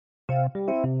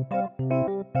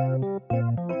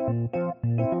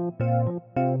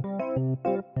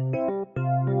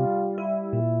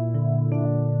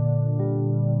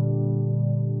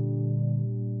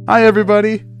Hi,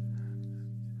 everybody.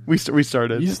 We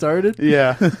started. You started?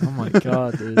 Yeah. Oh my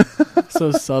god, dude.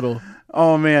 So subtle.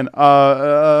 Oh man. You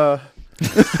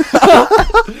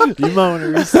might want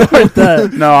to restart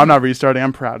that. No, I'm not restarting.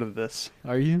 I'm proud of this.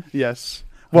 Are you? Yes.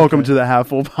 Welcome Okay. to the Half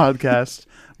Full Podcast.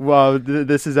 Well,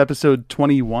 this is episode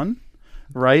 21,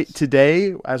 right?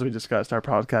 Today, as we discussed, our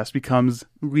podcast becomes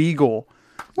legal.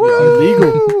 Woo!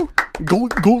 Legal. Go.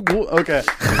 Okay.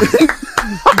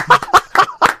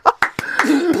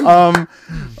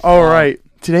 All right.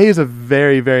 Today is a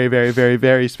very, very, very, very,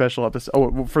 very special episode. Oh,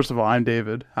 well, first of all, I'm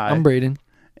David. Hi. I'm Braden.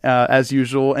 As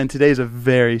usual, and today is a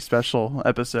very special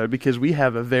episode because we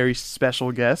have a very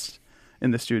special guest in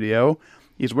the studio.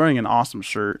 He's wearing an awesome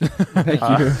shirt. Thank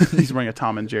you. He's wearing a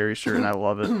Tom and Jerry shirt, and I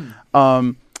love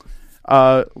it.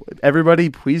 Everybody,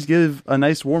 please give a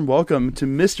nice warm welcome to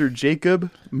Mr.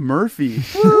 Jacob Murphy.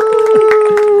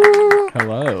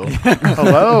 Hello.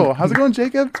 Hello. How's it going,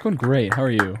 Jacob? It's going great. How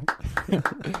are you?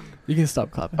 You can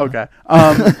stop clapping. Okay.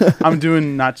 I'm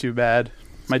doing not too bad.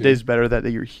 My good. day's better that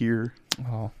you're here.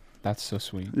 Oh, that's so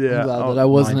sweet. Yeah. I'm glad Oh, that I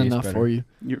wasn't my day's enough better. for you.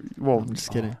 well, I'm just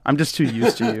kidding. I'm just too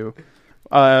used to you.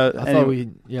 I thought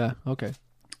yeah, okay.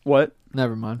 What?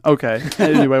 Never mind. Okay.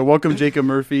 Anyway, welcome Jacob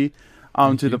Murphy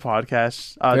to the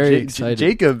podcast. Very excited.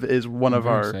 Jacob is one I'm of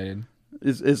very our excited.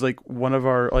 is like one of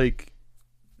our like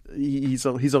he's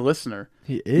a listener.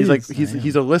 He is.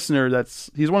 He's a listener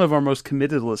he's one of our most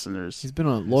committed listeners. He's been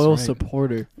a loyal right.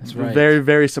 supporter. That's right. Very,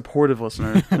 very supportive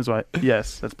listener. Is why.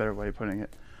 Yes, that's a better way of putting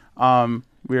it.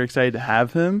 We're excited to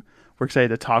have him. We're excited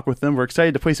to talk with him. We're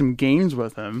excited to play some games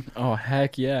with him. Oh,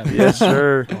 heck yeah. Yes,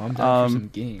 sir. Oh, I'm down for some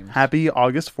games. Happy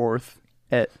August 4th.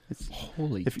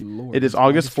 Holy if- Lord. it is it's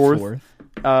August 4th.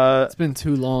 It's been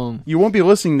too long. You won't be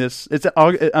listening this. It's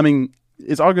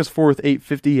August 4th,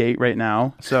 8:58 right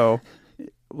now. So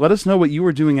let us know what you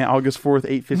were doing at August 4th,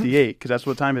 8:58, because that's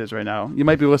what time it is right now. You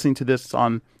might be listening to this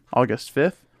on August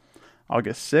 5th,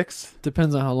 August 6th.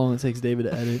 Depends on how long it takes David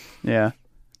to edit. Yeah.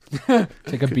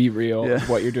 Take a beat reel Yeah. of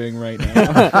what you're doing right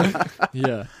now.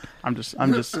 Yeah. I'm just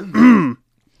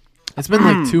It's been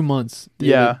like 2 months.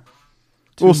 David. yeah.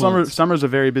 2 Well, months. summer's a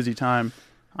very busy time.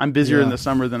 I'm busier in Yeah. the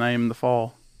summer than I am in the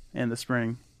fall and the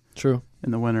spring True.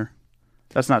 and the winter.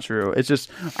 That's not true. It's just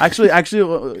actually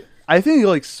I think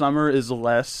like summer is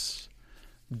less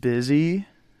busy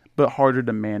but harder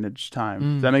to manage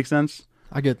time. Does that make sense?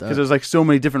 I get that. Because there's like so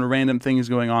many different random things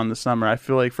going on in the summer. I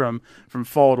feel like from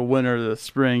fall to winter to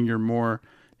spring, you're more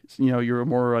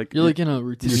like You're like in a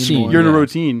routine. Routine. more. you're in a Yeah.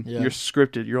 routine. Yeah. You're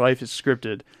scripted. Your life is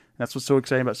scripted. That's what's so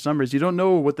exciting about summer is you don't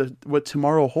know what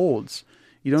tomorrow holds.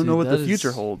 You don't Dude, know what that the is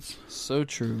future holds. So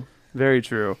true. Very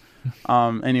true.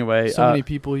 Anyway, So many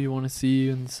people you want to see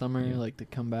in the summer, like to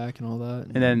come back and all that.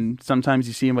 and then sometimes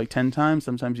you see him like 10 times.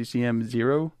 Sometimes you see him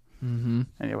 0. Mm-hmm.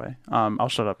 Anyway, I'll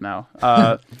shut up now.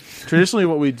 Traditionally,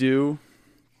 what we do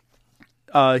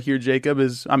here, Jacob,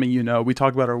 is we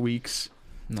talk about our weeks,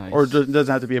 Nice. or it doesn't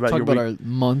have to be about Talk your about week. our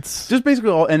months. Just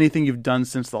basically anything you've done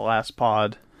since the last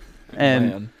pod,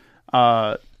 and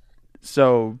Man.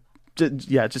 so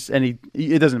just any.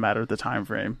 It doesn't matter the time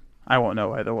frame. I won't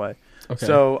know either way. Okay.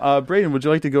 So, Braden, would you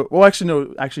like to go? Well, actually,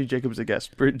 no. Actually, Jacob's a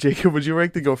guest. Jacob, would you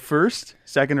like to go first,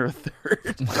 second, or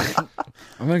third?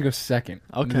 I'm going to go second.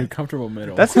 Okay. In the comfortable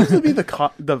middle. That seems to be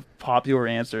the popular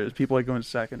answer. Is people like going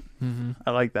second. Mm-hmm.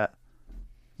 I like that.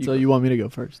 So you want me to go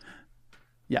first?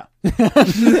 Yeah.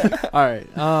 All right.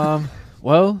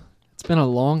 Well, it's been a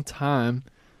long time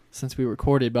since we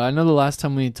recorded, but I know the last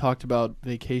time we talked about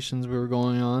vacations we were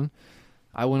going on.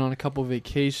 I went on a couple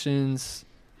vacations.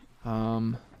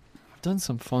 I've done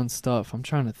some fun stuff. I'm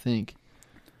trying to think.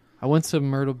 I went to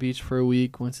Myrtle Beach for a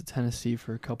week. Went to Tennessee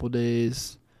for a couple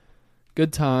days.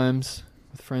 Good times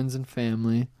with friends and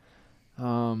family.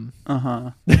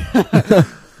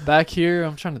 Back here,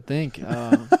 I'm trying to think.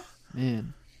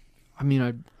 Man, I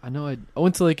mean, I know I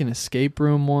went to like an escape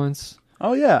room once.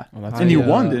 Oh yeah. Well, that's And you I,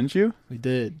 won, didn't you? We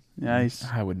did. Nice.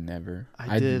 I would never.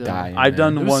 I I'd did, die. in I've there.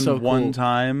 done It was so one cool.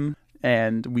 time,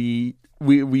 and we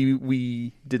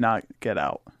did not get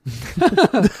out.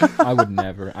 I would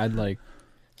never. I'd like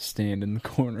stand in the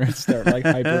corner and start like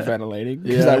hyperventilating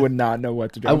because Yeah. I would not know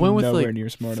what to do. I went with nowhere like near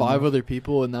smart 5 enough. other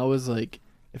people, and that was like,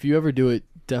 if you ever do it,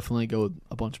 definitely go with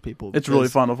a bunch of people. It's really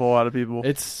because fun with a lot of people.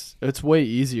 It's way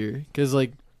easier because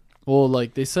like, well,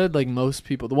 like they said, like most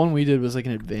people, the one we did was like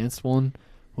an advanced one,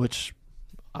 which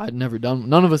I'd never done.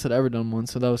 None of us had ever done one,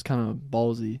 so that was kind of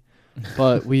ballsy.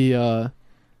 But we,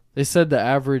 they said the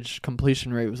average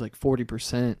completion rate was like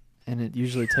 40%, and it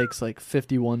usually takes like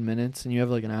 51 minutes, and you have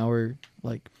like an hour,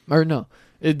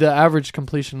 the average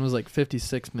completion was like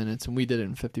 56 minutes, and we did it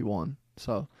in 51.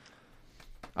 So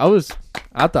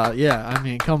I thought, yeah, I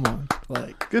mean, come on,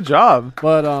 like, Good job.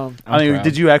 but I mean, proud.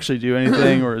 did you actually do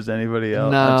anything, or is anybody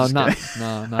else?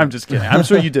 no, I'm just kidding. I'm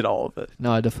sure you did all of it.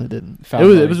 no, I definitely didn't. Found It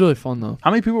money. was really fun though.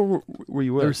 How many people were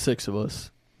you There were with? 6 of us,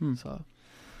 Hmm. so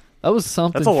that was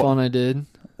something That's a lot. fun I did.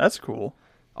 That's cool.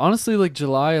 Honestly, like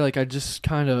July, like I just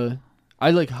kind of,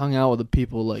 I like hung out with the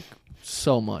people like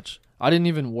so much. I didn't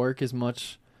even work as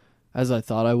much as I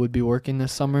thought I would be working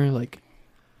this summer. Like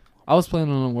I was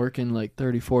planning on working like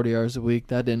 30, 40 hours a week.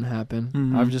 That didn't happen.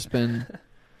 Mhm.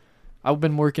 I've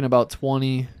been working about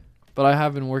 20, but I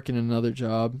have been working another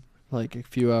job, like a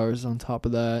few hours on top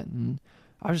of that. And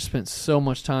I've just spent so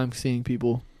much time seeing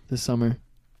people this summer,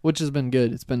 which has been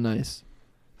good. It's been nice.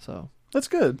 So That's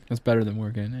good. It's better than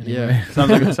working. Anyway. Yeah.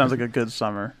 Sounds like a good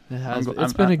summer. it has. I'm-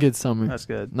 It's been a good summer. That's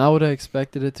good. Not what I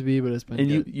expected it to be, but it's been And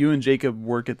good. you and Jacob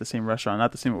work at the same restaurant,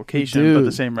 not the same location, do. but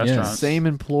the same Yes. restaurant. Same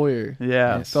employer,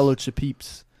 Yeah. Yes. fellow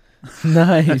Chapeeps.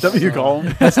 Nice. Is that what you call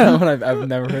them? That's not what I've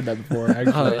never heard that before.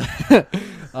 Actually.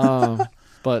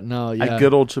 But no, yeah, A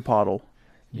good old Chipotle.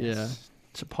 yeah,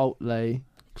 Chipotle.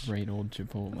 Great old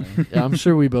Chipotle. Yeah, I'm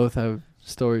sure we both have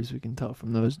stories we can tell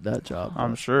from that job.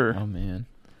 I'm but, sure. Oh man.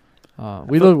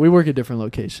 we work at different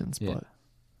locations, Yeah. but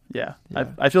Yeah. Yeah.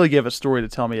 I feel like you have a story to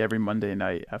tell me every Monday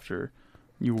night after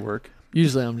you work.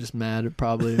 usually I'm just mad at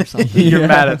probably or something. You're Yeah.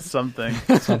 mad at something.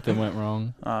 Something went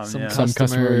wrong. Some Yeah. Some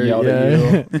customer Customer, yelled yeah. at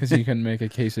you because you couldn't make a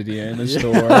quesadilla in the Yeah.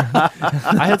 store.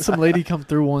 I had some lady come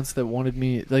through once that wanted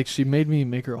me, like, she made me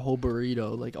make her a whole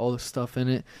burrito, like all the stuff in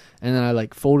it, and then I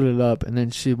like folded it up, and then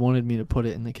she wanted me to put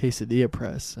it in the quesadilla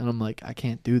press, and I'm like, I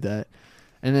can't do that.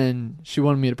 And then she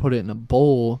wanted me to put it in a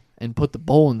bowl and put the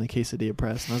bowl in the quesadilla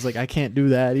press, and I was like, I can't do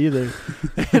that either.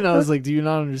 And I was like, do you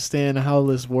not understand how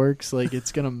this works? Like,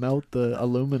 it's gonna melt the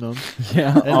aluminum.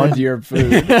 Yeah, And onto then- your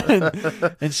food.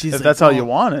 And she's If like, that's how "Oh, you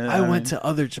want it. I went to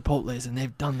other Chipotles and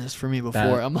they've done this for me before.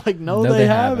 That- I'm like, no, No, they they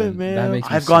haven't, haven't. man. That makes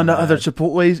me I've so gone to other mad.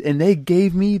 Chipotles and they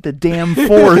gave me the damn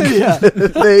fork. Yeah.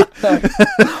 They-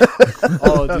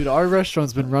 Oh, dude, our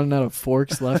restaurant's been running out of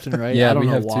forks left and right. Yeah, I don't we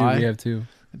know have why. two. We have two.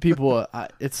 People,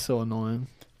 it's so annoying.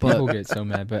 People But get so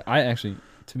mad, but I actually,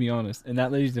 to be honest, in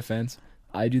that lady's defense,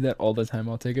 I do that all the time.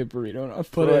 I'll take a burrito and I'll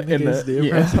Put it in the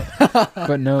quesadilla yeah.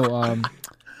 But no,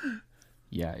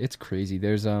 yeah, it's crazy.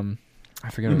 There's I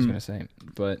forget what I was Mhm. gonna say,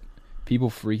 but people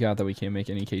freak out that we can't make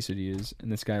any quesadillas,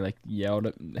 and this guy like yelled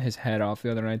at his head off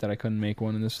the other night that I couldn't make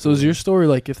one in this. so is your story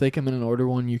like if they come in and order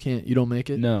one, you don't make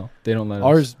it? No, they don't let us.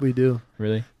 Ours we do.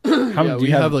 Really? How Yeah, do we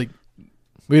you have like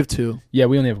we have 2. Yeah,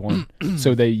 we only have one.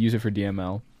 So they use it for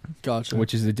DML, Gotcha.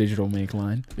 which is the digital make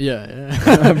line. yeah,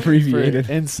 yeah. Abbreviated.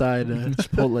 For inside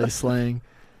Chipotle slang.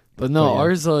 But no,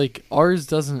 But yeah. ours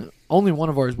doesn't. Only one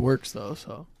of ours works though.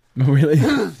 So Really?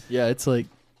 yeah, it's like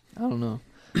I don't know.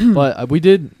 But we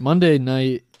did Monday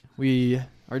night.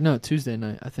 Tuesday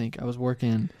night. I think I was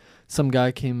working. Some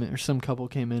guy came in, or some couple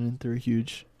came in and threw a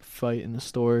huge fight in the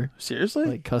store, Seriously?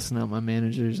 like cussing out my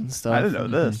managers and stuff. I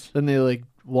didn't know this. Then they like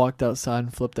walked outside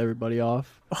and flipped everybody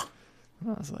off. And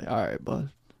I was like, all right, bud.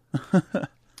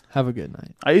 Have a good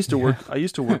night. I used to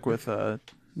work with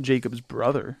Jacob's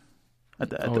brother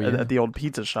at Oh, yeah. the old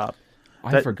pizza shop.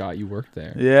 I That- forgot you worked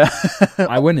there. Yeah.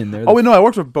 I went in there. Oh wait, no, I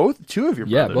worked with two of your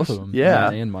yeah, brothers. both of them. Yeah.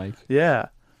 Matt and Mike. Yeah.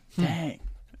 Dang.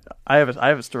 I have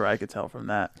a story I could tell from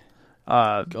that. Go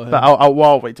ahead. But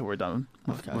I'll wait till we're done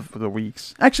Okay. with the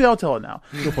weeks. Actually, I'll tell it now.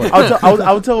 Go for it.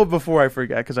 I'll tell it before I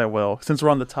forget because I will. Since we're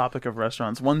on the topic of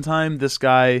restaurants, one time this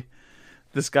guy,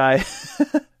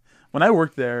 when I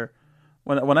worked there,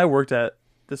 when I worked at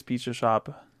this pizza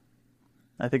shop,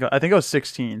 I think I was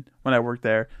 16 when I worked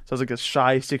there. So I was like a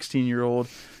shy 16-year-old,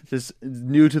 just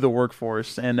new to the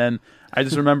workforce. And then I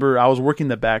just remember I was working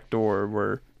the back door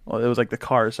where it was like the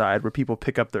car side where people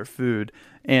pick up their food,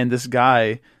 and this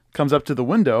guy comes up to the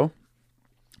window.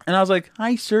 And I was like,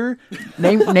 "Hi, sir.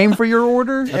 Name for your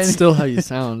order." That's And- still how you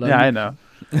sound. yeah, I know.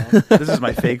 This is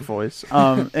my fake voice.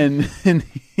 And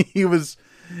he was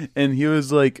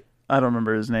like, I don't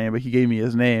remember his name, but he gave me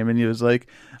his name, and he was like,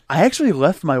 "I actually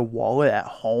left my wallet at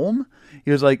home."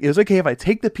 He was like, "It was okay if I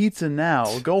take the pizza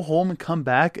now, go home and come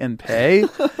back and pay."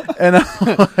 And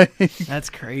I'm like, That's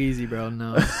crazy, bro.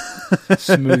 No.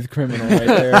 Smooth criminal right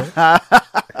there.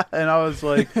 and I was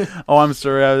like, "Oh, I'm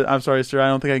sorry. I'm sorry, sir. I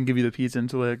don't think I can give you the pizza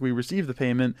until like we receive the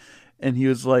payment." And he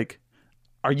was like,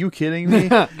 "Are you kidding me?"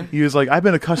 He was like, "I've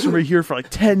been a customer here for like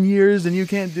 10 years and you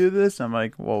can't do this." I'm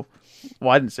like, well,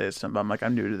 I didn't say this to him, but I'm like,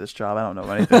 I'm new to this job. I don't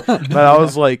know anything. But I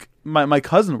was like, my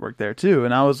cousin worked there too.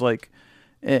 And I was like,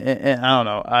 and I don't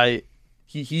know.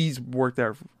 he's worked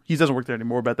there. He doesn't work there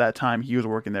anymore, but at that time he was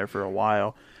working there for a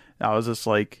while. I was just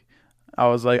like,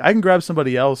 I can grab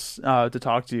somebody else to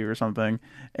talk to you or something.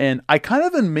 And I kind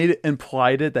of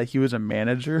implied it that he was a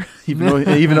manager,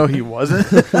 even though he wasn't.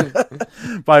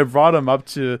 But I brought him up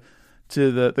to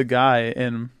the guy,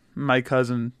 and my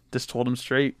cousin just told him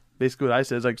straight, basically what I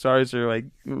said. Is like, sorry, sir,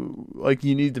 like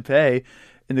you need to pay.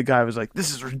 And the guy was like,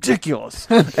 this is ridiculous.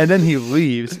 And then he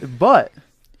leaves, but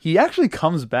he actually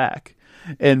comes back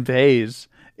and pays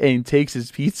and takes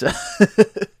his pizza.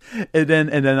 and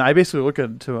then I basically look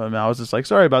at to him and I was just like,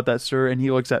 sorry about that, sir. And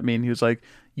he looks at me and he was like,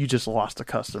 you just lost a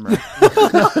customer.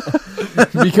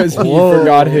 Because he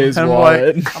forgot his and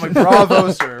wallet. I'm like,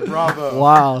 bravo, sir, bravo.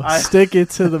 Wow, stick it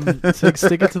to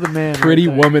the man. Pretty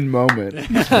right there. woman moment.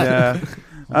 Yeah.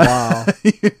 Wow.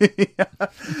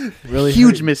 Really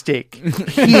huge hurt. mistake.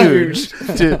 Huge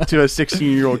to a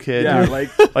 16-year-old kid. Yeah, who,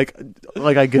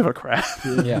 like I give a crap.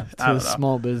 Yeah. I To don't a know.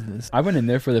 small business. I went in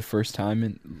there for the first time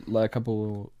in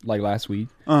last week.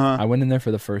 Uh-huh. I went in there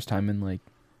for the first time in like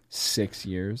 6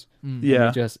 years. Mm.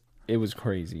 Yeah. It was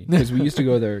crazy because we used to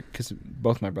go there because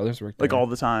both my brothers worked there. Like all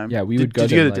the time. Yeah, we would go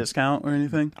Did you there, get a like- discount or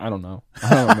anything? I don't know. I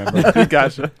don't remember.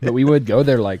 Gotcha. But we would go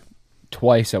there like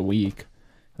twice a week.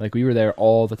 Like we were there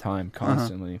all the time,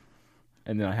 constantly.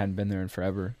 And then I hadn't been there in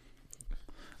forever.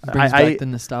 Brings back the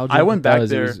nostalgia. I went back It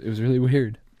there. was really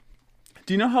weird.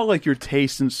 Do you know how like your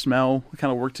taste and smell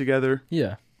kind of work together?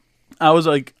 Yeah. I was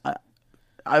like,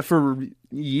 I for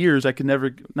years I could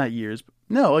never, not years,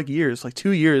 no, like years, like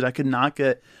 2 years, I could not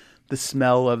get the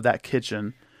smell of that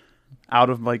kitchen out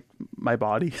of like my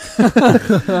body.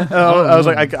 I was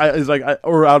like,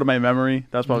 or out of my memory.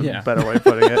 That's probably a better way of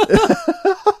putting it.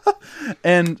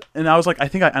 And I was like, I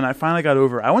finally got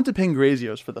over it. I went to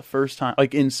Pangrazio's for the first time,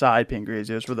 like inside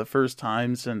Pangrazio's for the first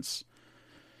time since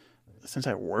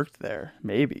I worked there,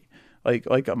 maybe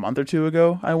like a month or two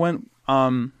ago. I went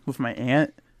with my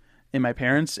aunt and my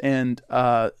parents, and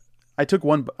I took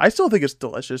one. I still think it's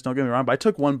delicious. Don't get me wrong, but I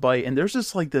took one bite, and there's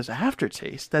just like this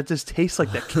aftertaste that just tastes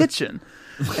like the kitchen,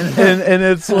 and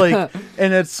it's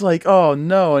like oh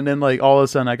no, and then like all of a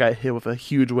sudden I got hit with a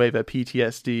huge wave of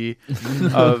PTSD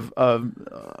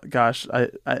gosh,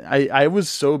 I was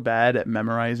so bad at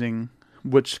memorizing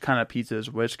which kind of pizza is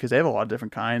which because they have a lot of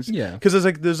different kinds. Yeah, because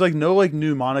there's no like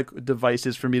mnemonic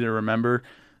devices for me to remember.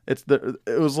 It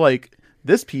was like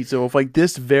this pizza with like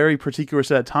this very particular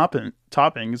set of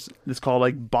toppings is called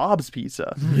like Bob's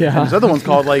Pizza. Yeah. And this other one's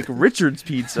called like Richard's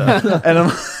Pizza. And I'm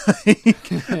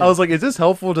like, I was like, is this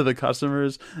helpful to the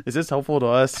customers? Is this helpful to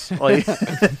us? Like,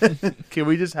 can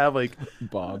we just have like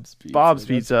Bob's Pizza? Bob's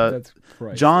Pizza, That's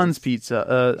priceless. John's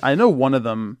Pizza? I know one of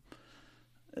them.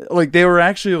 Like they were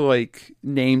actually like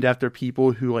named after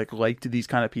people who like liked these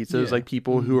kind of pizzas, Yeah. like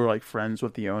people who were like friends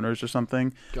with the owners or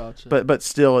something. Gotcha. But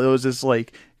still, it was just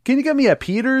like, can you get me a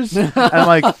Peter's? And I'm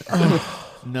like,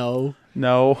 no.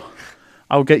 no,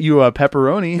 I'll get you a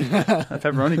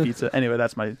pepperoni pizza. Anyway,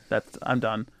 I'm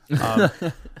done.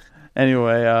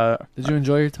 Anyway, Did you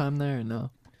enjoy your time there or no?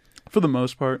 for the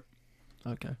most part,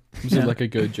 Okay. Was it like a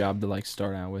good job to like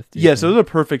start out with? yes, it was a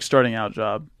perfect starting out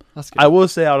job. That's good. I will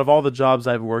say, out of all the jobs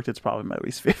I've worked, it's probably my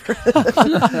least favorite.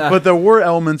 But there were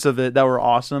elements of it that were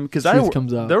awesome because Truth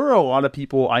comes out. there were a lot of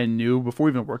people I knew before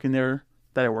even working there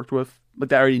that I worked with, but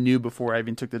that I already knew before I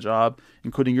even took the job,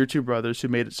 including your two brothers who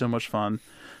made it so much fun.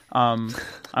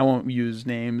 I won't use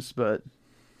names, but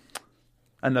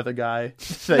another guy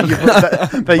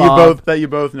that you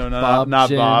both know, Bob, not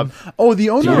Jim. Bob. Oh, the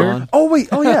owner. Peter.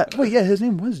 Oh yeah, his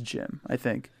name was Jim, I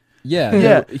think. Yeah,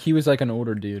 Yeah. He was like an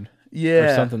older dude.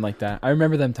 Yeah, Or something like that. I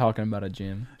remember them talking about a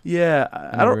gym. Yeah, I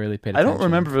I never don't really paid I attention. don't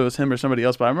remember if it was him or somebody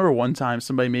else, but I remember one time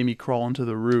somebody made me crawl onto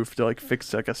the roof to like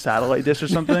fix like a satellite dish or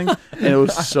something, and it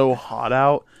was so hot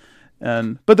out.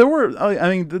 But there were, I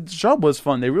mean, the job was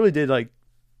fun. They really did like,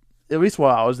 at least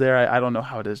while I was there. I don't know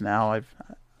how it is now.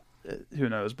 Who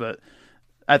knows? But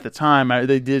at the time,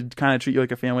 they did kind of treat you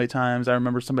like a family at times. I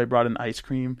remember somebody brought in ice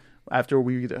cream after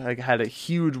we like had a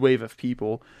huge wave of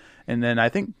people, and then I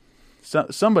think. I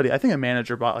think a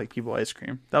manager bought like people ice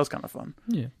cream. That was kind of fun.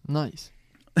 Yeah. Nice.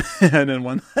 And then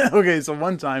one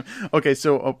time,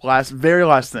 very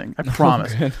last thing, I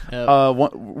promise. Okay. Yep.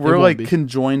 We're won't like be.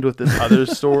 conjoined with this other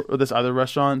store, or this other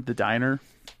restaurant, the diner,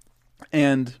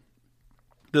 and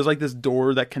there's like this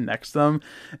door that connects them,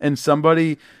 and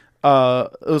somebody, it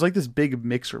was like this big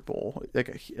mixer bowl,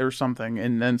 or something,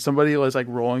 and then somebody was like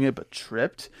rolling it but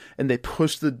tripped, and they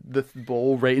pushed the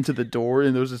bowl right into the door,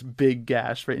 and there was this big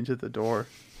gash right into the door.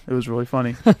 It was really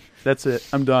funny. That's it.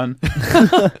 I'm done.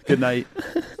 Good night.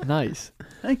 Nice.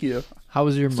 Thank you. How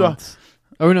was your So- month?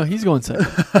 Oh no, he's going second.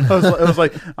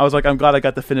 I was like, I'm glad I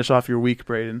got to finish off your week,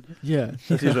 Braden. Yeah.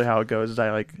 That's usually how it goes. Is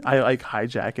I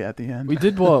hijack it at the end. We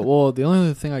did what? Well, the only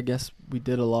other thing I guess we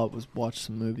did a lot was watch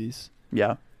some movies,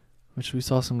 Yeah. which we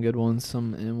saw some good ones,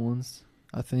 some ones.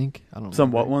 I think I don't.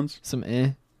 Some remember. what ones? Some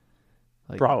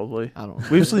Like, Probably. I don't know.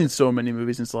 We've seen so many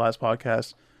movies since the last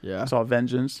podcast. Yeah. I saw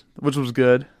Vengeance, which was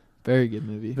good. Very good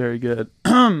movie. Very good.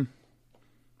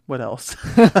 What else?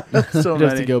 So You'd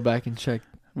have many. to go back and check.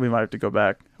 We might have to go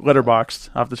back. Letterboxd.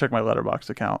 I'll have to check my Letterboxd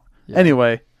account. Yeah.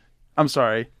 Anyway, I'm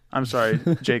sorry,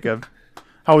 Jacob.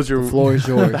 How was your? The floor is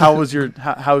yours. How was your?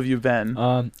 How have you been?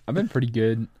 I've been pretty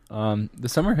good. The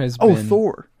summer has Oh, been.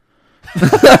 Thor.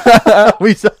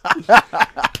 We saw-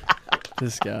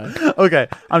 This guy. okay,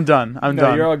 I'm done. I'm No,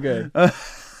 done. you're all good. I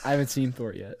haven't seen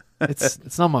Thor yet.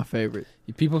 It's not my favorite.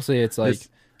 People say it's like It's-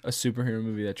 a superhero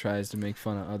movie that tries to make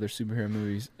fun of other superhero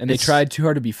movies, and they It's- tried too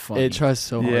hard to be funny. It tries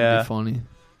so hard to Yeah. be funny.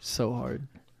 So hard.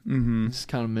 Mm-hmm. It just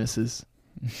kind of misses.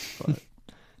 But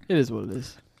it is what it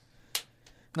is.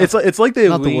 It's like they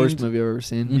Not the leaned. worst movie I've ever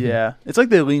seen. Mhm. Yeah, it's like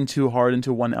they leaned too hard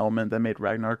into one element that made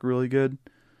Ragnarok really good.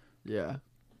 Yeah.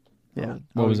 Yeah.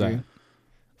 What was that? Oh,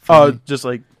 Funny. just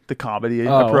like the comedy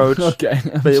Oh, approach. Okay,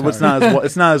 But it's not as well.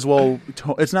 It's not as well.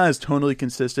 It's not as tonally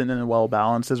consistent and well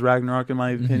balanced as Ragnarok, in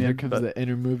my Mhm. opinion. Here comes but the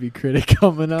inner movie critic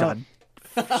coming out.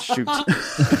 God, shoot!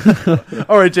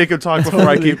 All right, Jacob, talk before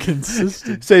I Totally keep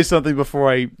consistent. say something before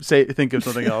I think of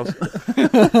something else.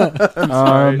 I'm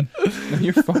sorry. No,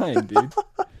 you're fine, dude.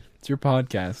 It's your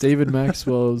podcast. David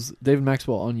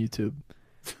Maxwell on YouTube.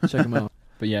 Check him out.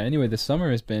 But yeah, anyway, the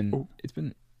summer has been. Oh. It's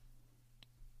been.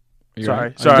 Are you Sorry,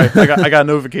 right? sorry. I got a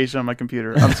notification on my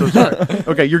computer. I'm so sorry.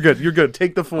 Okay, you're good. You're good.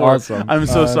 Take the floor. Awesome. I'm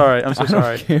so sorry. I'm so I don't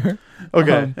sorry. care.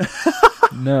 Okay.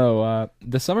 No,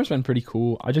 the summer's been pretty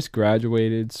cool. I just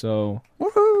graduated, so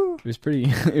Woohoo! it was pretty.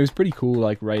 It was pretty cool.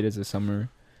 Like right as the summer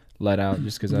let out,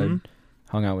 just because Mhm.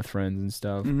 I hung out with friends and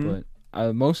stuff. Mhm. But I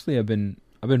mostly I've been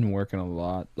working a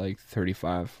lot, like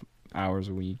 35 hours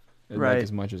a week, Right. like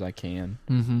as much as I can,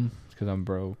 Mm-hmm. because I'm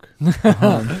broke.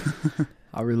 um,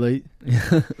 I relate.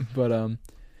 but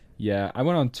yeah, I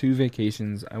went on 2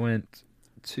 vacations.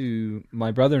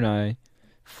 My brother and I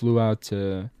flew out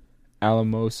to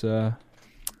Alamosa,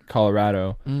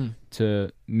 Colorado, to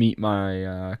meet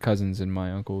my cousins and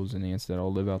my uncles and aunts that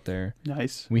all live out there.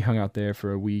 Nice. We hung out there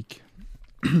for a week.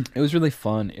 It was really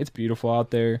fun. It's beautiful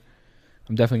out there.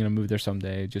 I'm definitely gonna move there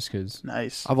someday, just because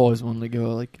Nice. I've always wanted to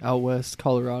go like out west,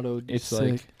 Colorado. it's Sick.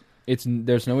 like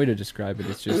there's no way to describe it.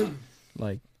 It's just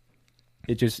like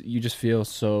you just feel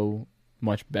so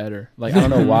much better. Like I don't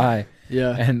know why,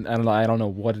 Yeah. and I don't know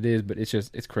what it is, but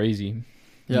it's crazy.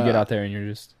 Yeah. You get out there and you're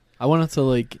just I went up to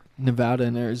like Nevada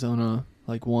and Arizona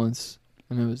like once,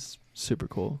 and it was super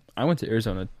cool. I went to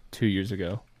Arizona 2 years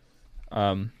ago.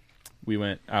 We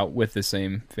went out with the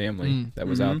same family that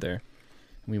was Mhm. out there.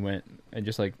 We went and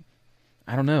just like,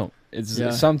 I don't know, it's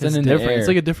Yeah. something It's in different. the air. It's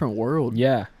like a different world.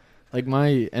 Yeah, Like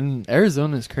and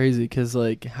Arizona is crazy because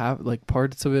like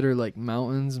parts of it are like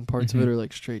mountains and parts of Mhm. it are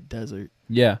like straight desert.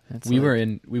 yeah. It's We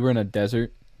like- were in a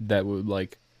desert that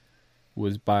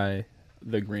was by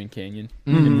the Grand Canyon,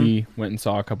 Mhm. and we went and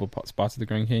saw a couple spots of the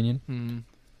Grand Canyon. Mm.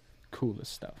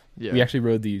 Coolest stuff. Yeah. We actually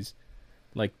rode these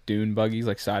like dune buggies,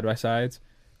 like side by sides,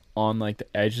 on like the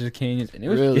edges of the canyons, and it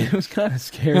was Really? it was kind of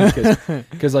scary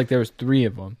because like there was 3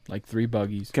 of them, like 3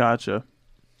 buggies. Gotcha.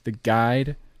 The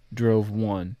guide drove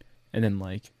one, and then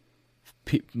like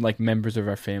members of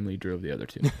our family drove the other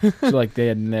 2. So like they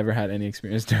had never had any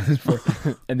experience doing this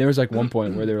before. And there was like one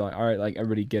point where they were like, all right, like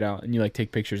everybody get out, and you like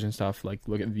take pictures and stuff, like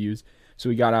look at views. So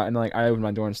we got out, and like I opened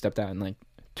my door and stepped out, and like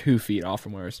 2 feet off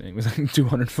from where we were sitting was like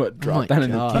 200-foot my drop down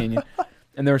into the God. canyon.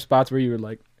 And there were spots where you were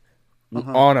like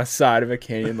on a side of a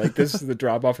canyon, like this is the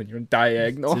drop off, and you're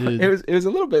diagonal. Dude. It was a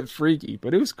little bit freaky,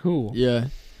 but it was cool. Yeah.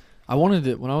 I wanted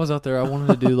it when I was out there. I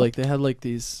wanted to do like they had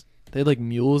like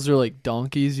mules or like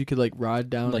donkeys you could like ride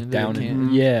down Like into down the in,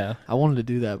 canyon. yeah. I wanted to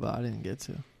do that, but I didn't get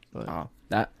to. But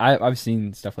That I've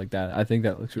seen stuff like that. I think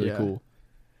that looks really Yeah. cool.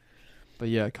 but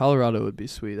yeah, Colorado would be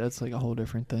sweet. That's like a whole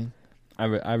different thing. I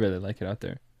really like it out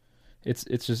there. It's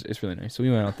really nice. So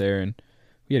we went out there and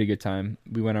we had a good time.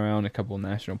 We went around a couple of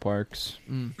national parks,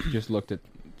 just looked at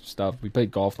stuff. We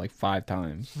played golf like 5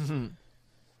 times.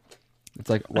 It's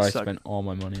like what I suck. spent all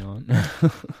my money on.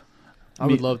 I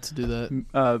would love to do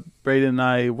that. Braden and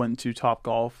I went to Top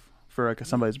Golf for like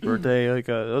somebody's birthday. It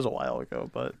was a while ago,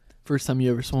 but First time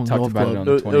you ever swung a Talked golf about it club.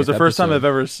 on it was the 20th first time episode. I've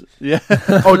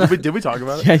ever. Yeah. Oh, did we talk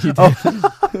about it? Yeah, you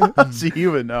did. Oh, see,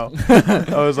 you would know.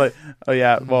 I was like, oh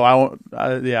yeah. Well, I won't.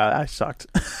 Yeah, I sucked.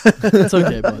 It's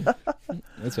okay, bud.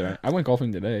 That's all right. I went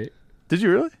golfing today. Did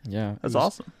you really? Yeah, That's it was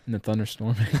awesome. in the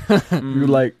thunderstorm. Mm. We were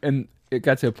like, and it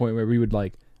got to a point where we would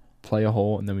like play a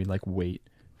hole and then we'd like wait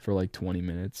for like 20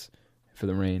 minutes for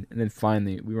the rain, and then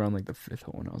finally we were on like the 5th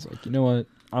hole, and I was like, you know what?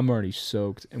 I'm already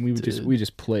soaked, and we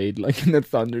just played like in the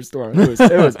thunderstorm. It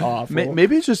was awful.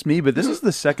 Maybe it's just me, but this is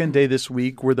the second day this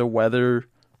week where the weather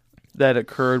that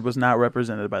occurred was not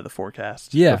represented by the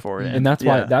forecast. Yeah, beforehand. and that's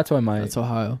why That's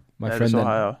Ohio. my That friend is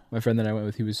Ohio. my friend that I went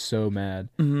with, he was so mad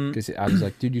Mhm. because I was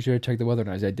like, dude, you should have checked the weather,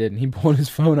 and I did, and he pulled his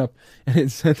phone up and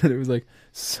it said that it was like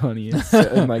sunny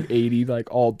and like 80 like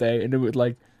all day, and it would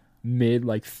like mid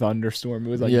like thunderstorm. It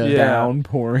was like Yeah.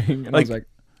 downpouring, and I was like,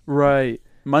 Right.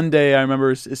 Monday, I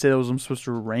remember it said it wasn't supposed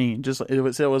to rain. Just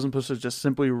it said it wasn't supposed to just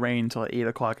simply rain until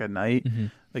 8:00 at night.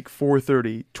 Like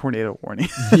 4:30, tornado warning.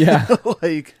 yeah.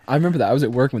 Like I remember that. I was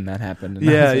at work when that happened. And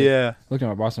I yeah, was like, yeah. Looked at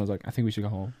my boss and I was like, I think we should go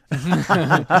home.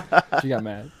 She got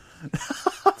mad.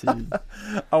 Dude.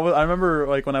 I remember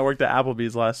like when I worked at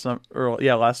Applebee's last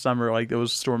summer, like it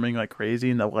was storming like crazy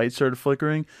and the lights started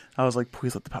flickering. I was like,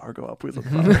 please let the power go out. Please let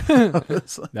the power go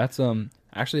out. That's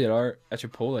actually at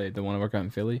Chipotle, the one I work at in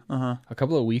Philly. Uh-huh. A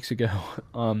couple of weeks ago,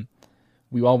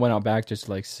 we all went out back just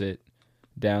to like sit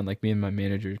down, like me and my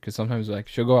manager, because sometimes like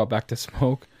she'll go out back to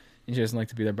smoke and she doesn't like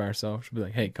to be there by herself. She'll be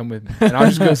like, hey, come with me, and I'll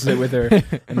just go sit with her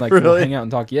and like we'll Really? hang out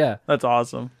and talk. Yeah. That's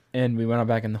awesome. And we went out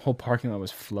back and the whole parking lot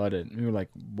was flooded. And we were like,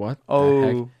 what the Oh.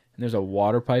 heck? And there's a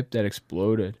water pipe that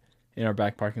exploded in our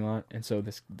back parking lot. And so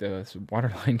this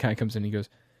water line guy comes in and he goes,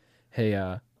 hey,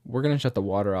 we're going to shut the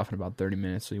water off in about 30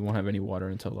 minutes. So you won't have any water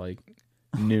until like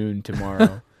noon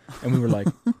tomorrow. And we were like,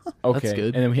 okay. That's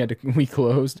good. And then we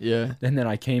closed. Yeah. And then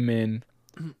I came in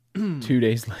 2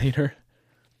 days later.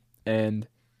 And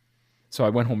so I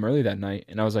went home early that night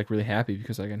and I was like really happy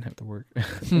because I didn't have to work.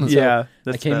 So Yeah, I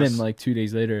that's came best. in like 2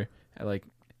 days later at like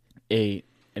 8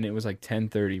 and it was like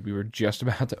 10:30. We were just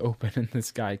about to open and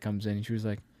this guy comes in and she was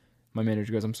like, my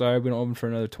manager goes, I'm sorry, we don't open for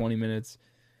another 20 minutes.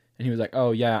 And he was like,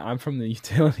 oh yeah, I'm from the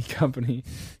utility company.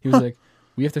 He was like,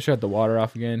 we have to shut the water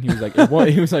off again. He was like, it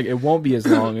won't be as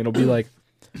long. It'll be like,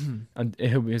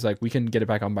 he was like, we can get it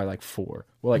back on by like 4.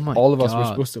 Well, like Oh my all of us were God.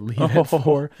 supposed to leave at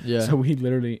 4. Yeah. So we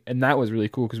literally, and that was really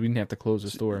cool because we didn't have to close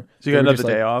the store. So you got They were another just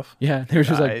day like, off. Yeah, they were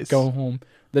just like, Nice. go home.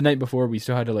 The night before, we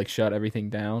still had to like shut everything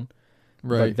down.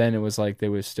 Right. But then it was like they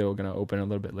were still gonna open a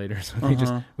little bit later, so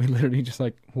we literally just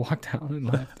like walked out and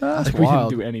left. That's Like we didn't wild.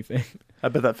 do anything. I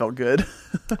bet that felt good.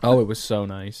 Oh, it was so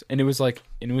nice, and it was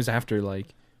after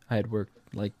like I had worked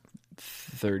like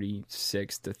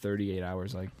 36 to 38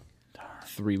 hours, like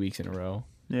 3 weeks in a row.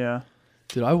 Yeah.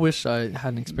 Dude, I wish I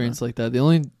had an experience like that. The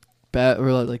only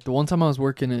like the one time I was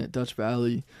working at Dutch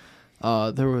Valley,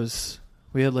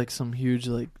 we had like some huge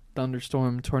like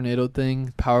thunderstorm tornado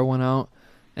thing. Power went out,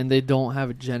 and they don't have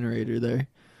a generator there.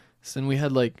 So then we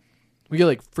get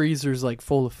like freezers like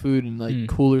full of food and like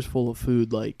coolers full of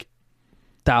food, like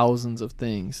thousands of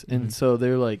things. And so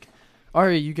they're like, all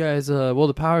right, you guys, well,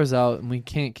 the power's out and we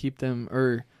can't keep them,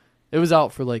 or it was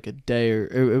out for like a day, or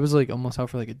it was like almost out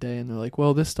for like a day. And they're like,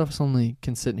 well, this stuff's only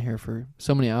can sit in here for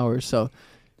so many hours. So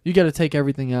you got to take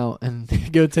everything out and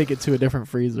go take it to a different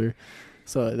freezer.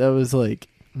 So that was like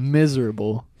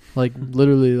miserable. Like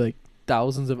literally like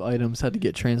thousands of items had to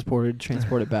get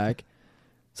transported back.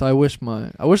 So I wish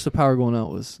the power going out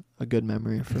was a good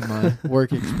memory for my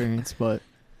work experience, but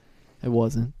it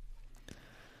wasn't.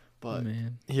 But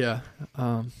Man, yeah,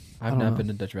 I've don't not know. been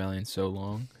to Dutch Valley in so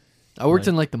long. I worked Like-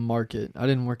 in like the market. I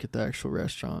didn't work at the actual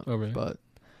restaurant. Oh, really? But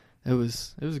it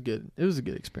was a good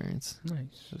experience. Nice.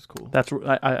 It was cool. That's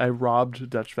I robbed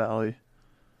Dutch Valley.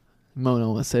 Mo,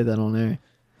 don't want to say that on air.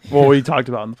 Well, we talked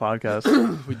about it in the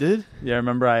podcast. We did? Yeah, I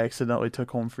remember I accidentally took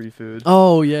home free food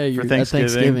Oh yeah, for you're Thanksgiving. at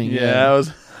Thanksgiving. Yeah, I was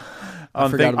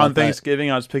forgot about on that.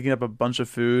 Thanksgiving. I was picking up a bunch of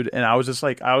food, and I was just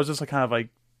like kind of like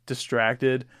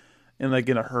distracted and like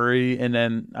in a hurry. And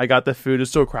then I got the food; it's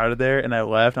still crowded there, and I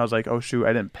left. And I was like, "Oh shoot,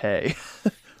 I didn't pay."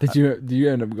 Did you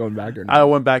end up going back or not? I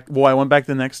went back. Well, I went back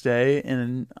the next day,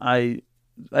 and I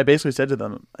basically said to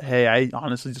them, "Hey, I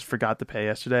honestly just forgot to pay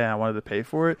yesterday, and I wanted to pay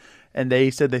for it." And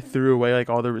they said they threw away like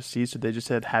all the receipts, so they just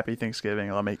said "Happy Thanksgiving."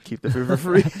 Let me keep the food for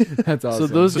free. That's awesome.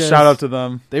 those So guys- shout out to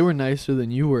them. They were nicer than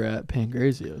you were at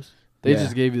Pangrazio's. They Yeah.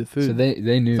 just gave you the food. So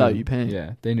they knew without you paying.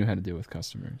 Yeah, they knew how to deal with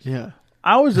customers. Yeah.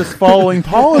 I was just following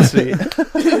policy.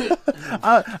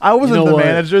 I wasn't You know the what?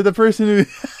 manager, the person who.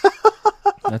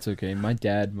 That's okay. My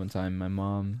dad one time, my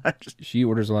mom, I just- she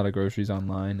orders a lot of groceries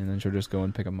online, and then she'll just go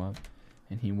and pick them up.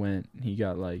 And he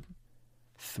got like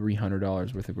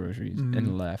 $300 worth of groceries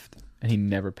and left, and he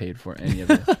never paid for any of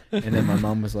it. And then my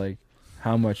mom was like,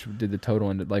 "How much did the total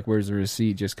end? Like, where's the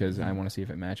receipt? Just because I want to see if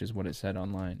it matches what it said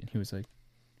online." And he was like,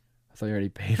 I thought you already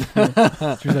paid for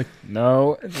it. She was like,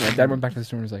 no. And my dad went back to the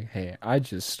store and was like, hey, I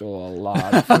just stole a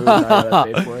lot of food and I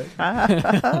gotta pay for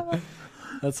it.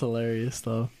 That's hilarious,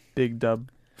 though. Big dub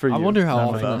for you. I wonder how Not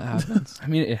often though. that happens. I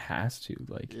mean, it has to.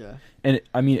 Like, Yeah. and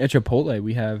I mean, at Chipotle,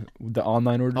 we have the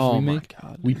online orders Oh we my make.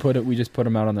 god. We just put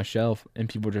them out on the shelf and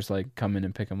people just like come in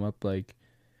and pick them up. Like,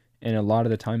 and a lot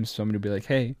of the times somebody will be like,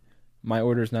 hey, my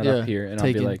order's not Yeah, up here. And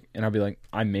taken. I'll be like,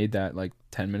 I made that like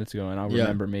 10 minutes ago and I'll Yeah.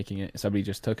 remember making it. Somebody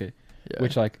just took it. Yeah.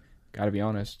 Which, like, gotta be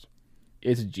honest,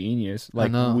 it's genius. I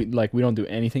Like, know. we don't do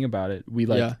anything about it.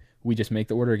 Yeah. We just make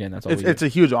the order again. That's all we do. It's a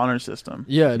huge honor system.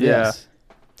 Yeah, it Yeah. is.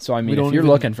 So I we mean, don't if you're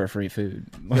even- looking for free food,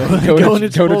 Go go to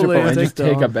to Chipotle Chipotle and and just take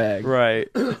take a them. bag. Right.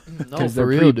 No, Because for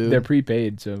real, dude. they're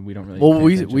prepaid, so we don't really. Well, pay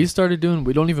we attention. started doing.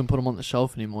 We don't even put them on the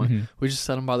shelf anymore. Mhm. We just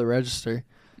set them by the register,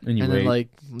 And you and wait. then like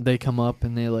they come up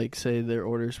and they like say their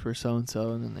orders for so and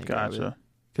so, and then they grab it. Gotcha.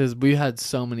 Because we had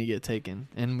so many get taken,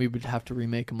 and we would have to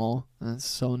remake them all, and it's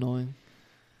so annoying.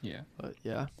 yeah. But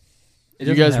yeah, It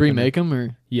you doesn't guys happen remake them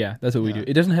or? Yeah, that's what we Yeah. do.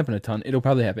 It doesn't happen a ton. It'll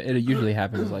probably happen. It usually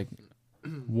happens like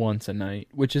once a night,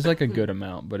 which is like a good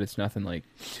amount, but it's nothing like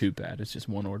too bad. It's just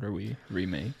one order we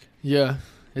remake. Yeah,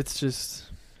 it's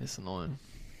annoying.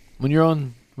 When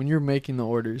you're making the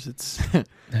orders, it's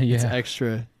it's Yeah.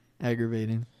 extra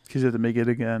aggravating. Because you have to make it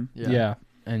again. Yeah.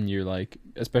 And you're like,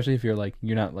 especially if you're like,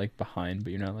 you're not like behind,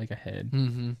 but you're not like ahead.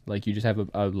 Mm-hmm. Like you just have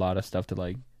a lot of stuff to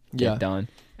like get Yeah. done.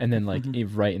 And then like Mhm.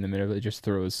 right in the middle of it, it just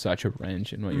throws such a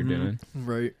wrench in what you're Mhm. doing.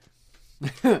 Right.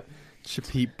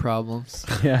 Chapit problems.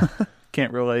 Yeah.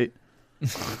 Can't relate.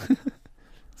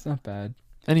 It's not bad.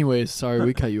 Anyways, sorry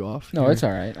we cut you off. No, Here. it's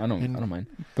all right. I don't And- mind.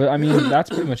 But I mean, that's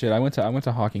pretty much it. I went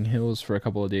to Hocking Hills for a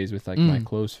couple of days with like my Mm.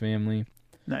 close family.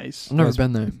 Nice. I've never That's-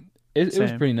 been there. It was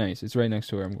Same. pretty nice. It's right next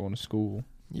to where I'm going to school,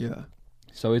 Yeah.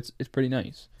 so it's pretty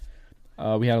nice.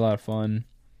 We had a lot of fun,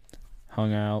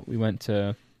 hung out. We went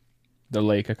to the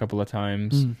lake a couple of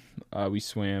times. Mm. We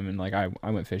swam and like I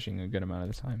went fishing a good amount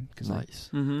of the time because Nice.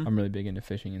 Mm-hmm. I'm really big into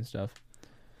fishing and stuff.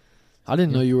 I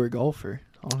didn't Yeah. know you were a golfer.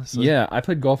 Honestly. Yeah, I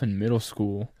played golf in middle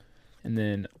school, and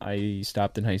then I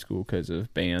stopped in high school because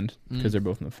of band because Mm. they're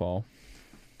both in the fall.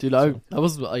 Dude, So- I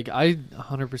was like, I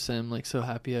 100% am like so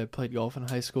happy I played golf in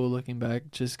high school. Looking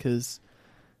back, just because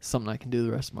something I can do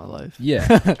the rest of my life.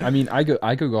 Yeah, I mean, I go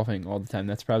golfing all the time.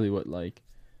 That's probably what like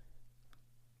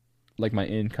my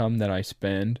income that I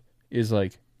spend is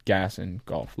like gas and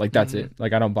golf. Like that's Mhm. it.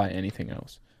 Like I don't buy anything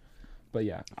else. But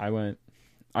yeah, I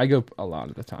go a lot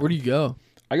of the time. Where do you go?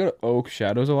 I go to Oak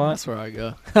Shadows a lot. That's where I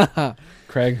go.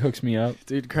 Craig hooks me up.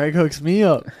 Dude, Craig hooks me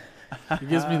up. He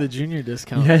gives me the junior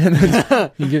discount. Yeah,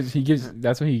 he gives.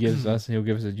 That's what he gives us. He'll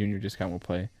give us a junior discount. We'll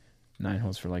play 9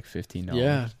 holes for like $15.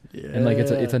 Yeah. And like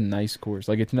it's a nice course.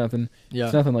 Like it's nothing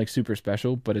like super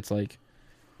special, but it's like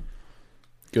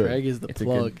good. Craig is the It's a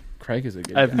plug. Craig is a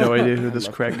good. I have guy. no idea who I this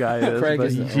love Craig guy is, Craig but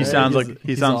is he, the- he Craig sounds is- like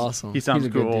he's sounds awesome. he sounds He's a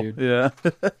good cool. dude. Yeah.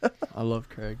 I love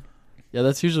Craig. Yeah,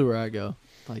 that's usually where I go.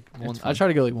 Like once, I fun. try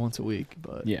to go like once a week,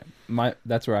 but Yeah,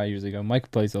 that's where I usually go.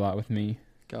 Mike plays a lot with me.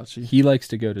 got you. He likes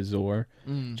to go to Zor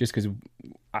Mm. just because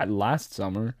last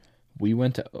summer we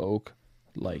went to Oak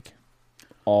like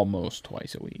almost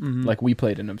twice a week. Mhm. Like we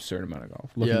played an absurd amount of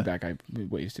golf. Looking Yeah. back, I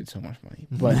wasted so much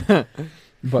money.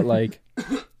 But like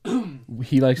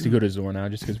he likes to go to Zor now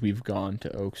just because we've gone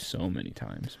to Oak so many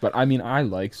times. But I mean, I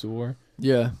like Zor.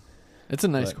 Yeah, it's a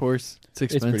nice But course. It's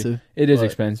pretty- expensive. It is But-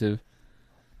 expensive.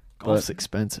 Golf's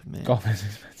expensive, man. Golf is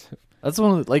expensive. That's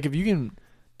one of the, like if you can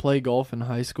play golf in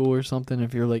high school or something,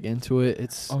 if you're like into it,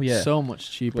 it's Oh, yeah. so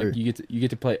much cheaper. Like you get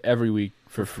to play every week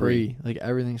for free. Like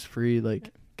everything's free.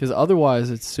 Like because otherwise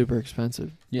it's super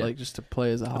expensive. Yeah. Like just to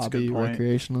play as a That's a hobby good point.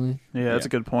 recreationally. Yeah, that's Yeah. a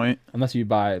good point. Unless you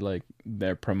buy like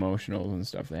their promotionals and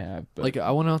stuff they have. But Like I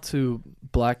went out to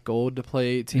Black Gold to play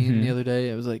 18 Mhm. the other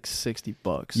day. It was like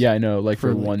 $60. yeah, I know. Like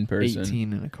for like, one person,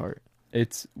 18 in a cart.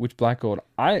 it's which Black Gold.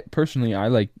 I personally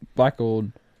like Black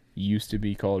Gold. Used to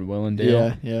be called Willendale.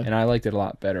 Yeah, yeah. And I liked it a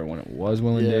lot better when it was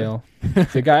Willendale.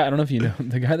 The guy, I don't know if you know,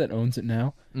 the guy that owns it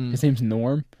now, Mm. his name's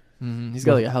Norm. Mhm. He's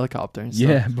got like a helicopter and stuff.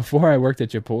 Yeah, before I worked at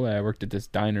Chipotle, I worked at this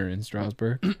diner in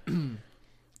Strasbourg.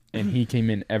 And he came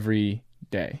in every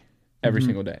day, every Mhm.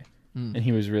 single day. Mm. And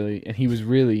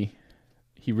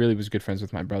he really was good friends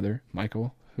with my brother,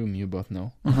 Michael, whom you both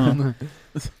know. Uh-huh.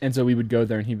 And so we would go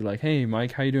there and he'd be like, "Hey,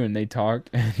 Mike, how you doing?" They'd talk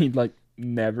and he'd like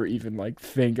never even like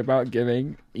think about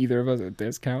giving either of us a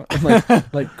discount. And,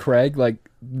 like Craig like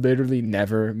literally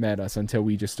never met us until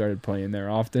we just started playing there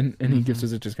often, and he gives Mhm.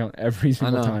 us a discount every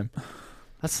single know. time.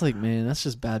 That's like, man, that's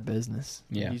just bad business.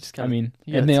 Yeah, You just I gotta, mean,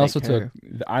 you and gotta they take also care.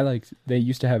 took. They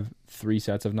used to have 3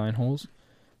 sets of 9 holes,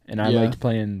 and I Yeah. liked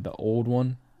playing the old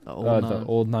one, The old the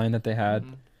old 9 that they had.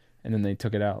 Mhm. and then they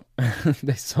took it out.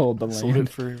 They sold the Sold it land.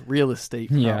 for real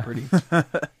estate Yeah. property.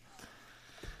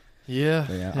 Yeah.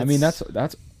 So, yeah, I mean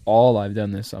that's all I've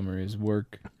done this summer is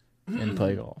work and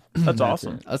play golf. That's And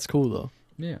awesome. it. That's cool though.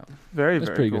 Yeah, Very, it's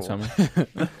very pretty cool. good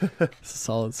summer. It's a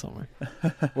solid summer.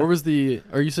 Where was the?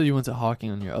 Or you said you went to hockey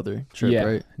on your other trip, yeah,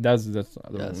 right? that's the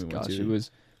other Yes, one we went got to. you. It was,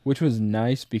 which was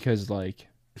nice because like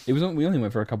it was we only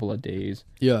went for a couple of days.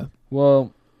 Yeah.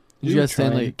 Well, Did we you were guys stay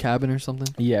in trying- like a cabin or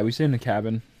something? Yeah, we stayed in a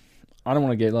cabin. I don't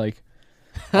want to get like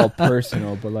all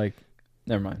personal, but like,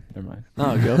 never mind.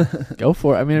 No, go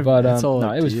for it. I mean, But it's all no,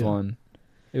 up it to was you. fun.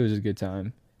 It was a good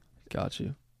time. Got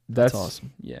you. That's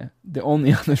awesome. Yeah. The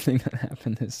only other thing that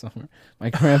happened this summer, my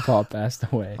grandpa passed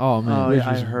away. Oh man. Oh, which yeah,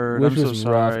 I was- heard. Which I'm so was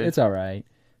rough. sorry. It's all right,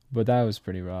 but that was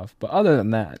pretty rough. But other than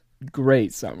that,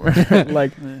 great summer.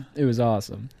 Like Yeah. it was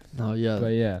awesome. No, yeah. But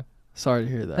yeah, Sorry to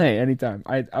hear that. hey, anytime.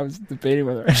 I was debating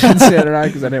whether I should say it or not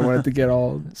because I didn't want it to get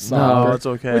all No, somber, it's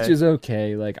okay. which is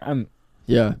okay. Like I'm,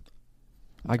 Yeah.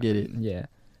 I get it. yeah,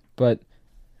 but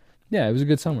yeah, it was a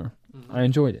good summer. I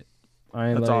enjoyed it.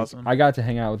 That's awesome. I got to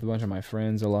hang out with a bunch of my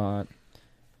friends a lot.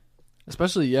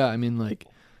 Especially, yeah. I mean, like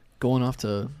going off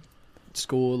to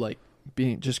school, like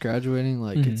being just graduating,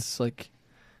 like Mhm. it's like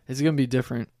it's gonna be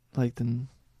different, like than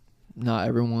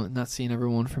not seeing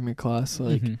everyone from your class.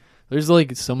 Like Mhm. there's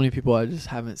like so many people I just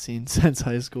haven't seen since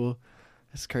high school.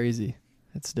 It's crazy.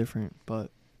 It's different, but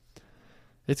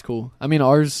it's cool. I mean,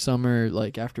 ours summer,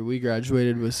 like after we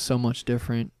graduated, was so much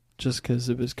different just because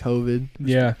it was COVID.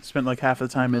 Yeah, Spent like half the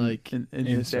time in Like, this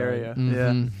inside. area. Mhm.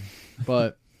 Yeah.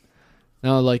 But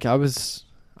no, like I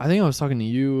think I was talking to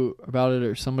you about it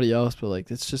or somebody else, but like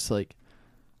it's just like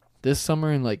this summer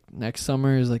and like next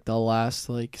summer is like the last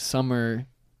like summer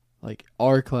like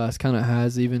our class kind of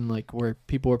has, even like where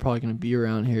people are probably going to be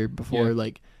around here before Yeah.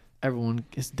 like everyone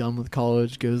is done with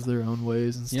college, goes their own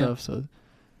ways and Yeah. stuff. So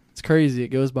it's crazy. It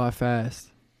goes by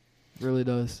fast. It really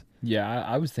does. yeah.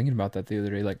 I was thinking about that the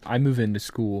other day. Like I move into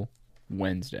school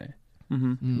Wednesday,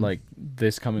 Mm-hmm. Mm. like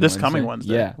this coming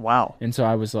Wednesday. Yeah, Wow. and so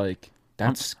I was like,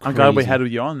 that's I'm glad we crazy. had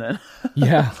you on then.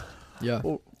 Yeah, yeah.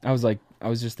 I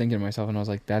was just thinking to myself, and I was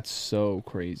like, that's so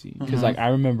crazy because Mhm. like I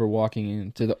remember walking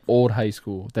into the old high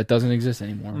school that doesn't exist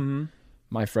anymore Mm-hmm.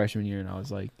 my freshman year, and I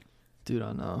was like, Dude,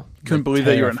 I know. Couldn't believe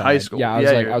that you were in high terrified. school. Yeah, I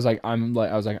was you're-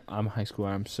 like, I'm high school.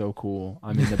 I'm so cool.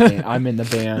 I'm in the band. I'm in the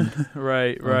band.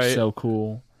 right, I'm right. so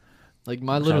cool. Like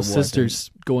my Which I little wasn't.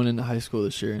 sister's going into high school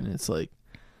this year, and it's like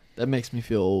that makes me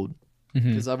feel old Mhm.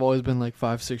 because I've always been like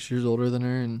 5-6 years older than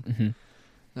her, and Mhm.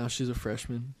 now she's a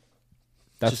freshman.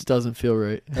 That's Just doesn't feel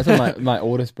right. that's what my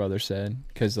oldest brother said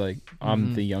because like I'm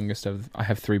Mhm. the youngest of. I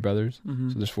have 3 brothers,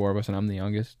 Mhm. so there's 4 of us, and I'm the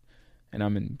youngest. And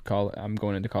I'm in college. I'm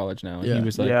going into college now. And Yeah. he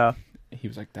was like, yeah,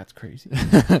 that's crazy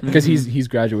because he's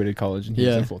graduated college and he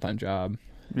has Yeah. a full time job.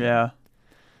 yeah.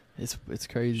 It's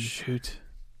crazy. Shoot,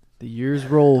 The years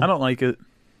roll. I don't like it.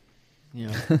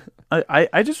 Yeah.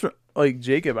 I just like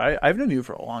Jacob. I've known you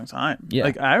for a long time. Yeah.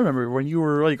 Like I remember when you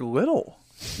were like little,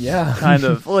 Yeah, kind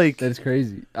of like. that's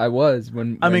crazy. I was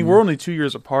when. I mean, when- we're only 2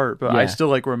 years apart, but I Yeah. still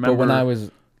like remember But when I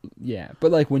was,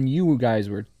 but like when you guys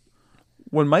were,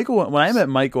 when I met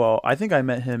Michael. I think I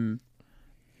met him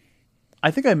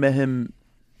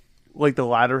like the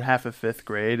latter half of 5th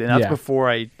grade, and that's Yeah. before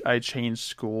I changed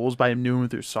schools. But I knew him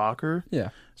through soccer, yeah,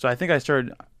 so I think I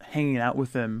started hanging out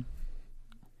with him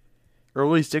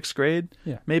early 6th grade,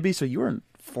 Yeah. maybe. So you were in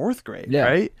 4th grade, Yeah.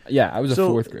 right? I was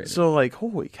so, a 4th grader. So like,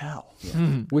 holy cow!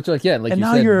 Which like like and you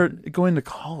now said, you're going to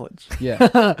college. yeah,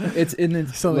 it's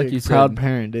So like like you proud said.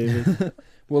 parent, David.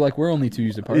 Well, like we're only 2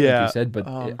 years apart, Yeah, like you said, but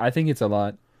um, I think it's a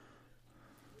lot.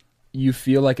 You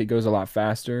feel like it goes a lot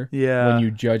faster Yeah. when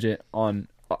you judge it on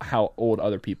how old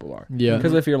other people are. Yeah.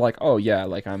 Because if you're like, oh yeah,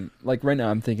 like I'm like right now,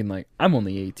 I'm thinking like I'm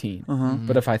only 18. Uh-huh.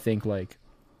 But if I think like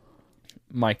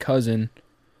my cousin,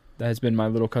 that has been my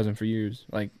little cousin for years,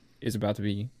 like is about to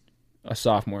be a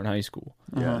sophomore in high school,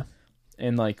 Uh-huh.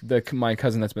 and like my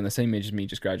cousin that's been the same age as me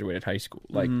just graduated high school.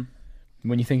 Like Mhm.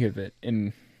 when you think of it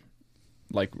in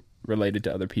like related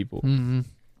to other people, Mm-hmm.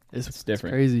 it's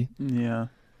different. Crazy. Yeah.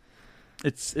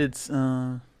 It's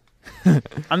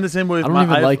I'm the same way I with don't my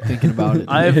even like thinking about it.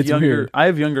 I have It's weird. I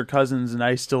have younger cousins, and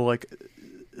I still like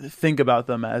think about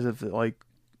them as if like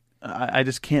I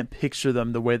just can't picture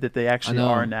them the way that they actually know.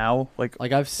 are now. Like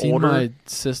Like I've seen older. my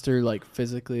sister like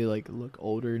physically like look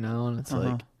older now, and it's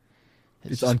Uh-huh. like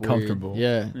It's just weird. uncomfortable.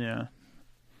 Yeah, yeah,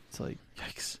 it's like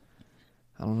yikes.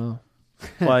 I don't know.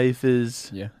 Life is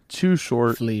Yeah, too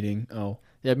short. fleeting. Oh,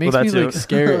 Yeah, it makes Well, me that's like it.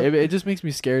 scared. It just makes me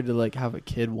scared to like have a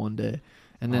kid one day,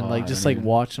 and then Oh, like I just don't like even-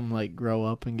 watch them like grow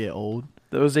up and get old.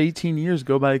 Those 18 years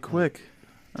go by quick.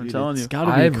 I'm Dude, telling it's you.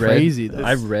 gotta be crazy though.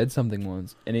 I read something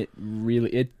once, and it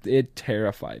really it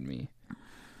terrified me.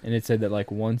 And it said that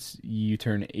like once you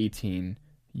turn 18,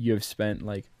 you have spent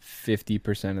like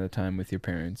 50% of the time with your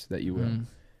parents that you will,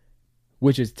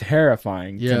 which is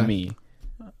terrifying to me.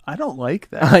 I don't like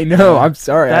that. I know. I'm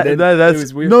sorry. That's it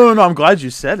was weird. No. I'm glad you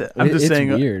said it. I'm just it's saying.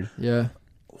 weird. Yeah,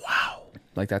 Wow.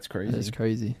 Like that's crazy. that's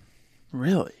crazy.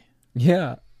 Really?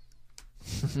 Yeah.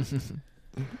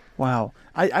 Wow.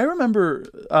 I remember.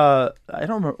 I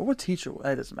don't remember what teacher.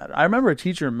 It doesn't matter. I remember a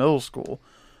teacher in middle school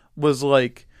was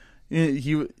like,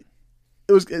 he.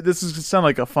 It was. This is gonna sound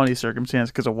like a funny circumstance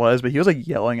because it was, but he was like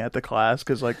yelling at the class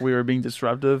because like we were being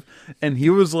disruptive, and he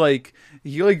was like,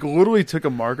 he like literally took a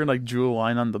marker and like drew a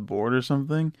line on the board or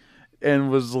something, and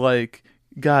was like,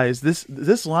 guys,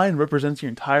 this line represents your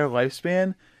entire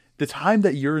lifespan. The time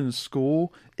that you're in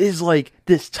school is like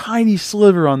this tiny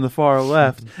sliver on the far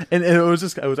left, and it was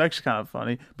actually kind of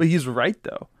funny. But he's right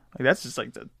though. Like that's just like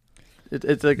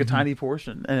it's like a tiny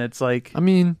portion, and it's like, I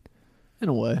mean, in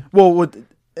a way. well, what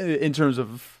in terms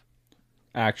of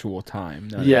Actual time.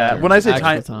 not yeah. terms When I of say Actual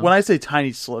tiny, time. when I say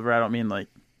tiny sliver, I don't mean like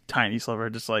tiny sliver,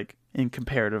 just like in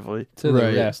comparatively. to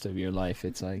Right. the rest of your life,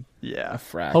 it's like Yeah. a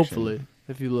fraction. Hopefully,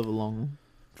 if you live a long,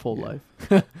 full Yeah. life.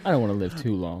 I don't want to live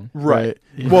too long. Right.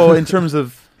 Yeah. Well, in terms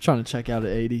of Trying to check out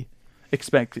at 80,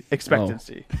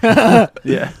 expectancy.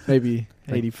 Yeah. maybe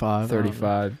Like 85,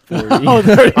 35, I 40. don't know. Oh,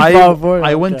 35, I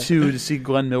 40, went okay. to see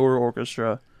Glenn Miller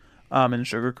Orchestra in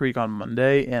Sugar Creek on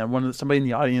Monday, and somebody in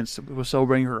the audience was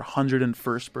celebrating her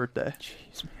 101st birthday.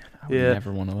 Jeez, man. I would Yeah.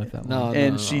 never want to live that No, long.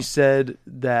 And she said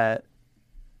that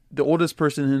the oldest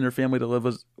person in her family to live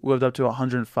lived up to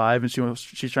 105, and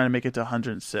she's trying to make it to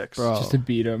 106. Bro. Just to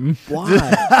beat him.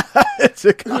 Why? It's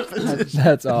a competition.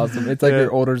 That's awesome. It's like Yeah.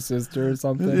 your older sister or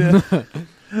something. Yeah.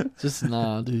 Just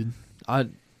nah, dude.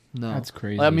 No. That's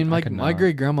crazy. I mean, could my not.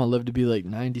 great grandma lived to be like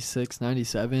 96,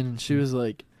 97, and she was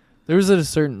like, there was at a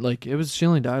certain she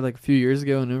only died like a few years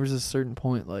ago, and there was a certain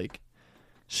point like,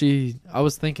 I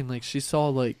was thinking like she saw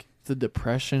like the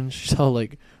Depression, she saw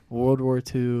like World War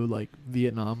II, like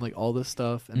Vietnam, like all this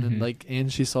stuff, and then Mhm. like,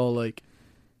 and she saw like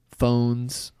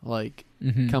phones like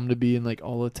Mhm. come to be and like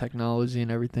all the technology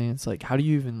and everything. It's like, how do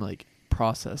you even like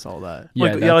process all that?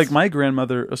 Yeah, Like my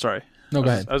grandmother. Oh, sorry. No, go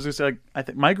ahead. I was gonna say, like, I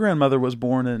think my grandmother was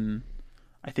born in,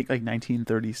 I think like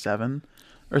 1937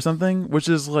 or something, which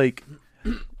is like,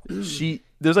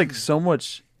 there's like so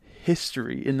much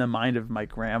history in the mind of my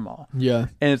grandma, Yeah.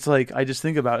 and it's like I just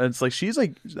think about it. It's like she's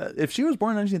like, if she was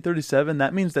born in 1937,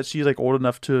 that means that she's like old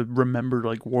enough to remember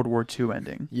like World War II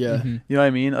ending. Yeah. Mhm. You know what I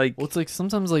mean? Like, Well, it's like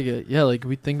sometimes like like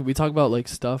we talk about like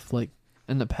stuff like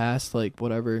in the past, like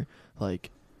whatever, like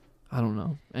I don't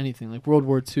know, anything like World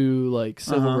War II, like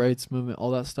civil Uh-huh. rights movement, all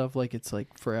that stuff. Like it's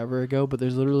like forever ago, but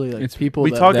there's literally like It's- people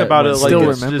we that, talk that about it would like still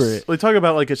it's remember just, it. we talk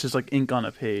about like it's just like ink on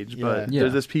a page, but Yeah.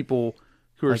 there's this people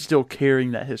who are Like- still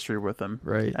carrying that history with them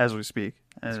Right. as we speak.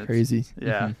 And It's crazy.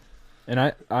 Yeah. Mhm. And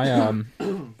I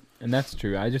and that's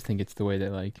true. I just think it's the way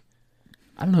that like,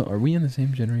 I don't know. Are we in the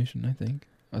same generation? I think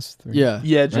us three. Yeah.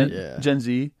 Yeah, Right. Gen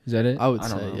Z. Is that it? I would don't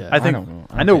say, know. yeah. I think- don't know.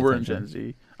 I don't know pay we're in attention. Gen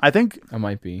Z. I think I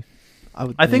might be.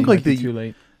 I think like Might be the too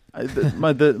late. I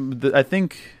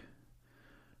think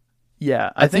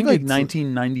I think think like it's-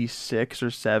 1996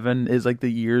 or 7 is like the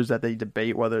years that they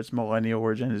debate whether it's millennial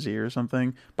or Gen Z or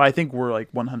something. But I think we're like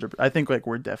 100. I think like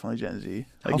we're definitely Gen Z.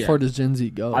 How yeah. far does Gen Z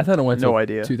go? I thought it went No to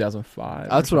idea. 2005.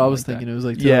 That's or what I something was like that. thinking. It was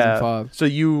like Yeah. 2005.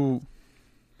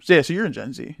 So so you're in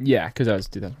Gen Z. Yeah, because I was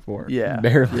 2004. Yeah.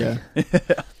 barely. Yeah.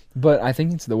 But I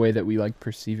think it's the way that we like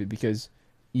perceive it, because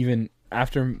even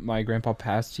after my grandpa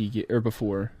passed,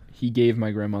 before, he gave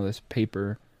my grandma this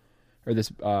paper or this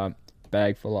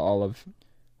bag full of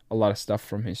a lot of stuff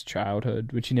from his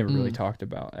childhood, which he never really talked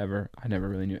about ever. I never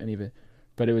really knew any of it,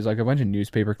 but it was like a bunch of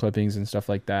newspaper clippings and stuff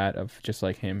like that of just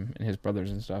like him and his brothers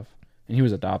and stuff. And he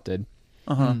was adopted.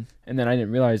 Mm. And then I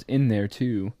didn't realize in there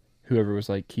too, whoever was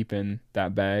like keeping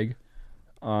that bag,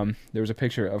 there was a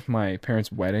picture of my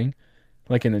parents' wedding,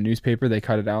 like in the newspaper. They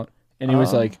cut it out, and it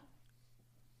was Oh. like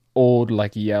old,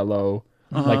 like yellow,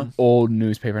 like old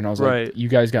newspaper. And I was Right. like, "You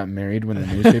guys got married when the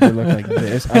newspaper looked like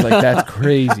this?" I was like, "That's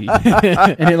crazy,"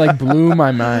 and it like blew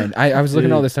my mind. I was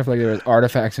looking at all this stuff, like there was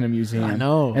artifacts in a museum. I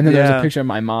know. And then there was Yeah. a picture of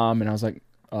my mom, and I was like,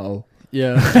 "Oh."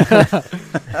 Yeah.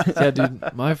 Yeah,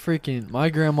 dude. My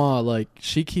grandma, like,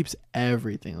 she keeps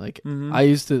everything. Like, Mhm. I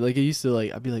used to,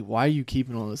 I'd be like, why are you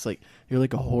keeping all this? Like, you're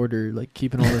like a hoarder, like,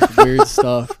 keeping all this weird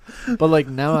stuff. But, like,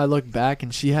 now I look back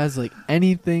and she has, like,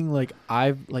 anything, like,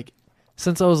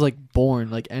 since I was, like, born,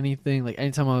 like, anything, like,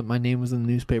 anytime my name was in the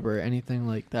newspaper or anything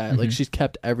like that, like, Mhm. she's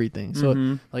kept everything. So,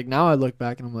 Mhm. like, now I look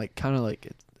back and I'm, like, kind of, like,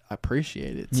 I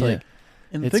appreciate it. It's Yeah. like,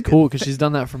 And it's cool because she's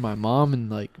done that for my mom and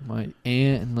like my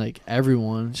aunt and like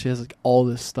everyone. She has like all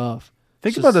this stuff.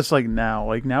 Think It's about just- this like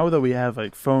now that we have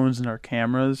like phones and our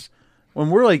cameras. When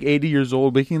we're like 80 years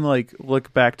old, we can like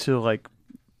look back to like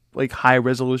high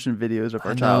resolution videos of I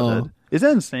our know. childhood. Is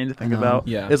that insane to think know. about?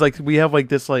 Yeah. It's like we have like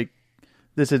this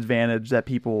advantage that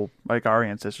people like our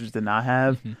ancestors did not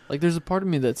have. Mhm. Like there's a part of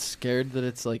me that's scared that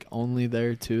it's like only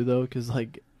there too though, because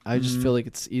like I just Mhm. feel like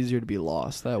it's easier to be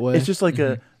lost that way. It's just like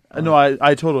Mhm. no,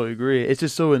 I totally agree. It's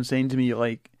just so insane to me.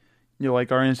 Like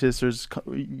like our ancestors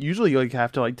usually like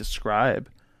have to like describe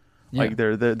like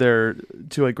Yeah. they're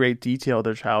to like great detail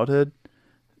their childhood.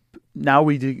 Now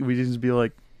we just be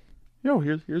like,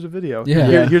 here's a video. Yeah.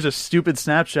 Yeah. Here's a stupid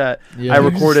Snapchat yeah. I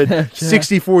recorded Snapchat.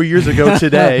 64 years ago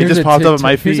today. It Here's just a popped up on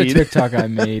my TikTok- Here's a feed. TikTok I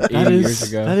made 80 That years is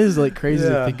ago. that is like crazy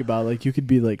Yeah. to think about. Like you could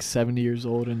be like 70 years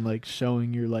old and like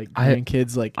showing your like I-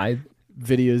 grandkids like I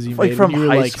videos you Like, made from when you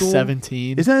were high like school?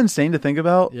 17. Isn't that insane to think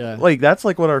about? Yeah. Like that's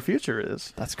like what our future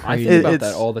is. That's I crazy. think about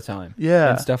It's- that all the time.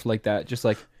 Yeah. And stuff like that. Just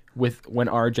like with when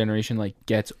our generation like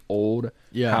gets old,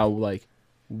 yeah. how like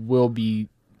we'll be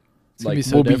It's gonna like be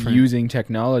so we'll be different. using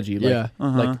technology. Like yeah.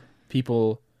 Uh-huh. like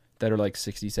people that are like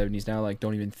 60s, 70s now like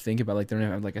don't even think about like they don't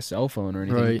have like a cell phone or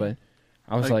anything. Right. But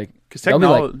I was Like, like, because there'll be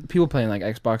technology. like people playing like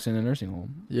Xbox in a nursing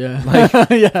home. Yeah. Like-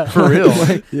 yeah. For real.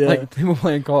 like, Yeah. like people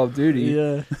playing Call of Duty.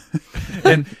 Yeah.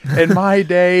 in my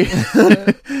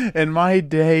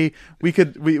day, we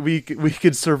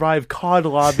could survive COD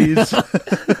lobbies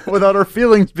without our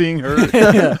feelings being hurt.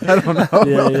 Yeah. I don't know.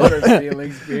 Yeah, yeah. What are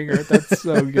feelings being hurt? That's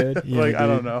so good. Yeah, Like I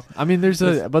don't dude. know. I mean, there's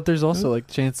also like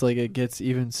chance like it gets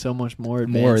even so much more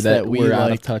advanced More that we we're like,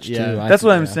 out of touch yeah. too. That's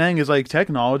what I'm Yeah. saying is like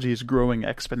technology is growing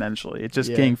exponentially. It's just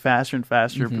Yeah. getting faster and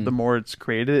faster Mhm. the more it's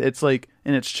created. It's like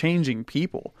and it's changing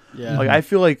people. Yeah. Like I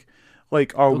feel like are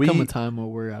There'll we come a time where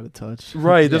we're out of touch.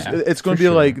 right? Yeah, it's going to for be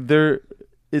sure. like there.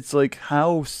 It's like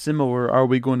how similar are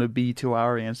we going to be to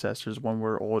our ancestors when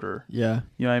we're older? Yeah.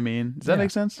 You know what I mean? Does that Yeah.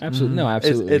 make sense? Absolutely. No, Mhm.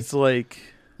 absolutely. It's like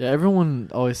Yeah. Everyone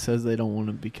always says they don't want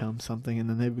to become something and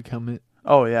then they become it.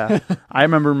 oh yeah. I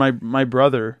remember my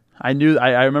brother. I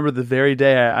remember the very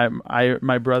day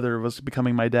my brother was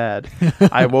becoming my dad.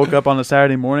 I woke up on a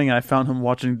Saturday morning and I found him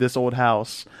watching This Old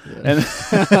House, Yeah.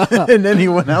 and and then he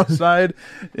went outside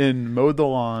and mowed the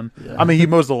lawn. Yeah. I mean, he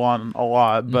mows the lawn a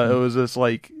lot, but Mhm. it was just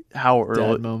like how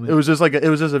early. moment. It was just like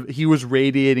he was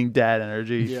radiating dad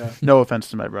energy. Yeah. No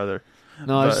offense to my brother.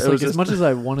 No, I But was just it like was as just- much as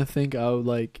I want to think I would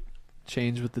like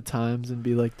change with the times and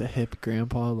be like the hip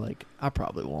grandpa, like I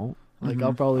probably won't. Like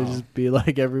I'll Mhm. probably Oh. just be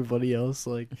like everybody else.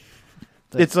 Like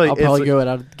It's like- I'll it's probably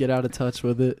like- get out of touch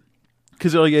with it.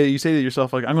 Because like you say to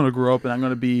yourself, like I'm gonna grow up and I'm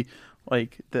gonna be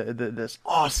like this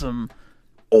awesome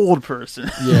old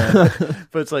person. Yeah.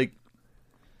 But it's like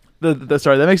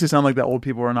sorry, that makes it sound like that old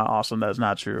people are not awesome. That's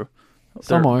not true.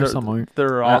 Some They're- are, they're- some aren't.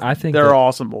 They're I think they're that-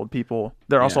 awesome old people.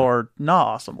 There also Yeah. are not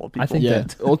awesome old people. I think Yeah.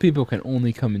 that old people can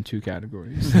only come in two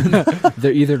categories.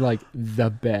 They're either like the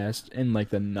best and like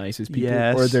the nicest people,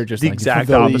 Yes, or they're just the like exact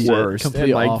the opposite. worst Complete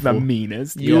and like the awful.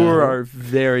 meanest. You Yeah. are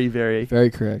very, very Very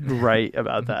correct. right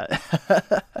about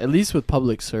that. At least with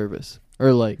public service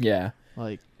or like Yeah.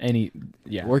 like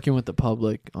Yeah. working with the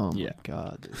public. Oh Yeah. my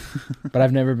god. But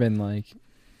I've never been like,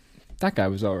 that guy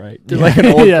was all right. To like an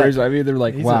old Yeah. person. I'm either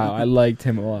like, He's wow, a- I liked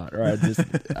him a lot, or I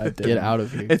didn't. Get out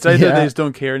of here. It's either Yeah. they just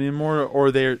don't care anymore,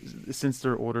 or since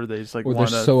they're older, they just like Or they're want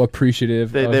to. so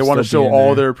appreciative. They of want to still show being all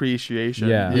there. their appreciation.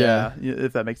 Yeah. yeah.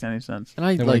 If that makes any sense. and I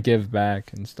They want to like give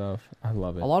back and stuff. I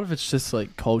love it. a lot of it's just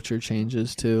like culture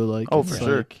changes too. Like Oh, it's for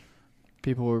sure. like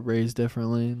people were raised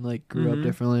differently and like grew Mhm. up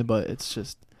differently, but it's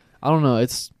just I don't know.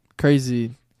 It's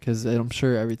crazy because I'm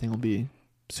sure everything will be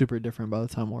super different by the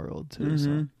time we're old too. So.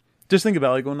 Mhm. Just think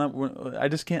about like when I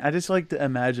just can't. I just like to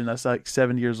imagine us like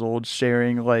 7 years old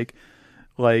sharing like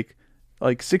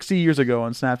 60 years ago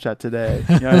on Snapchat today.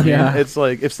 You know what I mean? Yeah. It's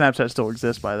like if Snapchat still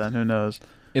exists by then, who knows?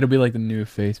 It'll be like the new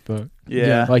Facebook.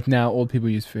 Yeah. Like now, old people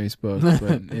use Facebook,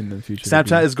 but in the future,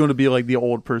 Snapchat is going to be like the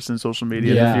old person social media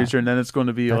in Yeah. the future, and then it's going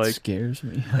to be that like scares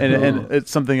me. and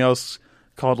it's something else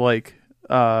called like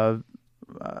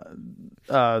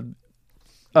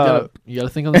You gotta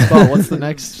think on the spot. What's the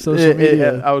next social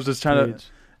media? I was just trying to. page?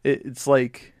 It's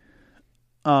like,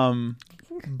 boom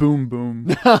boom.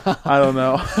 I don't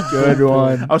know. Good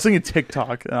one. I was thinking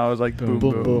TikTok, and I was like, boom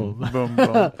boom Boom, boom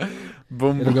boom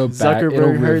boom. It'll go back. It'll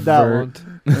Zuckerberg heard that revert.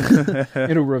 one.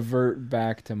 It'll revert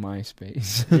back to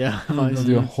MySpace. Yeah, It'll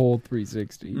do a whole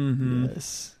 360. hmm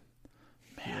yes.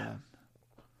 Man.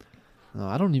 No,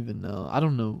 I don't even know. I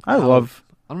don't know. I how- love.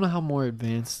 I don't know how more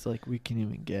advanced like we can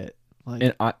even get. Like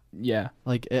And yeah,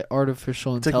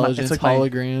 artificial It's like my- it's intelligence, like my-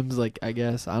 holograms. Like I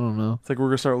guess I don't know. It's like we're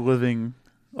gonna start living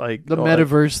Like The like,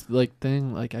 metaverse like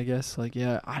thing, like I guess, like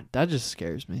that just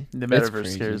scares me. the It's metaverse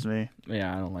crazy. scares me.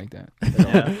 Yeah, I don't like that.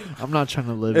 Yeah. I'm not trying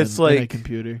to live It's in a like-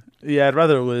 computer. Yeah, I'd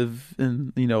rather live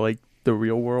in like the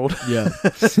real world. Yeah.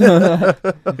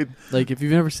 Like if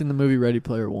you've never seen the movie Ready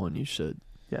Player One, you should.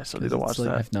 Yeah, so I need to It's watch like-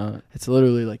 that. If not, It's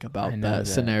literally like I about know that that.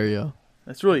 scenario.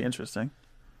 It's really interesting.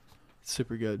 It's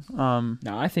super good. no,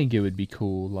 I think it would be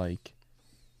cool, like,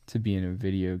 to be in a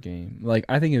video game. Like,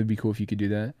 I think it would be cool if you could do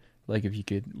that. Like, if you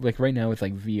could, like, right now with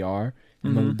like VR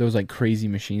and Mhm. those like crazy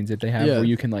machines that they have, Yeah. where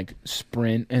you can like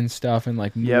sprint and stuff and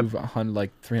like Yep. move 100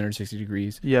 like 360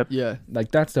 degrees. Yep. Yeah.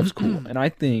 Like that stuff's cool, and I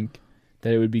think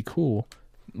that it would be cool.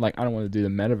 Like, I don't want to do the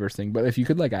metaverse thing, but if you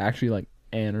could like actually like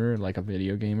enter like a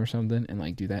video game or something and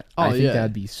like do that, Oh, I think yeah.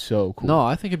 that'd be so cool. No,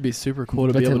 I think it'd be super cool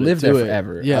to but be to able live to there do it.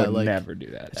 forever, Yeah, I would like never do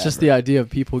that. it's just the idea of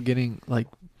people getting like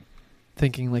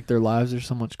thinking like their lives are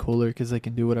so much cooler because they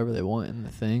can do whatever they want in the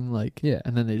thing. Like, Yeah.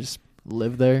 and then they just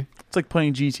live there. It's like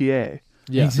playing GTA.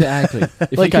 Yeah. Exactly.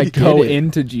 If Like, you I could get go it.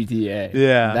 into GTA,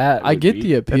 Yeah. that I would get be-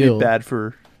 the That'd appeal. be bad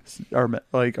for our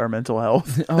mental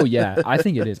health. Oh yeah, I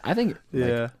think it is. I think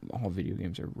Yeah. like, all video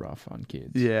games are rough on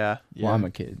kids. Yeah. Yeah. Well, I'm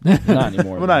a kid. Not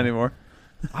anymore. Well, though. not anymore.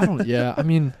 I don't. Yeah, I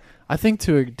mean, I think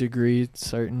to a degree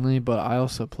certainly, but I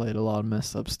also played a lot of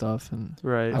messed up stuff, and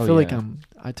Right. I Oh, feel like yeah.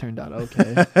 I turned out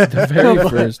okay. The very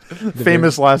first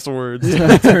Famous last words.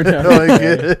 turned out Like,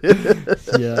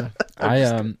 Yeah.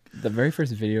 The very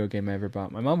first video game I ever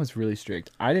bought. My mom was really strict.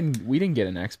 We didn't get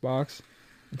an Xbox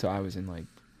until I was in like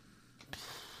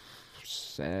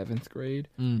 7th grade.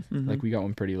 Mm. Mhm. Like we got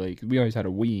one pretty late. We always had a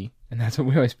Wii, and that's what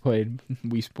we always played,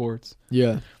 Wii Sports.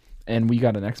 Yeah. And we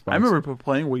got an Xbox. I remember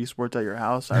playing Wii Sports at your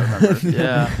house. I remember.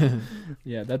 Yeah.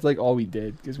 Yeah, that's like all we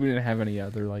did because we didn't have any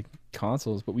other like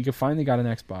consoles. But we could finally got an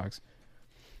Xbox,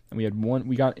 and we had one.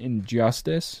 We got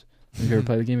Injustice. Have you ever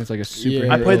played the game? It's like a super.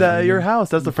 Yeah. I played that at your house.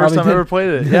 That's the You first probably time I did. ever played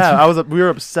it. Yeah, we were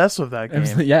obsessed with that game.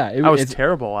 Yeah, I was it's,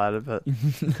 terrible at it, but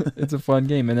it's a fun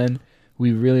game. And then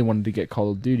we really wanted to get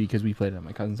Call of Duty because we played it at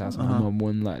my cousin's house. And Uh-huh. my mom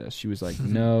wouldn't let us. She was like,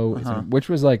 "No," Uh-huh. which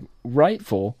was like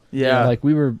rightful. yeah, Like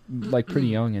we were like pretty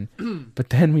young, and but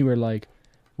then we were like,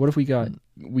 "What if we got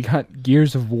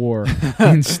Gears of War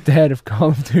instead of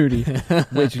Call of Duty?"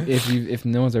 Which if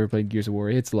no one's ever played Gears of War,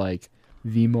 it's like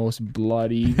the most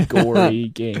bloody, gory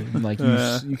game. Like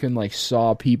you can like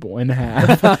saw people in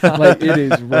half. Like it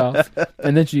is rough.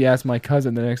 And then she asked my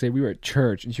cousin the next day. We were at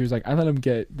church, and she was like, "I let him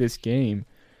get this game.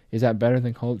 Is that better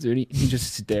than Call of Duty?" He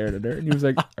just stared at her, and he was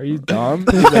like, "Are you dumb?"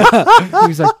 He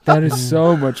was like, "That is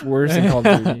so much worse than Call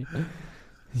of Duty."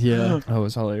 Yeah. Oh, it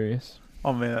was hilarious.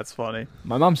 oh man, that's funny.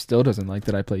 My mom still doesn't like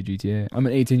that I play GTA. I'm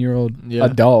an 18-year-old Yeah.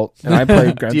 adult, and I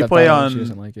play Grand Do you Theft play Auto, and on she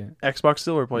doesn't like it. Xbox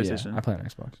still or PlayStation? Yeah, I play on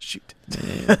Xbox. Shoot,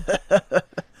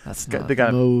 That's Got- not they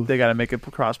got- the move. they got to make it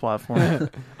cross-platform.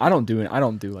 I don't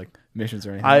do like missions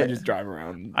or anything. I- I just drive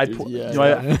around. I do- pl- Yeah.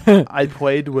 you know, I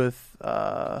played with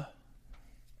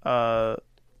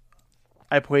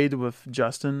I played with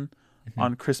Justin Mm-hmm.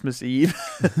 on Christmas Eve.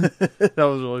 That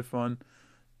was really fun.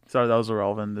 Sorry, that was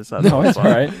irrelevant. No, it's all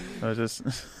right. I was just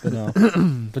But no,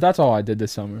 but that's all I did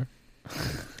this summer.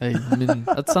 Hey, I mean,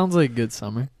 that sounds like a good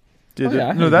summer. Dude, Oh, yeah, I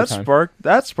had no, a that good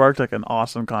time. sparked like an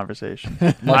awesome conversation.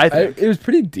 Like, I think it was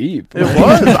pretty deep. it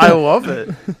was. I love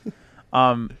it.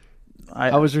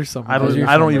 How was your summer? I How was don't. your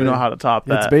I don't summer? even know how to top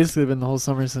It's that. basically been the whole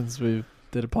summer since we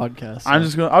did a podcast. I'm so-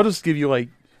 just gonna. I'll just give you like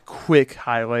quick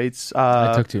highlights.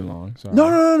 I took too long. Sorry.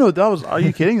 No. That was. Are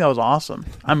you kidding? That was awesome.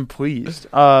 I'm pleased.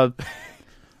 Shut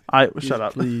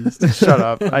up. Please. Shut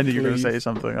up. I knew you were gonna Please. say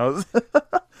something. I was.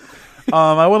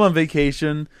 I went on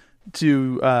vacation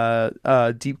to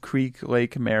Deep Creek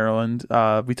Lake, Maryland.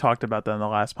 We talked about that in the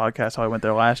last podcast. How I went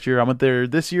there last year. I went there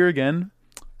this year again.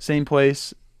 Same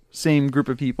place, same group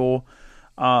of people.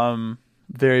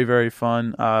 Very, very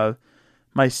fun.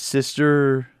 My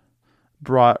sister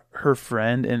brought her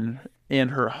friend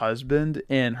and her husband,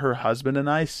 and her husband and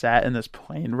I sat in this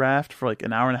plane raft for like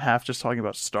an hour and a half just talking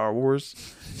about Star Wars.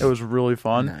 It was really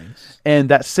fun. Nice. And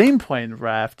that same plane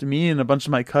raft, me and a bunch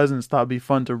of my cousins thought it'd be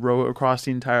fun to row across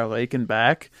the entire lake and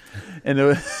back. And it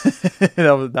was,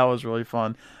 that was really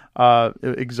fun.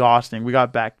 Exhausting. We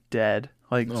got back dead.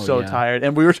 Oh, So yeah. tired,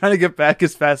 and we were trying to get back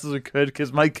as fast as we could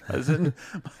because my cousin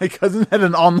had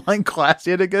an online class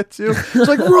he had to get to. It's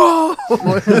like, row!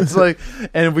 It's like,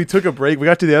 and we took a break. We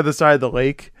got to the other side of the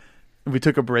lake, and we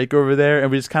took a break over there, and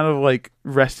we just kind of like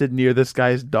rested near this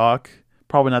guy's dock.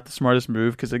 Probably not the smartest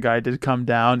move because the guy did come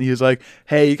down. He was like,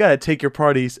 "Hey, you gotta take your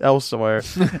parties elsewhere."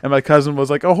 And my cousin was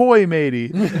like, "Ahoy,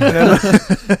 matey!"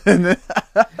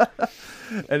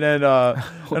 And then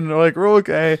and they're like, "We're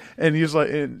okay." And he's like,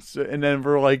 and then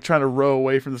we're like trying to row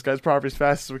away from this guy's property as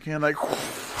fast as we can, like.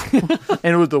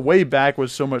 And it was the way back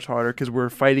was so much harder because we're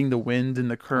fighting the wind and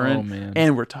the current, Oh man.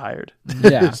 and we're tired.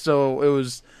 Yeah. So it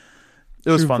was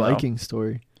True fun. Viking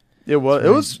story. Though. It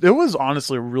was. That's It was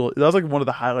honestly really. That was like one of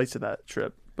the highlights of that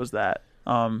trip. Was that.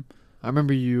 I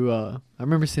remember you. I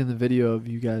remember seeing the video of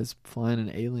you guys flying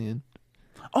an alien.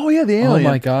 Oh yeah, the Oh alien.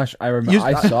 my gosh, I remember.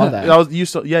 I saw that. You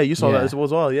saw that Yeah. as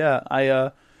well. Yeah,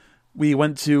 we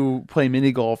went to play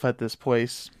mini golf at this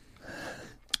place,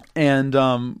 and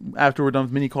after we're done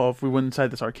with mini golf, we went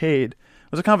inside this arcade.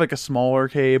 It was kind of like a small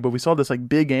arcade, but we saw this like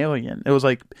big alien. It was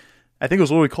like, I think it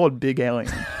was literally called Big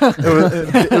Alien.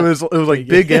 It was like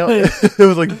Big Alien. It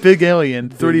was like Big Alien,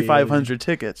 3,500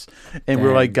 tickets, and we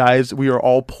were like, guys, we are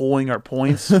all pulling our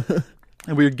points.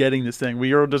 And we were getting this thing.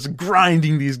 We were just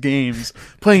grinding these games,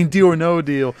 playing Deal or No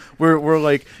Deal. We're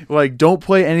like don't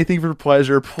play anything for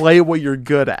pleasure. Play what you're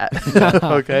good at.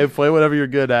 Okay, play whatever you're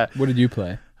good at. What did you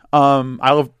play?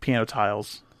 I love piano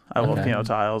tiles. I love Okay. piano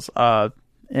tiles.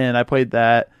 And I played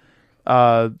that.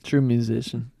 True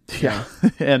musician. Yeah.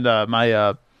 And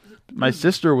my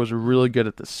sister was really good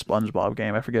at the SpongeBob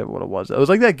game. I forget what it was. It was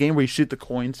like that game where you shoot the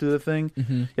coins to the thing.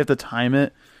 Mm-hmm. You have to time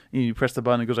it. And you press the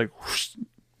button. It goes like. Whoosh.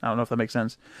 I don't know if that makes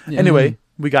sense. Yeah. Anyway,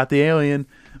 we got the alien.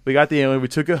 We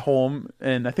took it home,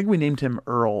 and I think we named him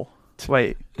Earl.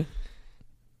 Wait.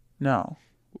 No.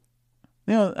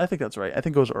 I think that's right. I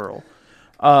think it was Earl.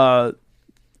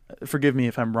 Forgive me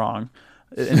if I'm wrong.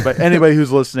 Anybody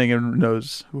who's listening and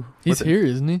knows. He's here,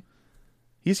 isn't he?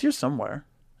 He's here somewhere.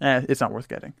 It's not worth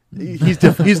getting. He's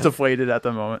deflated at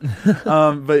the moment.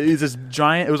 But he's this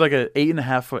giant. It was like an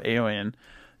 8.5 foot alien,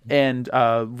 and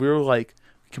we were like,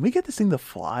 "Can we get this thing to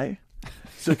fly?"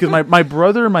 So, because my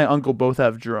brother and my uncle both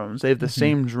have drones. They have the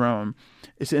same drone,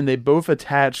 and they both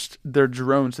attached their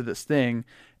drones to this thing,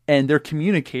 and they're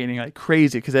communicating like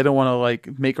crazy because they don't want to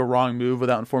like make a wrong move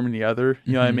without informing the other.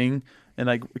 You know what I mean? And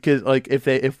like, because like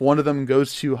if one of them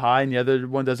goes too high and the other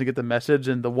one doesn't get the message,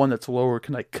 and the one that's lower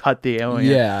can like cut the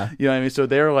alien. Yeah. You know what I mean? So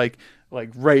they're like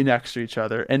right next to each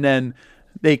other, and then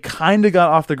they kind of got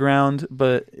off the ground,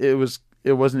 but it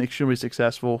wasn't extremely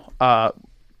successful.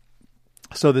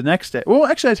 So the next day, well,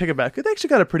 actually I take it back. It actually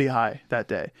got it pretty high that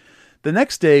day. The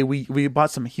next day we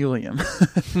bought some helium,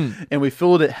 and we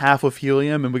filled it half with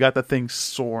helium, and we got the thing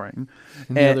soaring.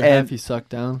 And the other half you suck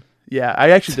down. Yeah, I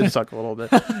actually did suck a little bit.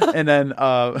 And then,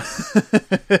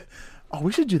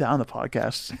 we should do that on the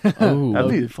podcast. Oh,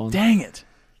 That'd be fun. Dang it.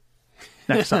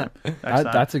 Next time.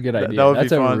 That's a good idea. That would That's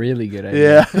be a fun. really good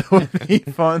idea. Yeah, that would be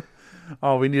fun.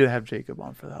 Oh, we need to have Jacob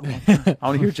on for that one. I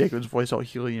want to hear Jacob's voice all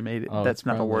heliumated. Oh, That's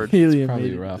not a probably. word. Helium. Probably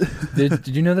maybe. rough. Did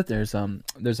you know that there's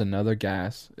another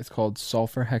gas? It's called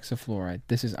sulfur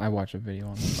hexafluoride. I watched a video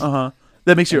on this.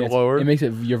 That makes you And lower. It makes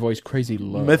your voice crazy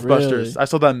low. Mythbusters. Really? I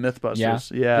saw that in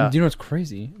Mythbusters. Yeah. And do you know what's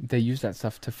crazy? They use that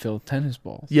stuff to fill tennis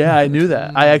balls. Yeah, I knew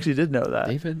that. I actually did know that.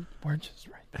 David, we're just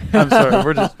right. I'm sorry.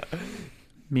 We're just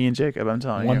me and Jacob. I'm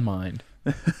telling One you. mind.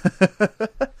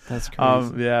 That's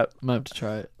crazy. Yeah. Might have to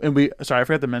try it. And I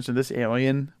forgot to mention this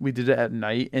alien. We did it at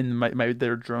night, and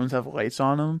their drones have lights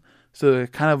on them, so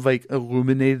it kind of like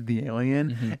illuminated the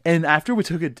alien. Mm-hmm. And after we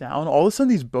took it down, all of a sudden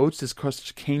these boats just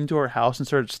came to our house and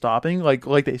started stopping, like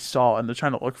they saw it and they're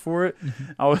trying to look for it.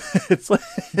 It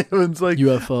was like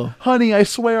UFO. honey, I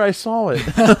swear I saw it.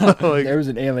 Like, There was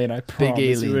an alien. I promise.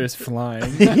 alien. It was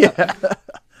flying. yeah.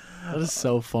 That is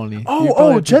so funny. Oh, You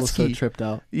probably have jet people ski. So tripped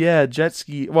out. Yeah, jet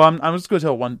ski. Well, I'm just going to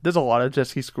tell one. There's a lot of jet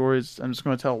ski stories. I'm just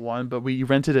going to tell one. But we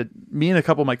rented it. Me and a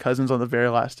couple of my cousins on the very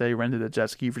last day rented a jet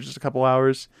ski for just a couple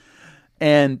hours,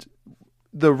 and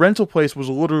the rental place was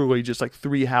literally just like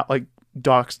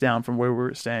docks down from where we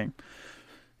were staying.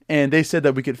 And they said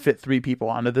that we could fit 3 people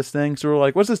onto this thing. So we're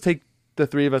like, let's just take the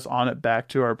 3 of us on it back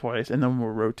to our place, and then we'll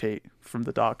rotate from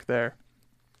the dock there.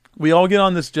 We all get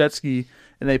on this jet ski,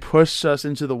 and they push us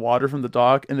into the water from the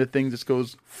dock, and the thing just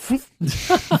goes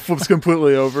flips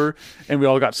completely over, and we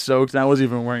all got soaked. And I wasn't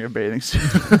even wearing a bathing suit,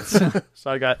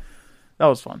 so that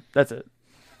was fun. That's it.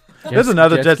 There's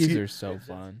another jet skis ski. are so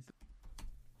fun.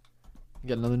 You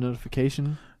got another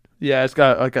notification. Yeah, it's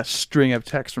got like a string of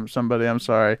texts from somebody. I'm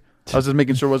sorry. I was just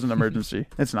making sure it wasn't an emergency.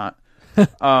 It's not.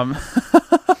 I'm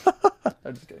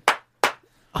just kidding.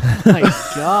 Oh my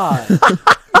god.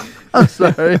 I'm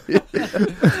sorry.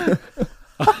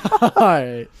 All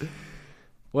right.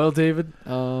 Well, David,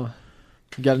 you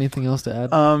got anything else to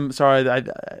add? Sorry.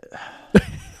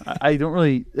 I don't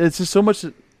really. It's just so much.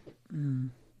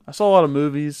 I saw a lot of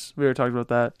movies. We already talked about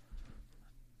that.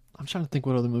 I'm trying to think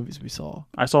what other movies we saw.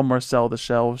 I saw Marcel the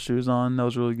Shell with shoes on. That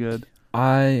was really good.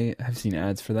 I have seen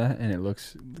ads for that, and it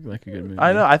looks like a good movie.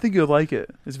 I know. I think you'll like it.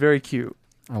 It's very cute.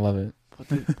 I love it. What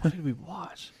did we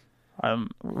watch?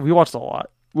 We watched a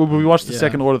lot. Well, we watched the Yeah.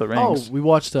 second Lord of the Oh, Rings. we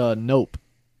watched Nope.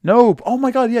 Nope. Oh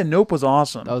my God, yeah, Nope was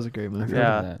awesome. That was a great I've movie. heard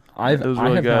Yeah. of that. It was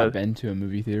really I have not good. been to a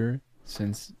movie theater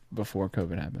since before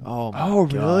COVID happened. Oh, my Oh,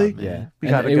 God, really? man. Yeah, We And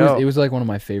gotta it go. was like one of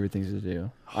my favorite things to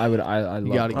do. I love.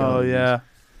 gotta go. Oh movies. yeah.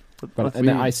 But and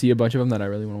then I see a bunch of them that I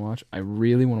really want to watch. I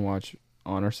really want to watch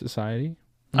Honor Society,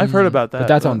 I've heard Mm. about that. but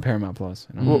that's on Paramount Plus.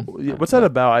 And I'm- Well, yeah, what's that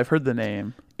about? I've heard the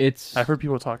name. It's I've heard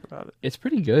people talk about it. it's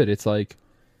pretty good. It's like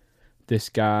this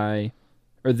guy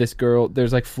or this girl.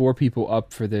 There's like 4 people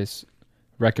up for this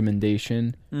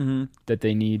recommendation Mm-hmm. that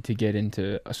they need to get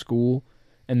into a school,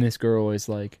 and this girl is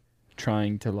like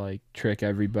trying to like trick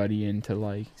everybody into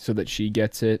like so that she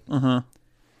gets it. Uh-huh.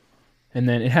 And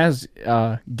then it has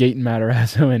Gaten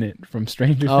Matarazzo in it from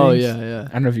Stranger Things. Oh yeah, yeah,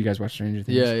 I don't know if you guys watch Stranger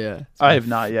Things. yeah, yeah. I have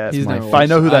not yet. He's my never But I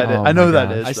know who watched that it. is. Oh I know my who that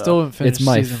God. is. I though. still haven't finished It's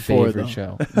my season 4 favorite though.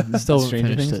 show. Still haven't Stranger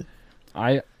finished Things?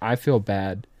 it. I feel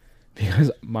bad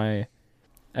because my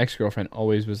ex-girlfriend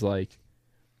always was like,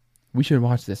 we should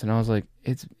watch this, and I was like,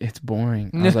 it's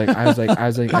boring. I'm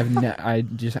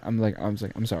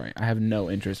sorry, I have no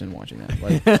interest in watching that.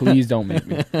 Like, please don't make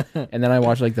me. And then I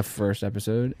watched like the first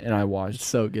episode, and I It's watched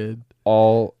so good.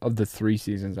 all of the 3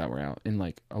 seasons that were out in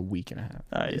like a week and a half.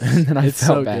 Nice. And then I It's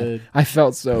felt so bad. good. I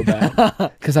felt so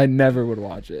bad because I never would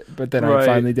watch it, but then I Right.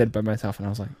 finally did by myself, and I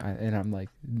was like, I'm like,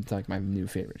 it's like my new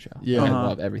favorite show. Yeah. I Uh-huh.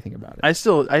 love everything about it. I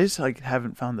just like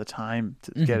haven't found the time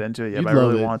to Mhm. get into it yet. You'd But I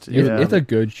really love it. want to. It's, Yeah. it's a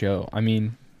good show. I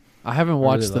mean, I haven't really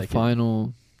watched the like it.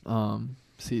 final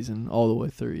season all the way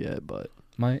through yet, but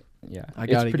I it's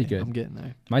it's pretty good. I'm getting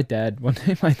there. My dad, one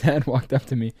day, my dad walked up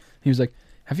to me. He was like,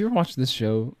 "Have you ever watched this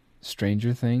show,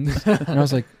 Stranger Things?" And I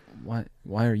was like, "Why?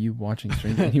 Why are you watching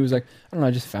Stranger?" And he was like, "I don't know.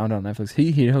 I just found it on Netflix."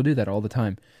 He'll do that all the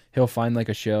time. He'll find like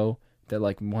a show that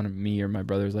like one of me or my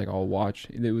brothers like all watch.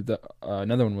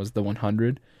 Another one was The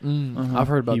 100. Uh-huh. I've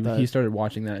heard about He that. started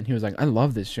watching that, and he was like, "I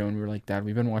love this show." And we were like, "Dad,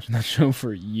 we've been watching that show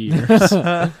for years."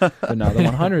 But no, The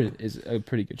 100 is a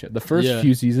pretty good show. The first Yeah.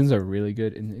 few seasons are really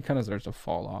good, and it kind of starts to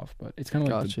fall off. But it's kind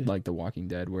of like Gotcha. like The Walking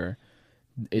Dead, where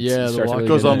it Yeah, The starts Walking really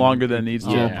goes good on and longer than it needs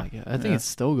to. Oh Yeah. my god! I think Yeah. it's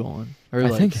still going. Or I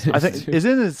like, think it I is. think is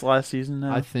it its last season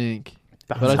now? I think,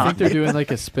 That's but I not- think they're doing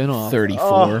like a spin-off.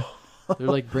 34. They're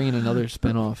like bringing another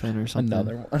spin-off in or something.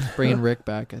 Another one. Bringing Rick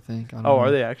back, I think. I don't Oh, know. are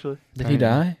they actually? Did he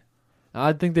die?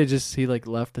 I think he like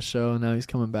left the show and now he's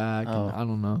coming back. Oh. And I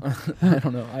don't know. I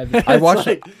don't know. I watched.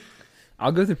 like-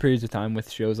 I'll go through periods of time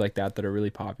with shows like that are really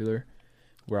popular,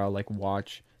 where I'll like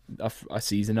watch a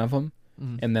season of them,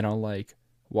 Mm. and then I'll like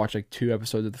watch like 2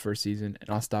 episodes of the first season, and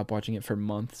I'll stop watching it for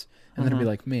months, and then I'll be Mhm.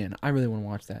 like, man, I really want to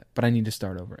watch that, but I need to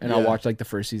start over, and I'll Yeah. watch like the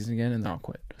first season again, and then I'll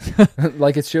quit.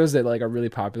 Like it's shows that like are really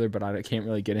popular, but I can't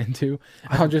really get into.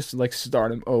 I'll just like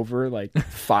start them over like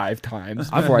 5 times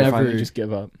I've before I finally never- just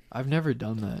give up. I've never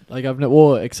done that. Like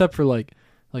well, except for like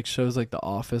shows like The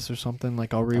Office or something.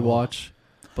 Like I'll rewatch.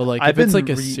 But like I've if it's been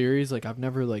like a series, like I've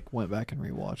never like went back and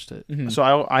rewatched it. Mhm.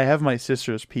 So I have my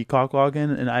sister's Peacock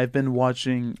login, and I've been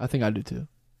watching. I think I do too.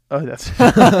 Oh, that's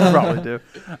probably do.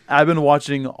 I've been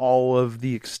watching all of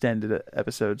the extended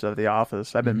episodes of The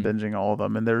Office. I've been Mhm. binging all of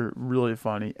them, and they're really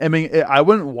funny. I mean, I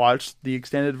wouldn't watch the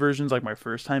extended versions like my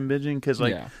first time binging because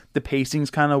like yeah. the pacing's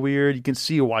kind of weird. You can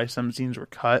see why some scenes were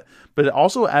cut, but it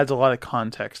also adds a lot of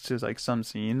context to like some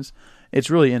scenes. It's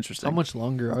really interesting. How much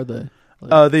longer are they?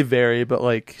 They vary, but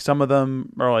like some of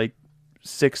them are like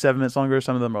 6-7 minutes longer.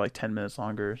 Some of them are like 10 minutes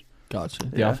longer. Gotcha.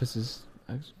 The Yeah. Office is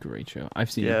a great show. I've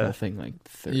seen Yeah. the whole thing like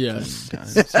 13 Yes.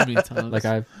 times. So many times. Like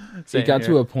Same it got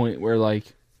here. to a point where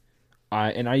like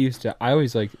I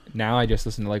always like now I just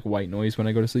listen to like white noise when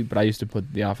I go to sleep, but I used to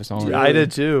put The Office on. Yeah, I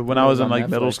did too when It I was was in on like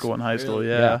middle Netflix. school and high school. Really?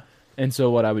 Yeah. And so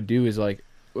what I would do is like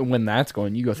when that's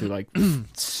going, you go through like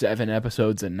 7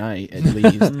 episodes a night at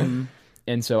least. Mhm.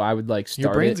 And so I would like your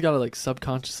start brain's it, got to like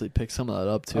subconsciously pick some of that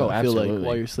up too. Oh, I feel like absolutely.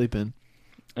 while you're sleeping.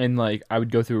 and like I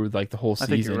would go through like the whole I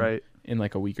think season you're right. in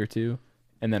like a week or two,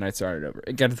 and then I'd start it over.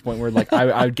 It got to the point where like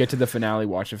I would get to the finale,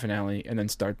 watch the finale, and then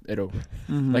start it over.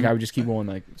 Mhm. Like I would just keep going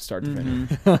like start to finish.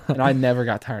 Mhm. And I never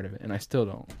got tired of it, and I still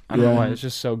don't. I don't know Yeah. why. It's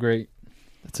just so great.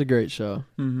 It's a great show.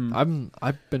 Mhm.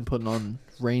 I've been putting on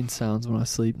rain sounds when I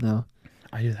sleep now.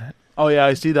 I do that. Oh yeah,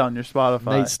 I see that on your Spotify.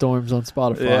 Night storms on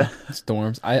Spotify. Yeah.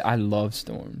 Storms. I love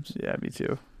storms. Yeah, me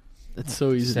too. It's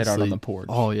so easy Sit to out sleep. on the porch.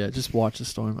 Oh yeah, just watch the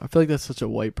storm. I feel like that's such a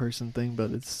white person thing,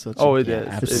 but it's such. Oh, a, it yeah, is.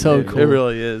 absolutely. It's so It cool.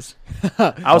 really is. I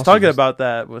was Also talking just- about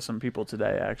that with some people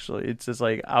today. Actually, it's just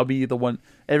like I'll be the one.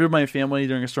 Everybody in my family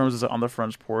during a storm is on the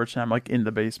front porch, and I'm like in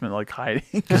the basement, like hiding,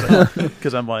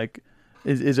 because I'm like,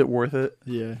 is it worth it?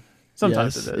 Yeah.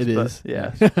 Sometimes Yes, it is. it but is.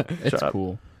 Yeah. It's Shut up.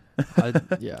 cool.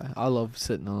 I love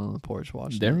sitting on the porch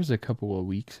watching. There it. was a couple of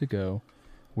weeks ago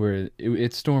where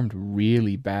it stormed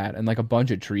really bad and like a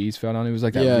bunch of trees fell down. It was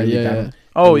like that Yeah, really yeah, bad. yeah.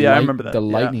 Oh The yeah, I light- remember that. The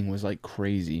Yeah. lightning was like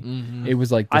crazy. Mhm. It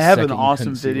was like the I have an second you awesome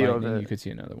couldn't see video of lightning, it. You could see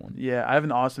another one. Yeah, I have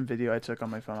an awesome video I took on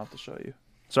my phone. I'll have to show you.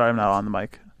 Sorry, I'm not on the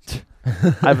mic.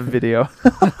 I have a video.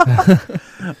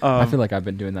 I feel like I've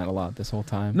been doing that a lot this whole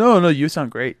time. No, you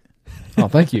sound great. Oh,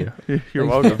 thank you. You're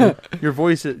welcome. Your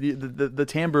voice, the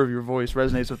timbre of your voice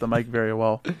resonates with the mic very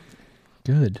well.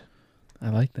 Good. I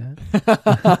like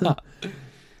that.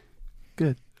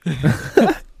 Good.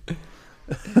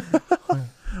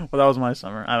 Well, that was my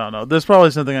summer. I don't know. There's probably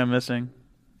something I'm missing.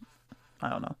 I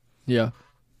don't know. Yeah.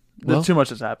 There's Well, too much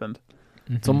has happened.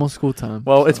 it's almost school time.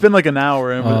 Well, it's so- been like an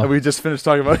hour, and Oh. we just finished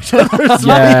talking about each other's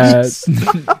Yeah. lives.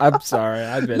 I'm sorry.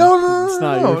 I've been. No, It's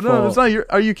not no, your no, fault. it's not your.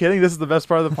 Are you kidding? This is the best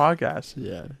part of the podcast.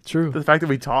 Yeah. True. The fact that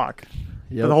we talk.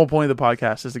 Yep. The whole point of the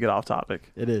podcast is to get off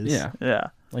topic. It is. Yeah. Yeah.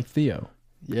 Like Theo.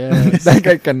 Yeah. That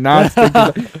guy cannot stick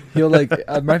to he'll like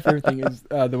my favorite thing is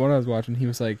the one I was watching. He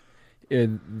was like,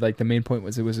 like the main point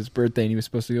was it was his birthday and he was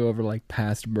supposed to go over like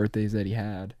past birthdays that he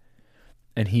had,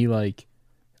 and he like,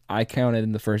 I counted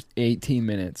in the first 18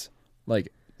 minutes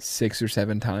like 6 or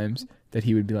 7 times that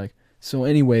he would be like, so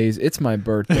anyways, it's my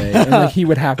birthday, and like he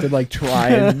would have to like try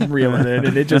and reel it in,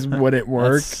 and it just wouldn't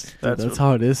work. That's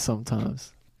how it is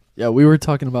sometimes. Yeah, we were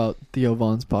talking about Theo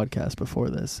Vaughn's podcast before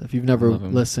this. If you've never Love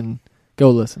him. listened, go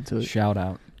listen to it. Shout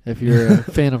out. If you're a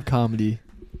fan of comedy,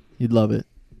 you'd love it.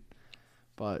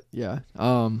 But yeah,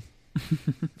 all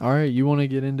right. You want to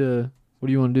get into what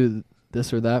do you want to do?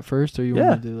 This or that first, or you Yeah.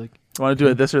 want to do like? You want to do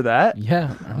it this or that?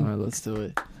 Yeah, All right, let's do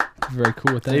it. I'm very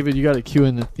cool with that. David, you got to cue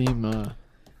in the theme.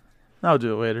 I'll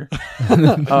do it later.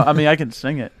 I mean, I can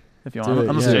sing it if you Do want. it,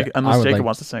 Unless, yeah. Jacob, unless I would Jacob like-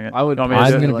 wants to sing it. I would- You want me to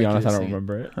I'm do it? gonna like be you honest, I to don't sing it.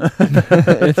 remember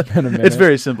it. It's been a minute. It's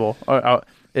very simple.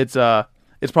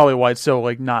 It's probably why it's so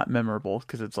like not memorable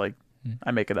because it's like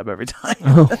I make it up every time.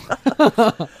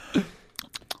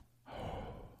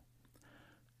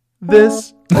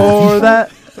 This or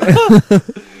that.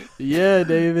 Yeah,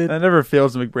 David. That never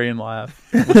fails to make Brain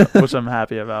laugh, which I'm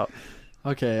happy about.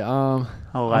 Okay. I'll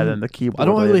add in the keyboard. I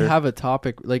don't really later. have a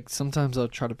topic. Like sometimes I'll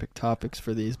try to pick topics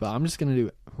for these, but I'm just gonna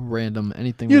do random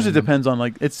anything. Usually random. depends on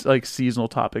like it's like seasonal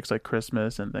topics like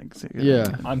Christmas and things.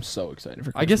 Yeah. I'm so excited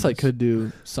for Christmas. I guess I could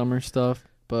do summer stuff,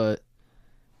 but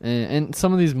and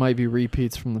some of these might be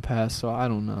repeats from the past, so I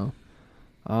don't know.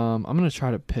 I'm gonna try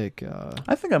to pick.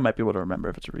 I think I might be able to remember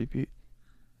if it's a repeat.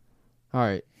 All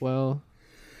right. Well,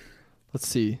 let's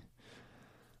see.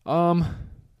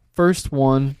 First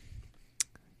one,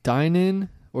 dine in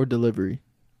or delivery.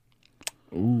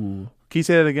 Ooh. Can you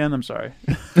say that again? I'm sorry.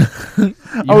 You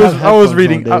I was have headphones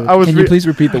reading. on, David. I was. Can you please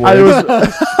repeat the word? I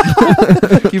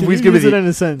was. Can you Can please you give me use it the. in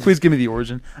a sentence? Please give me the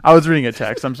origin. I was reading a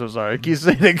text. I'm so sorry. Can you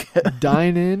say it again?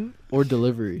 Dine in or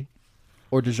delivery,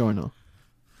 or DiGiorno.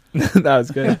 That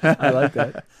was good. I like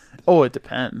that. Oh, it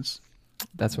depends.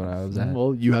 That's what I was at.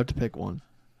 Well, you have to pick one.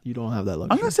 You don't have that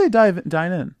luxury. I'm gonna say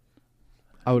dine in.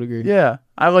 I would agree. Yeah,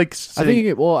 I like. I Sitting,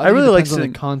 think. I really it like depends on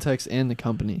sitting- the context and the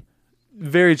company.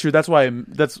 very true. That's why.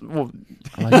 Well,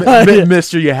 I like that.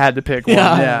 Mister, you had to pick one.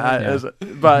 Yeah. Yeah, Yeah.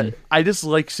 but I just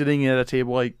like sitting at a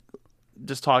table, like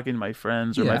just talking to my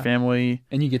friends or my Yeah. family.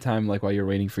 And you get time like while you're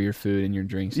waiting for your food and your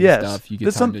drinks and Yes. stuff. You get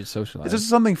There's time some- to socialize. It's just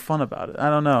something fun about it.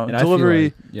 I don't know. And I feel Delivery.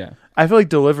 like- yeah. I feel like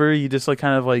delivery. You just like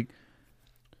kind of like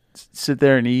sit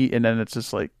there and eat, and then it's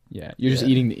just like Yeah. You're just Yeah.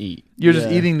 eating to eat. you're just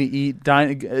Yeah. eating to eat.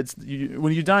 Dine.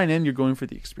 When you dine in, you're going for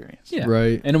the experience. Yeah.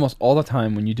 Right. And almost all the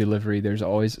time when you delivery, there's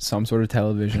always some sort of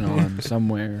television on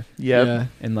somewhere. Yep. Yeah.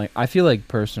 And like, I feel like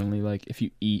personally, like if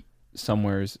you eat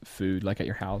somewhere's food, like at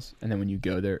your house, and then when you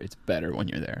go there, it's better when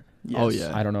you're there. Oh, Yes.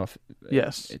 yeah. I don't know if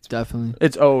Yes. it's Definitely.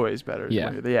 It's always better.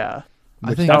 Yeah. Yeah. I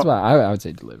which think that's why I would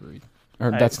say delivery.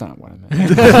 Or I- that's not what I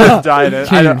meant. Dine in. I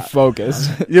Can't even don't, focus.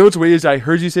 you know what's weird is I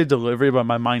heard you say delivery, but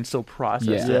my mind still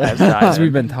processed Yeah. it as Because dine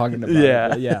we've in. been talking about Yeah. it.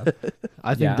 But yeah.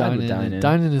 I think Yeah, I dine would in. dine in.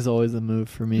 Dine in is always the move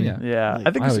for me. Yeah. Yeah, Like,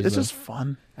 I think I it's always just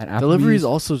fun. At Delivery is Applebee's-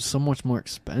 also so much more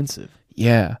expensive.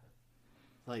 Yeah.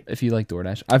 Like If you like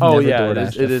DoorDash. I've Oh, never yeah, it DoorDashed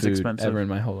is- it a is food expensive. ever in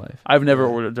my whole life. I've never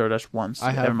ordered DoorDash once I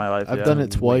have ever in my life. I've yeah. done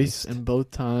it twice, Waste. and both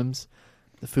times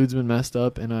the food's been messed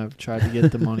up, and I've tried to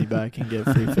get the money back and get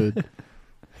free food.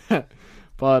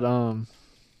 But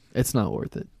it's not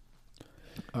worth it.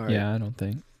 All right. Yeah, I don't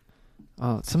think.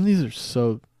 Some of these are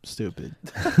so stupid.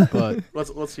 But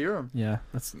Let's hear them. Yeah,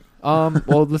 that's well,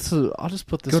 I'll just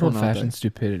put this good one old out there. fashioned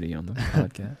stupidity on the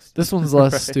podcast. This one's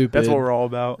less stupid. That's what we're all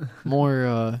about.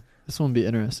 More this one will be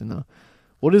interesting though.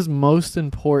 What is most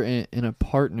important in a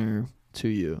partner to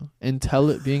you?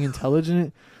 Being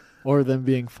intelligent or them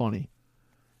being funny?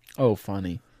 Oh,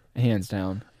 funny, hands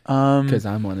down, Um, because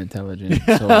I'm unintelligent,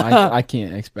 so I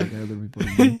can't expect other people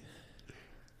to be.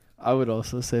 I would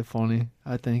also say funny.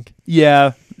 I think.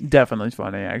 Yeah, definitely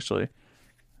funny. Actually,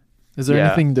 Is there Yeah.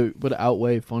 anything that would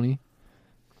outweigh funny?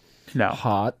 no.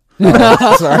 Hot.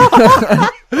 Oh,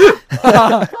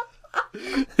 sorry.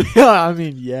 Yeah, I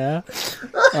mean, yeah.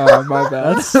 My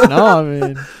bad. No, I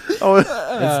mean, Oh, it's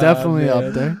definitely man.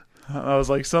 up there. I was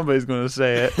like, somebody's going to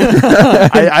say it.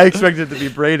 I expected it to be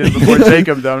Braden before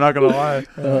Jacob, though. I'm not going to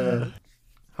lie.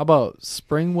 How about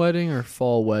spring wedding or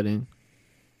fall wedding?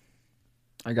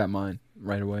 I got mine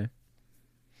right away.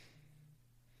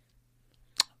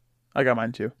 I got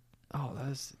mine too. Oh,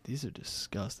 these are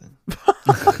disgusting.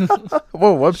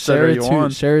 Whoa, what website are you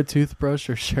on? Share a toothbrush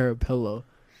or share a pillow.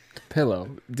 Pillow,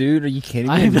 dude. Are you kidding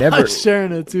me? I'm Never. not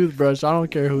sharing a toothbrush. I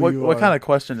don't care who you are. What kind of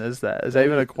question is that? Is that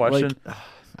even a question? Like,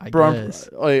 I Bro, guess.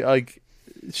 like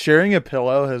sharing a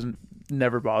pillow has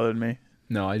never bothered me.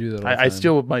 No, I do that. All the I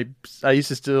time. I used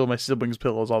to steal my siblings'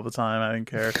 pillows all the time. I didn't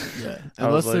care. Yeah. I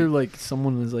was Unless they're like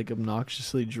someone is like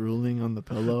obnoxiously drooling on the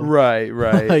pillow. Right.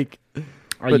 Like,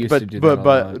 I used but to do that.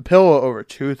 but pillow over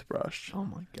toothbrush. oh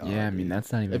my god. yeah, I mean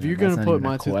that's not even. if you're that's gonna not put even a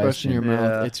my toothbrush in your question.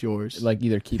 mouth, Yeah. it's yours. like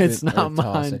either keep it's it not or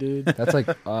toss mine, it. dude. That's like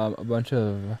a bunch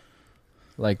of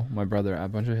like my brother. A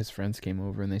bunch of his friends came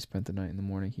over and they spent the night. In the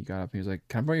morning, he got up. He was like,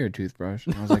 "Can I borrow your toothbrush?"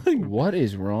 And I was like, "What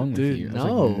is wrong Dude, with you?" I was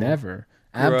no. like, "Never."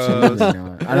 Gross. Absolutely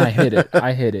not. And I hid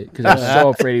it because I was so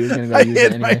afraid he was gonna go I use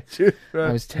it hid my anyway. toothbrush.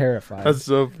 I was terrified. That's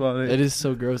so funny. It is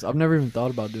so gross. I've never even thought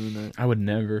about doing that. I would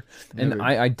never. Never. And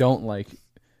I don't like.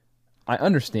 I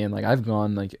understand. Like I've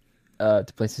gone like to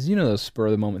places. You know those spur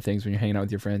of the moment things when you're hanging out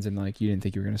with your friends and like you didn't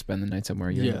think you were gonna spend the night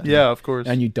somewhere. You Yeah. Yeah, of course.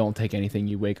 And you don't take anything.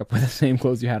 You wake up with the same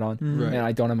clothes you had on. Mhm. Right. And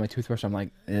I don't have my toothbrush. I'm like,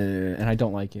 and I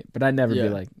don't like it. But I'd never Yeah. be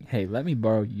like, hey, let me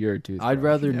borrow your toothbrush. I'd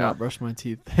rather Yeah. not brush my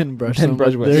teeth than brush Than them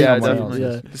brush with with their Yeah, someone definitely.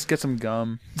 else's. Just get some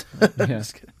gum. Yeah.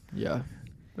 Just kidding. Yeah.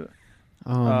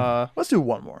 Let's do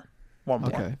one more. One more.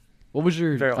 Okay. What was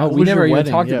your? Very Oh, last. we never even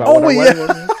wedding? talked Yeah. about. Oh, what our yeah. wedding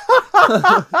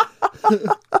was.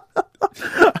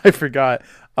 I forgot.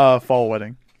 Fall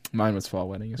wedding. Mine was fall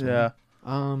wedding as well.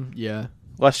 Yeah. Yeah.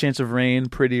 Less chance of rain.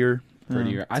 Prettier.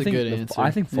 Prettier. I It's a think. good answer.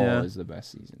 I think fall Yeah. is the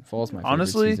best season. Fall's my favorite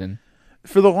Honestly, season.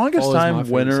 For the longest Fall is my time,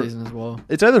 favorite winter. season as well.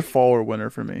 It's either fall or winter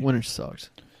for me. Winter sucks.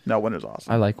 No, winter's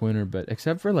awesome. I like winter, but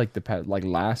except for like like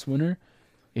last winter,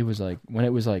 it was like when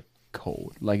it was like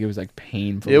cold, like it was like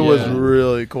painful. It was Yeah.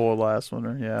 really cold last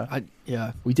winter. Yeah.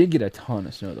 Yeah. We did get a ton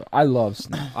of snow though. I love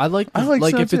snow. I like I like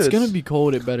snow if it's too. gonna It's- be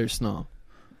cold, it better snow.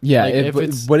 Yeah, Like, if but,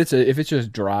 it's- but if it's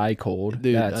just dry cold,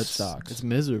 Dude, that that sucks. It's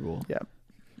miserable.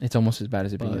 It's almost as bad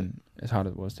as it But- being as hot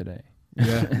as it was today.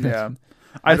 Yeah. Yeah.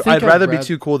 I I'd think rather I'd be rather-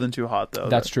 too cool than too hot, though.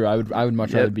 That's true. I would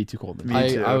much Yeah. rather be too cold than Me hot.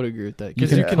 too. I would agree with that You because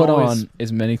can you can put always. on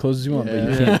as many clothes as you want,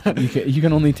 but Yeah. you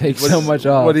can only take What so is- much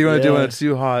off. What are you going to do when Yeah. it's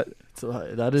too hot?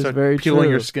 That is Start very peeling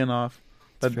true. your skin off.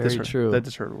 It's very true. That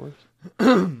just hurt worse.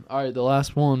 All right, the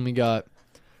last one we got: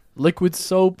 liquid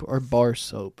soap or bar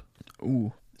soap.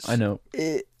 Ooh, I know.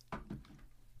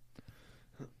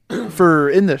 For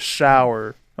in the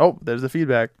shower. Oh, there's the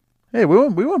feedback. Hey, we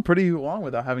went pretty long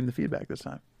without having the feedback this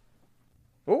time.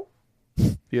 Oh,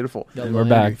 beautiful. Got a And little we're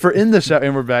back. angry. For in the shower,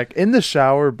 and we're back in the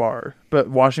shower bar, but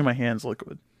washing my hands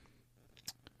liquid.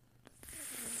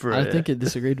 I think it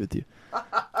disagreed with you.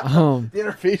 Um, the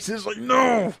interface is like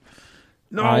no.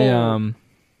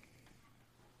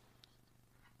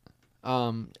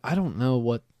 I don't know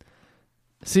what.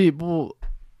 See, well,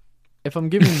 if I'm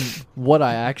giving what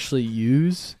I actually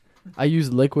use, I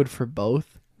use liquid for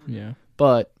both. Yeah.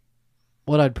 But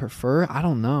what I'd prefer, I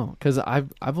don't know, because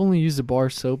I've only used a bar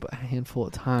soap a handful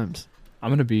of times. I'm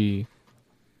gonna be.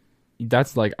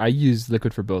 That's like I use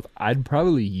liquid for both. I'd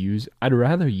rather use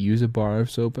a bar of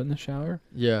soap in the shower.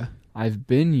 Yeah. I've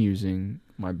been using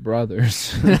my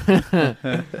brother's,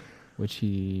 which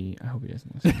I hope he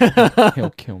doesn't listen. He'll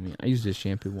kill me. I used his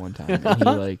shampoo one time,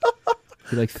 and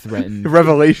he like threatened.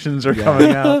 Revelations are Yeah.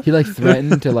 coming out. He like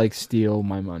threatened to like steal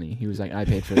my money. He was like, "I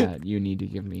paid for that. You need to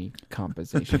give me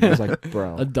compensation." I was like,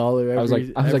 "Bro." $1 every. I was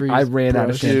like, I ran out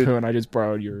of brush. shampoo and I just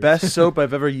borrowed yours. Best soap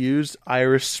I've ever used,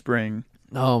 Irish Spring.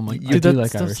 Oh my You god, do that like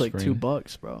stuff's Irish like Spring.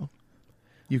 $2, bro.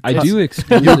 You I come- do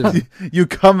exclusive. You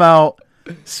come out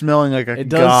smelling like a It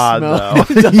does god, smell.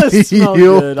 though. It does smell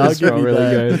You- good. I'll It give smell you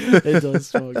really that. It does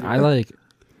smell good. I like,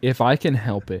 if I can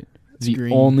help it, It's the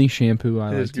green. only shampoo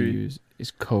I It like is to green. use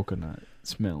is coconut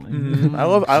smelling. Mhm. I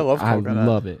love I coconut.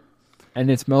 love it.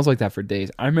 And it smells like that for days.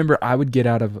 I remember I would get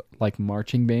out of like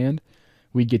marching band.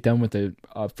 We'd get done with a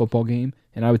football game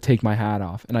and I would take my hat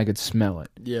off and I could smell it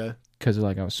Yeah. because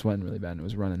like I was sweating really bad and it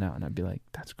was running out and I'd be like,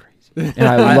 that's crazy. And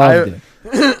I loved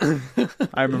it.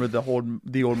 I remember the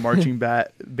old marching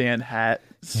band hat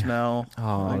smell.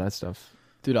 Oh, Like- that stuff.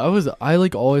 Dude, I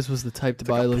like always was the type to It's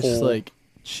like buy a those just pole. like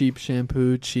cheap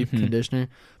shampoo, cheap Mhm. conditioner.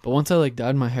 But once I like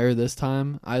dyed my hair this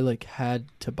time, I like had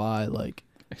to buy like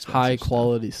Expensive high stuff.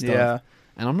 quality stuff. Yeah.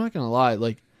 And I'm not gonna lie,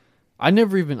 like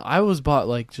I was bought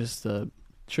like just the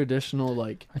traditional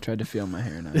like I tried to feel my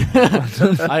hair now.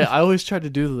 I always tried to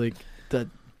do like that.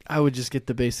 I would just get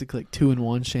the basic like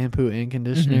 2-in-1 shampoo and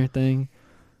conditioner Mhm. thing,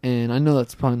 and I know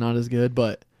that's probably not as good,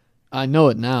 but I know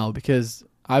it now because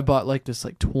I bought like this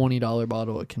like $20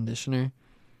 bottle of conditioner.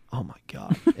 Oh my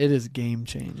god, it is game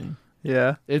changing.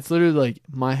 Yeah. It's literally like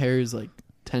my hair is like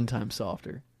 10 times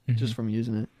softer just Mhm. from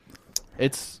using it.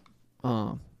 It's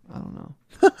I don't know,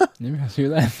 You guys hear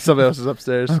that? Somebody else is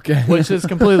upstairs. Okay. which is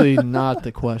completely not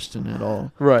the question at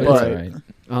all. Right. But it's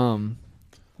Right. alright.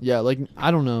 Yeah, like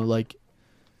I don't know, like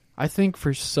I think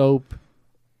for soap,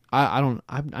 I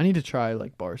need to try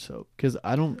like bar soap because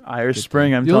I don't. Irish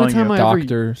Spring, I'm The only telling time you. I ever-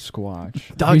 Dr.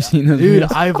 Squatch. Doc- Have you seen those Dude,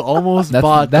 videos? I've almost That's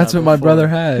bought. that's that what my before. brother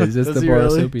has. It's Does the he bar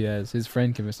really? soap he has. His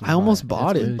friend convinced him. I to buy almost it.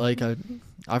 bought It's it. really Like good.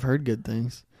 I've heard good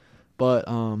things, but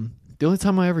the only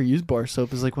time I ever use bar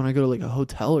soap is like when I go to like a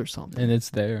hotel or something. and it's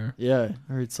there. Yeah,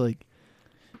 or it's like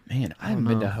Man, I I haven't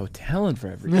don't been to a know. hotel in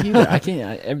forever either. I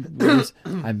can't. I've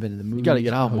been to the movies. gotta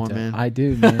get out more, hotel. man. I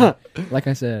do, man. Like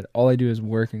I said, all I do is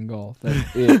work and golf.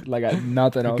 That's it. Like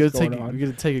nothing we else gotta going take on. we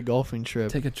gotta take a golfing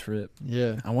trip. Take a trip.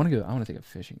 Yeah, I want to go. I want to take a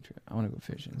fishing trip. I want to go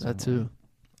fishing. that somewhere. too.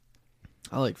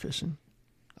 I like fishing.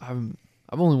 I've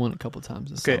only went a couple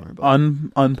times this Okay. summer. But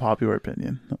Unpopular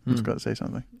opinion. I'm just Hmm. going to say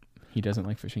something. He doesn't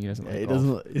like fishing. He doesn't yeah, like he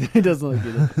golf. doesn't. He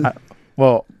doesn't like it.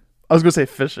 Well, I was going to say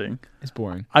fishing. It's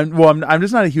boring. I'm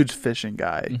just not a huge fishing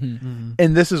guy. Mhm. Mhm.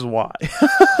 And this is why.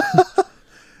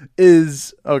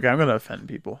 Okay, I'm going to offend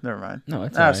people. Never mind. No,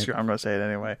 it's That's alright. true. I'm going to say it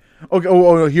anyway. Okay.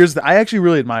 Oh, no. I actually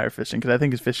really admire fishing because I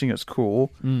think fishing is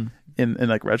cool Mm. in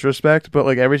like retrospect. But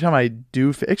like every time I do,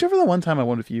 except for the one time I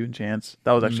won with you and Chance,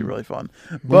 that was actually Mm. really fun.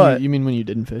 When But you mean when you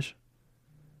didn't fish?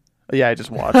 yeah, I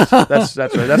just watched. That's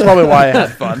right. That's probably why I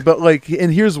had fun. But like,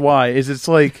 and here's why: is it's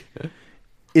like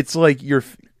it's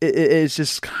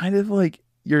just kind of like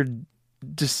you're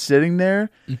just sitting there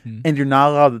Mhm. and you're not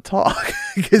allowed to talk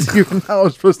because you're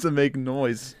not supposed to make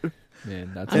noise.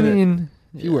 Man, that's I it. mean,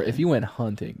 If you went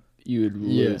hunting, you would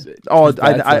Yeah. lose it. Oh,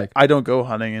 That's like- I don't go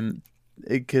hunting and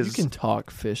you because can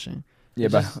talk fishing. yeah,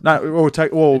 It's but just- not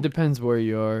well It depends where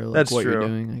you are, like That's what you're true.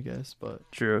 doing, I guess. But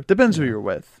true depends who Yeah. you're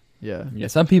with yeah, yeah,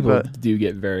 some people But- do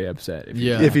get very upset if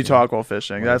Yeah. if you talk while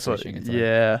fishing. While That's fishing, what it's like-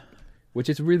 yeah. which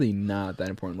is really not that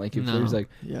important. Like if No. there's like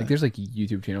yeah. there's like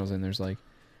YouTube channels and there's like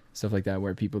stuff like that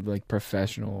where people like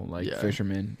professional like Yeah.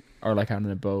 fishermen are like out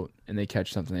on a boat and they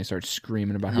catch something, they start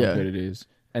screaming about how Yeah. good it is,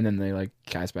 and then they like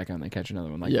cast back out and they catch another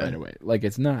one like Yeah. right away. Like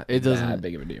it's not It doesn't- that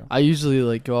big of a deal. I usually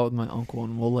like go out with my uncle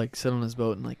and we'll like sit on his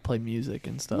boat and like play music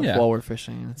and stuff Yeah. while we're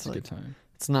fishing. And It's it's a like good time.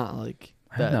 it's not like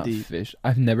I've that not deep. fished.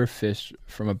 I've never fished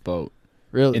from a boat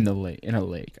Really. in a lake. I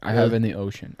Really? have in the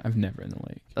ocean. I've never in the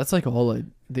lake. That's like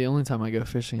the only time I go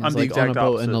fishing I'm is the like on a exact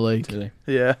boat in the opposite. lake.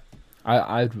 Really, Yeah.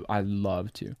 I'd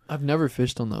love to. I've never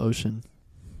fished on the ocean.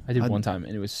 I did I'd- one time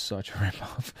and it was such a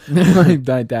ripoff.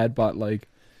 My dad bought like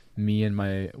me and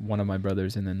one of my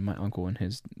brothers and then my uncle and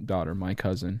his daughter, my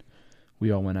cousin.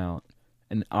 We all went out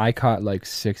and I caught like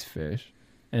 6 fish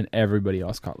and everybody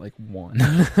else caught like 1.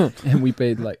 And we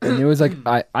paid like, and it was like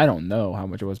I don't know how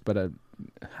much it was, but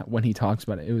when he talks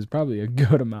about it, it was probably a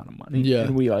good amount of money. Yeah.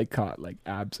 And we like caught like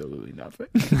absolutely nothing.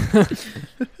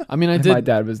 I mean, I And did. my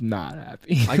dad was not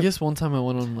happy. I guess one time I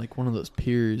went on like one of those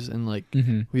piers and like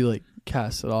Mm-hmm. we like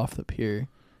cast it off the pier,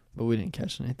 but we didn't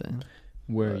catch anything.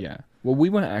 Where But- yeah, well we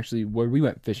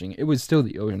went fishing. It was still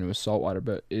the ocean. It was saltwater,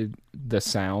 but the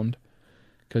sound,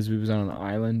 because we was on an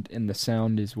island, and the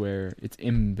sound is where it's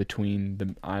in between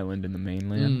the island and the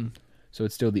mainland. Mm, So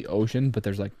it's still the ocean, but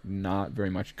there's like not very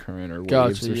much current or waves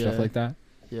Gotcha, or stuff yeah. like that.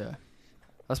 yeah,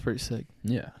 that's pretty sick.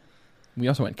 Yeah, we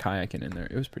also went kayaking in there.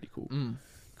 It was pretty cool Mm,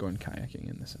 going kayaking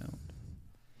in the sound.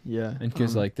 yeah, And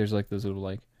because like there's like those little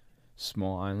like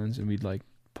small islands, and we'd like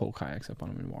pull kayaks up on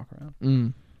them and walk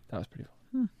around. That was pretty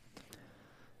fun.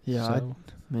 yeah, So,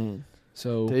 man,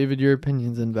 so David, your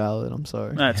opinion's invalid. I'm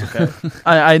sorry. That's okay.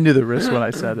 I knew the risk when I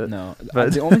said it. no,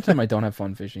 But- the only time I don't have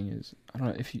fun fishing is I don't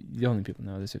know if the only people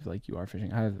know this if like you are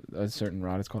fishing. I have a certain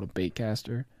rod. It's called a bait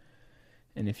caster,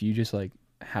 and if you just like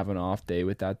have an off day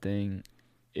with that thing,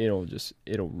 it'll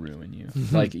ruin you.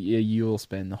 Like you'll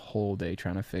spend the whole day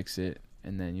trying to fix it,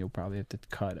 and then you'll probably have to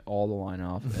cut all the line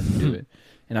off and do it.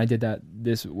 And I did that.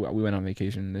 We went on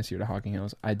vacation this year to Hocking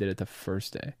Hills. I did it the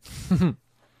first day, and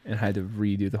I had to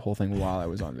redo the whole thing while I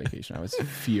was on vacation. I was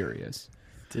furious.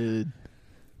 Dude,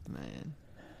 man.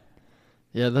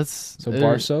 Yeah, that's So it,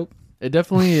 bar soap. It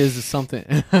definitely is something.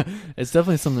 It's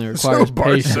definitely something that So requires bar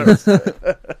patience.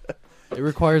 It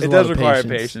requires. It a does lot of require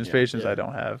patience. patience. Yeah. Patience Yeah. I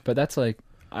don't have. But that's like,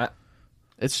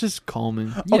 It's just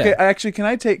calming. Okay, yeah. actually, can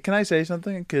I say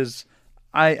something? Because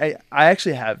I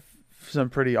actually have some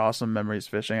pretty awesome memories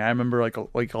fishing. I remember like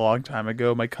a long time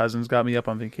ago, my cousins got me up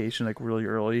on vacation like really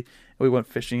early. And we went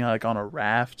fishing like on a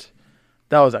raft.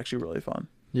 That was actually really fun.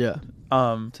 Yeah.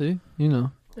 See,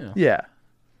 yeah.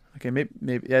 Okay,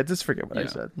 maybe yeah. Just forget what I Yeah.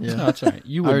 said. Yeah. No, that's all right.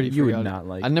 You I already would you would forgot it. not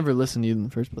like. I never listened to you in the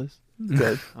first place.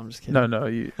 Good. I'm just kidding. No,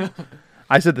 you.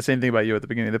 I said the same thing about you at the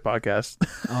beginning of the podcast,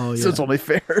 Oh yeah. so it's only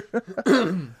fair.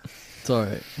 It's all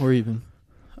right. We're even.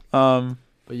 Um,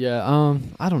 But yeah,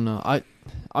 I don't know.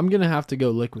 I'm gonna have to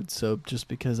go liquid soap just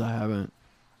because I haven't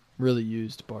really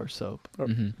used bar soap.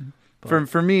 Mhm.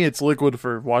 for me, it's liquid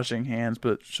for washing hands,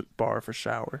 but bar for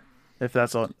shower. If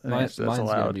that's all, Mine's that's gotta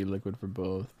allowed. be liquid for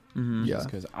both. Mhm. Yeah.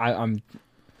 Because I'm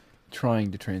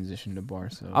trying to transition to bar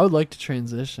soap. I would like to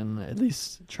transition, at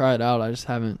least try it out. I just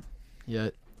haven't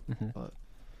yet. Mhm.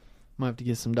 Might have to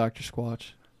get some Dr.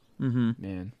 Squatch. Mhm.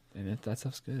 Man, and that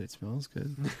stuff's good. It smells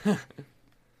good.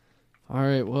 All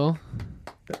right, well,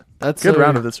 that's Good our-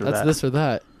 round of this or that's that. this or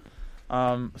that.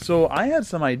 So I had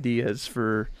some ideas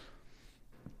for.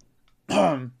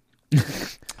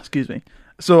 Excuse me.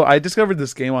 So I discovered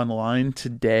this game online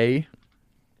today.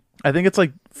 I think it's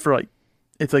like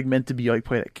it's like meant to be like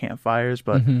played at campfires,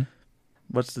 but Mhm.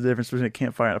 what's the difference between a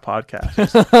campfire and a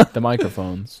podcast? The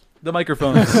microphones. The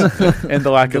microphones and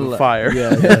the lack of a fire.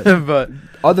 Yeah. But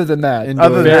Other than that, Indoor.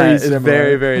 other than very that, it's similar.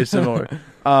 very, very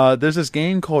similar. There's this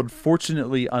game called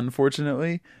Fortunately,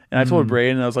 Unfortunately, and I told Mm.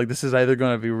 Braden, I was like, this is either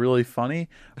going to be really funny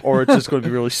or it's just going to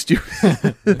be really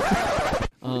stupid.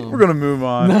 We're going to move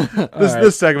on.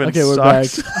 This segment Okay, we're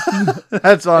sucks.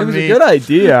 That's on It was me. a good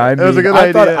idea. I mean, was a good I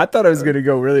idea. I thought it was gonna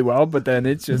go really well, but then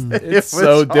it's just Mm. it's It was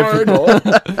so hard. difficult.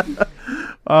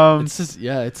 It's just,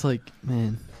 yeah, it's like,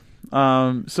 man.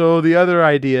 So the other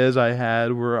ideas I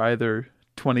had were either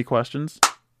 20 questions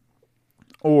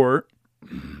or,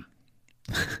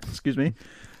 excuse me,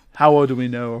 how well do we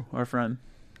know our friend?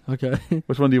 Okay.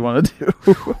 Which one do you want to do?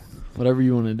 Whatever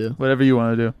you want to do. Whatever you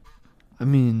want to do. I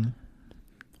mean,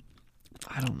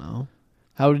 I don't know.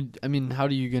 How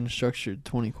do you gonna structure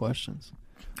 20 questions?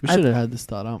 We I- should have had this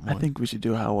thought out more. I think we should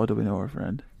do how well do we know our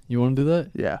friend? You want to do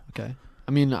that? Yeah. Okay.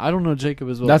 I mean, I don't know Jacob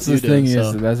as well. That's as the you thing do,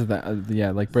 is so that's the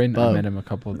yeah. Like Braden, I But- met him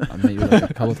I met you like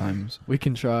a couple times. we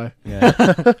can try. Yeah,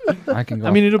 I can go.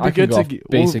 I mean, it'll be I can good go to off get-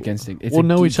 basic we'll- instinct. It's we'll a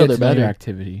know each get other to know your better.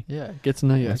 activity. Yeah, get to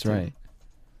know you. That's actually.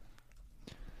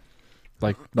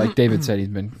 right. Like David said, he's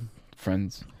been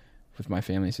friends with my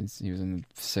family since he was in the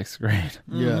 6th grade.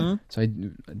 Yeah. Mhm. So I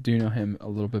do know him a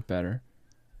little bit better.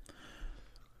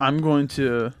 I'm going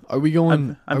to. Are we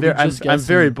going? I'm are very, we I'm, just I'm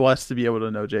very guessing? blessed to be able to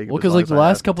know Jacob. Well, as because long like as the I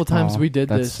last have. couple times Aw, we did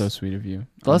that's this, so sweet of you.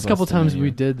 the last I'm couple blessed to know times we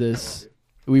you. did this,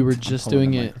 we were I'm just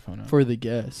holding doing the it microphone up. for the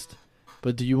guest.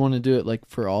 But do you want to do it like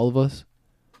for all of us?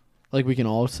 Like we can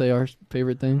all say our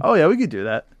favorite thing. Oh yeah, we could do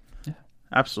that. Yeah.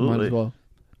 Might Absolutely. as well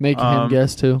make him Um,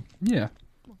 guess too. Yeah,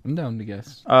 I'm down to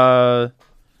guess.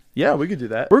 Yeah, we could do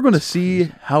that. We're going to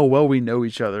see how well we know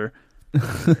each other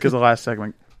because the last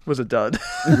segment was a dud.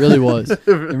 It really was. It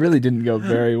really didn't go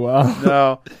very well.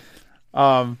 No,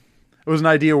 it was an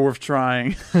idea worth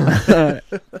trying.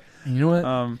 You know what?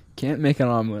 Um, Can't make an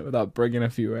omelet without breaking a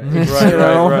few eggs.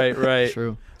 right.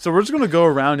 True. So we're just going to go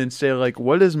around and say like,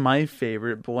 what is my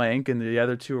favorite blank, and the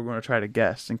other two are going to try to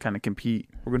guess and kind of compete.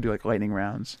 We're going to do like lightning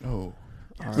rounds. Oh.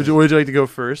 Would you like to go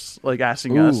first, like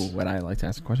asking Ooh, us? would I like to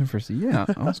ask a question first? Yeah,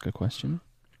 I'll ask a question.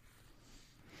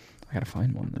 I gotta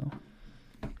find one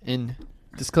though. And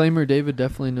disclaimer: David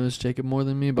definitely knows Jacob more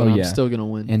than me, but Oh, I'm yeah. still gonna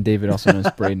win. And David also knows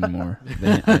Braden more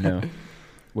than I know.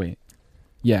 Wait.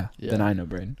 Yeah, Yeah. then I know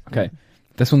Braden. Okay.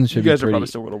 This one You should guys be are probably pretty,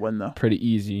 still going to win though. pretty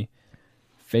easy.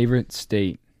 Favorite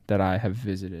state that I have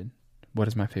visited. What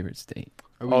is my favorite state?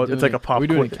 Are we Oh, doing it's like a Are pop we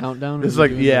doing quiz. a countdown? or It's are we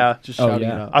like- doing, yeah. just Oh, shouting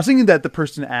yeah. it out. I was thinking that the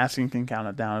person asking can count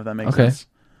it down, if that makes Okay. sense.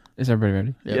 Is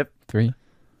everybody ready? Yep. 3,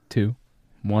 2,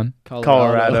 1.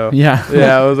 Colorado. Yeah.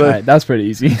 Yeah, it was All like right, that's pretty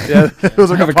easy. yeah, it was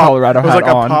I like have a a pop, Colorado it was hat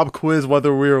like on. a pop quiz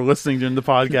whether we were listening during the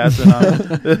podcast or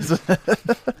not.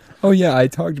 It's- Oh yeah, I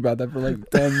talked about that for like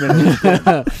 10 minutes.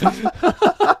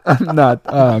 I'm not.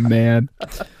 Oh man.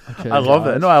 Okay. I love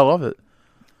it. No, I love it.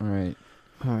 All right.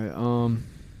 All right.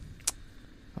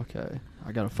 Okay.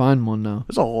 I gotta find one now.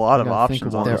 There's a lot I of gotta think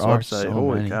options about on it. this There are website. so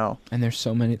Holy many. cow! And there's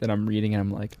so many that I'm reading, and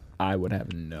I'm like, I would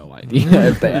have no idea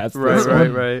if they asked Right, this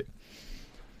one. right.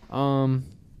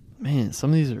 Man, some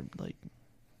of these are like,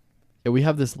 yeah, we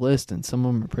have this list, and some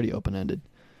of them are pretty open ended.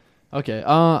 Okay.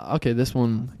 Okay. This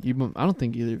one, I don't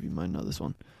think either of you might know this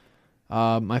one.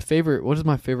 My favorite. What is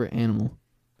my favorite animal?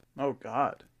 Oh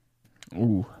God.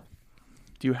 Ooh.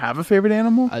 Do you have a favorite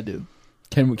animal? I do.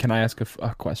 Can I ask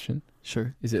a question?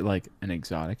 Sure. Is it like an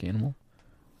exotic animal?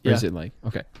 Or Yeah. is it like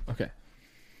okay?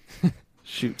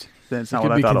 Shoot. That's It not could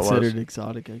what I be thought it was. considered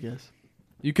exotic, I guess.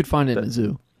 You could find it in a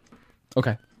zoo.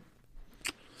 Okay.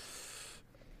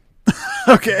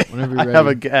 Okay. Whenever I you're have a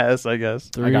ready. guess, I guess.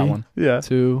 3, I got one. Yeah.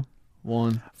 2,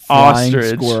 1. Flying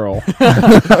Ostrich. squirrel.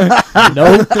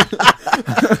 Nope.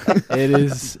 It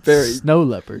is Very- snow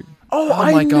leopard. Oh,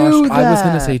 Oh my gosh! I was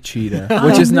gonna say cheetah,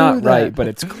 which is not right, but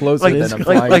it's closer Like- than a like-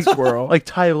 flying like- squirrel. like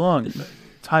Tai Lung.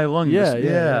 Tai Lung.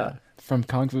 Yeah. From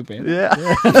Kung Fu Panda.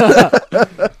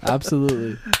 Yeah.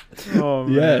 Absolutely. Oh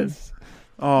man. Yes.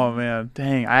 Oh man.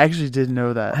 Dang. I actually didn't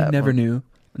know that. I never one. knew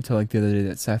until like the other day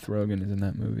that Seth Rogen is in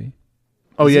that movie.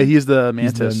 Oh Is yeah, he? he's the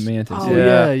mantis. He's the mantis. Oh,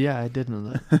 Yeah. yeah, I did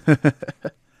know that.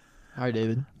 All right,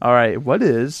 David. All right. What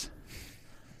is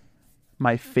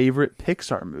my favorite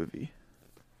Pixar movie?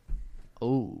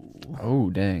 Oh. Oh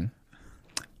dang!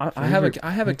 I have a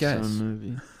guess.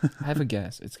 Movie. I have a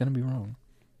guess. It's gonna be wrong.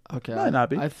 Okay. Might not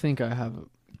be. I think I have a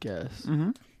guess.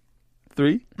 Mm-hmm.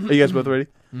 3. Are you guys both ready?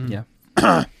 Mm.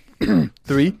 Yeah.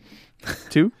 3,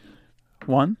 2,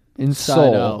 1. Inside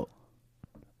Soul. Out.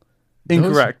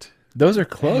 Incorrect. Those are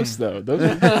close though. Those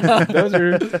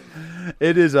are.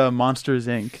 It is Monsters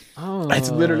Inc. Oh.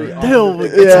 It's literally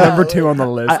Yeah. number 2 on the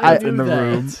list. I in the knew that.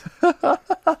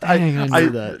 room. Dang, I knew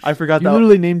that. I forgot You that.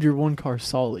 literally named your one car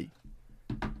Solly.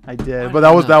 I did, I but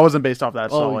know. that wasn't based off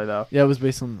that Oh, solely though. Yeah, it was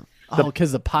based on.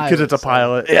 Because the pilot. Because it's a Solly.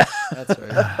 pilot. Yeah, That's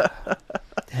right.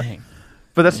 Dang.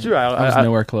 but that's true. I was I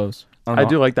nowhere close. don't I know.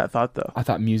 do like that thought though. I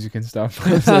thought music and stuff.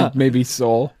 It's like maybe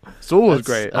Soul. Soul was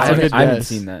That's- great. that's I a good haven't guess.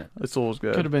 seen that. Soul was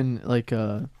good. Could have been like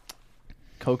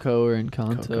Coco or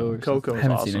Encanto Coco. or Coco I was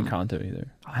haven't awesome. seen Encanto either.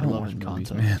 I I don't love watch movies,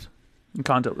 Encanto. man.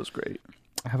 Encanto was great.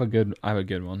 I have a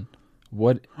good one.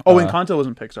 What? Oh, Encanto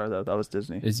wasn't Pixar though. That was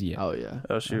Disney. is yeah? Oh yeah.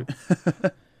 Oh shoot.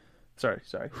 Sorry.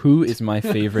 Who is my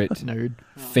favorite Nerd.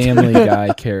 Family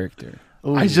Guy character?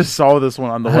 Ooh. I just saw this one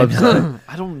on the I website.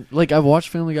 I don't like. I've watched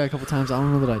Family Guy a couple times. I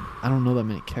don't know that I don't know that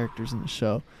many characters in the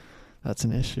show. That's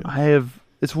an issue. I have.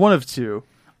 It's one of two.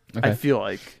 Okay, I feel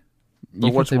like. you But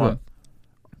can which say one? what?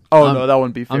 Oh I'm- no, that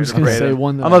wouldn't be fair. I'm just to gonna say Brayden.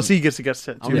 one that Unless I'm- he gets to guess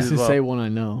it I'm too just as gonna well. say one I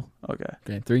know. Okay.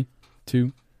 Okay, 3,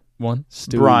 2, 1.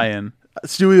 Stewie. Brian.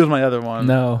 Stewie was my other one.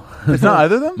 No, It's not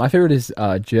either of them. my favorite is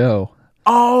Joe.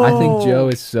 Oh, I think Joe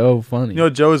is so funny. You know,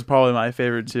 Joe is probably my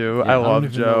favorite too. Yeah, I I don't love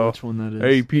even know Joe. which one that is.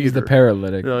 Hey, Peter. He's the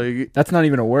paralytic. Like, That's not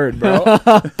even a word, bro.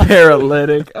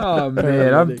 Paralytic. Oh man,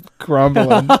 Paralytic. I'm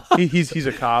crumbling. he's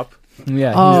a cop.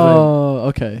 Yeah, Oh,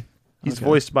 okay. He's Okay.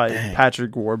 voiced by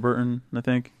Patrick Warburton, I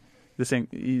think. The same.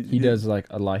 he does like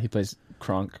a lot. He plays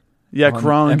Kronk. Yeah, on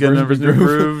Kronk and Emperor's Emperor's New New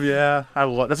Groove. Groove. Yeah, I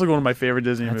love. That's like one of my favorite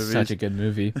Disney That's movies. such a good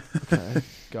movie. Okay,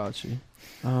 got you.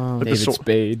 But the David soul-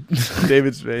 Spade.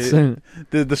 David Spade.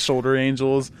 The shoulder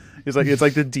angels. He's like, it's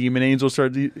like the demon angel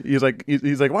starts. He's like,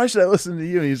 why should I listen to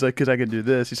you? And he's like, because I can do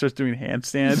this. He starts doing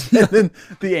handstands, and then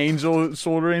the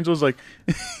shoulder angel's like,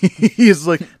 he's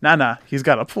like, nah, he's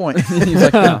got a point. He's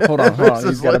like, no, hold on. It's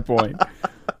He's just got a like- point.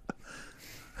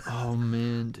 Oh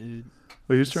man, dude.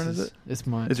 Wait, whose This turn is it? It's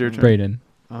my. It's your turn. Braden,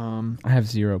 Um, I have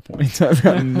 0 points. I've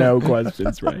got no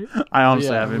questions right. I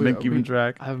honestly yeah, haven't been keeping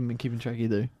track. I haven't been keeping track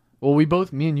either. Well,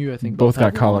 me and you, I think Both got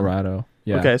have one, Colorado.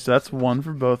 Yeah. Okay, so that's one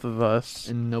for both of us.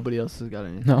 and nobody else has got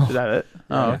any. No. Is that it?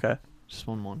 Oh, Yeah. okay. Just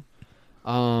 1-1.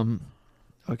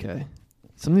 Okay.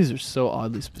 Some of these are so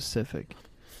oddly specific.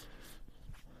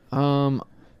 I'm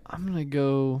gonna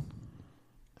go.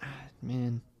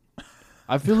 Man,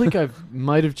 I feel like I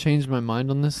might have changed my mind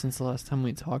on this since the last time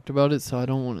we talked about it, so I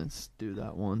don't want to do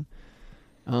that one.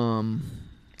 Man,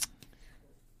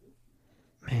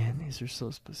 these are so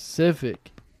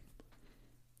specific.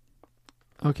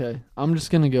 Okay, I'm just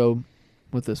gonna go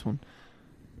with this one.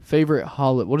 Favorite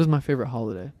holiday? What is my favorite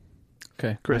holiday?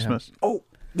 Okay. Christmas. Oh,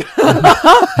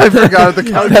 I forgot the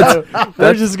countdown.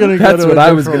 We're just gonna go That's to what a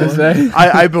I was different gonna one. say.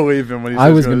 I believe him when he says I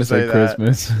was going gonna to say that.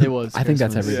 Christmas. It was. I think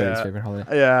that's Christmas. everybody's Yeah. favorite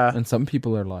holiday. Yeah. And some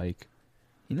people are like,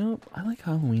 I like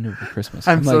Halloween over Christmas.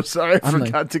 I'm so like, sorry. I I'm like,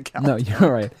 forgot to count. no,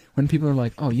 you're right. When people are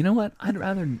like, oh, you know what? I'd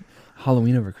rather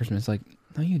Halloween over Christmas. Like,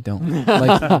 no, you don't.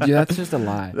 Like, yeah, that's just a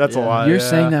lie. That's a Yeah. lie. You're yeah.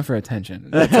 saying that for attention.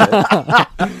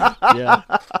 Yeah.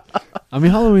 I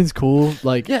mean, Halloween's cool.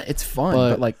 Like, Yeah, it's fun, But-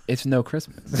 but like, it's no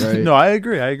Christmas. right? No, I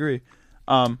agree.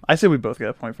 I say we both get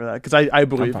a point for that because I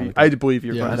believe fine you. with I that. believe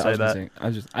you're Yeah, going to say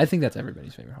that. I think that's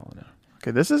everybody's favorite holiday.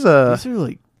 Okay, this is a. These are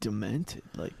like demented.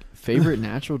 Like favorite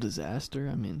natural disaster.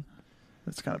 I mean,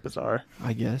 That's kind of bizarre.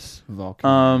 I guess.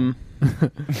 Volcano.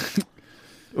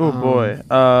 Oh boy.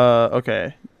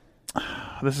 Okay.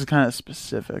 This is kind of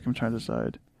specific. I'm trying to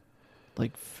decide.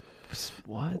 Like,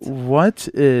 what? What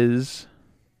is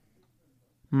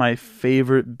my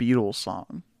favorite Beatles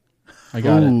song. I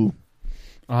got it. Ooh.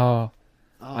 Oh,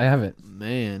 I have it.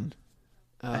 Man.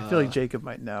 I feel like Jacob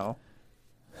might know.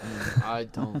 I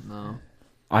don't know.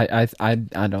 I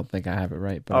don't think I have it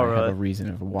right, but Oh, I have really? a reason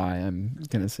of why I'm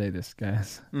gonna say this,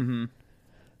 guys. Mm-hmm.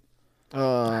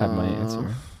 I have my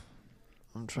answer.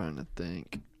 I'm trying to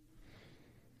think.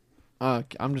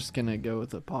 I'm just gonna go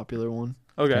with a popular one,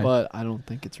 Okay. but I don't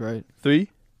think it's right. 3,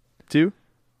 2,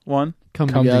 1. Come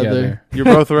Come together. together. You're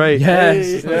both right. Yes,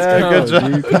 Hey, let's yeah, go, good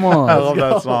job. dude. Come on. I love go.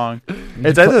 that song. You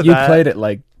It's either you that- played it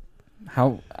like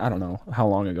how I don't know how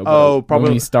long ago. But Oh, probably-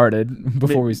 when we started.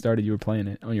 Before we started, you were playing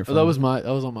it on your Oh, phone. that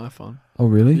was on my phone. Oh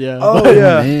really? Yeah. Oh, but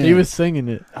yeah. Man. He was singing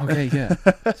it. Okay, yeah.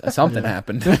 Something Yeah.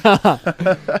 happened.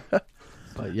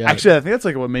 But yeah. Actually, I think that's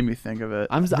like what made me think of it.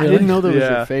 I Really? didn't know that was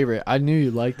Yeah. your favorite. I knew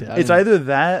you liked it. It's either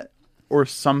that or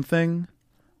something,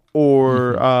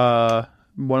 or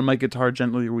One My Guitar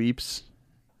Gently Weeps.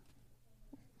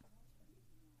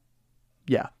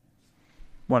 Yeah.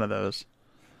 One of those.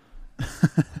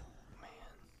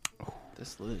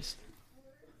 this list.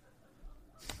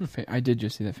 I did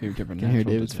just see that favorite different. You can hear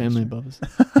natural David's family disaster.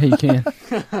 above us. Hey, you can.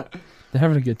 They're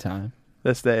having a good time.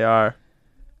 Yes, they are.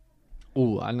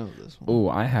 Ooh, I know this one. Oh,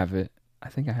 I have it. I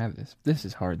think I have this. This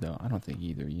is hard though. I don't think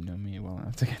either. You know me well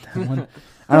enough to get that one.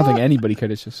 I don't think anybody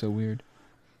could. It's just so weird.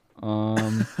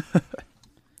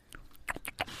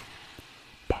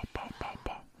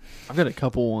 I've got a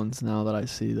couple ones now that I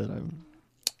see that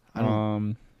I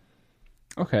don't.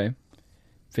 Okay.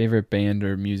 Favorite band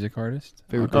or music artist?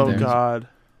 Favorite Oh, band. God.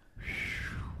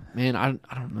 Man, I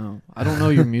don't know. I don't know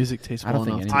your music taste I well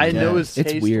don't think enough. any- to I know guess. his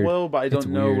It's taste weird. well, but I It's don't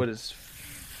know weird. what his...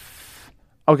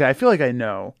 Okay, I feel like I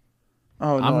know.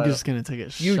 Oh, no, I'm just gonna take a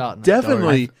You shot. In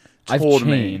definitely I've told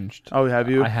me. changed. Oh, have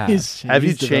you? I have. He's Have you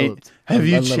he's changed? developed. Have I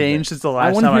you love changed that. since the I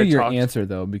last want to time hear I your talked? answer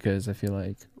though, because I feel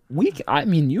like I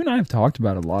mean, you and I have talked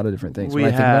about a lot of different things. We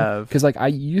have. Because like we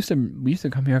used to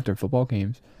come here after football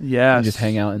games Yes. and just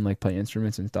hang out and like play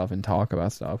instruments and stuff and talk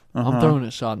about stuff. Uh-huh. I'm throwing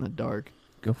a shot in the dark.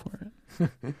 Go for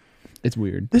it. It's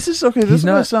weird. This is okay. This He's is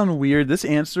gonna not- sound weird. This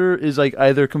answer is like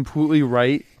either completely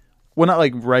right. Well, not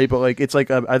like right, but like it's like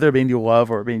either a band you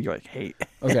love or a band you like hate.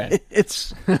 Okay.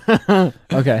 It's.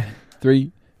 Okay.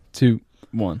 3, 2,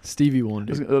 1. Stevie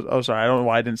Wonder. Oh, sorry. I don't know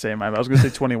why I didn't say mine. But I was gonna say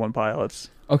 21 Pilots.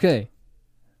 Okay.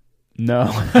 No.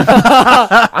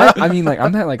 I mean, like,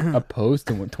 I'm not like opposed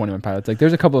to 21 Pilots. Like,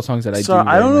 there's a couple of songs that I So do.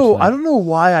 I very don't much know. like. I don't know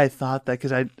why I thought that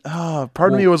because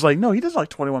part of me Well, was like, no, he doesn't like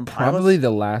 21 Pilots. Probably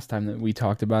the last time that we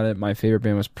talked about it, my favorite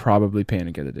band was probably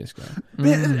Panic at the Disco.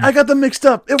 Man, I got them mixed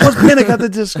up. It was Panic at the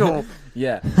Disco.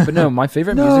 Yeah. But no, my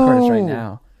favorite music artist right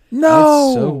now, No.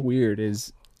 it's so weird,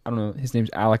 is, I don't know, his name's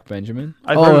Alec Benjamin.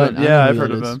 I've Oh, heard of him. I know Yeah, who I've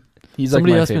heard that of is. him. He's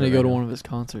Somebody like my asked me to favorite go to right one now. of his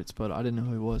concerts, but I didn't know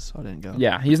who he was, so I didn't go.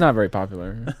 Yeah, he's not very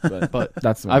popular, but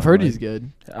that's the one I've I heard like. he's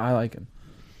good. I like him.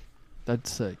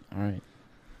 That's sick. All right.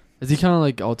 Is he kind of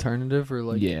like alternative or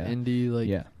like Yeah. indie? Like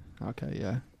Yeah. Okay,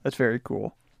 yeah. That's very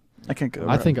cool. I can't get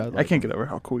over. I think I I like can't get over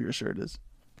how cool your shirt is.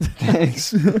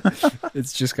 Thanks.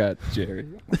 It's just got Jerry.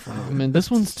 I mean, this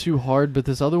one's too hard, but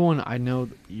this other one I know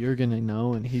you're gonna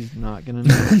know and he's not gonna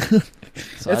know.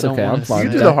 So That's I don't okay, I'm wanna fine You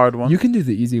with do say- the hard one. You can do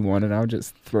the easy one, and I'll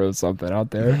just throw something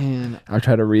out there. Man, I'll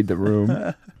try to read the room.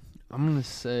 I'm gonna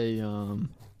say I'm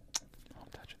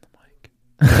touching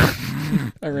the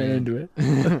mic. I ran into it.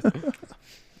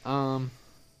 man,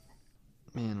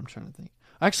 I'm trying to think.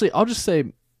 Actually, I'll just say,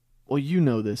 well, you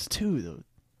know this too, though.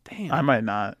 Damn. I might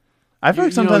not. I feel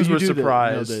like sometimes we're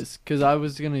surprised. this because I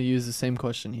was gonna use the same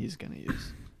question he's gonna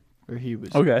use, or he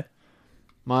was. Okay.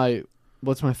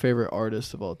 What's my favorite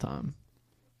artist of all time?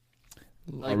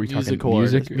 Are we talking musical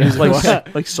music?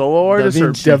 artist. Like solo artists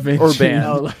Da or Vinci. or band.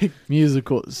 No, like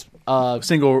musicals.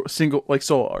 Single like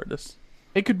solo artists.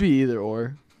 It could be either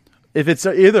or. If it's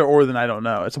either or, then I don't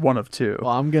know. It's one of two.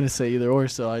 Well, I'm gonna say either or,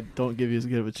 so I don't give you as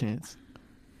good of a chance.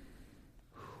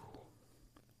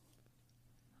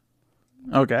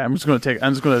 Okay, it's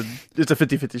a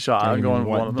 50-50 shot. I'm going with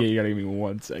one of them. You gotta give me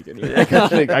 1 second. Here.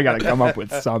 I gotta come up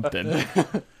with something.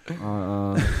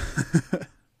 Gosh,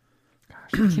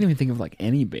 I can't even think of like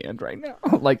any band right now.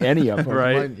 Like any of them.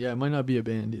 Right. It might not be a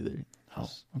band either. Oh,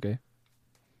 okay.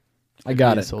 I Could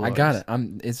got be a it. solo I got it.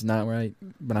 artist. It's not right,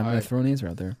 but I'm gonna Alright. throw an answer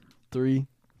out there. 3,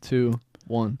 2,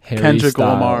 1. Harry Kendrick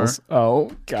Lamar. Styles.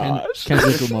 Oh gosh.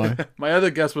 Kendrick Lamar. My other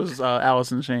guess was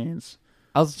Alice in Chains.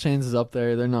 Alice in Chains is up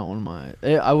there. They're not one of my.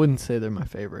 I wouldn't say they're my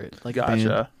favorite, like band,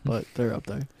 Gotcha. but they're up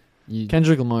there. You,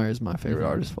 Kendrick Lamar is my favorite Mhm.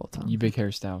 artist of all time. you big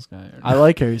Harry Styles guy. Or I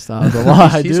like Harry Styles a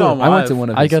lot. I He's do. on I went to live. one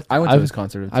of I his. got- I went to I've- his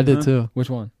concert. I did too. Which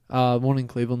one? One in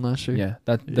Cleveland last year. Yeah,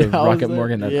 that the Yeah, I was Rocket there.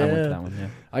 Morgan. I went Yeah. to that one. Yeah.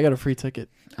 I got a free ticket.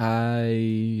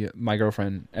 My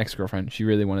ex-girlfriend, she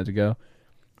really wanted to go,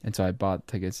 and so I bought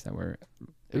tickets that were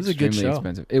It was a good extremely show.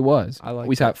 expensive. It was. I liked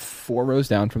We it. sat 4 rows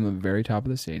down from the very top of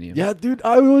the stadium. Yeah, dude,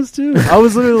 I was too. I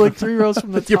was literally like 3 rows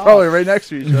from the top. You're probably right next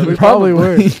to each other. We probably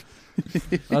were.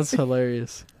 That's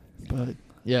hilarious. But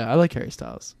yeah, I like Harry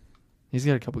Styles. He's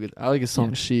got a couple good. I like his song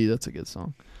Yeah. "She." That's a good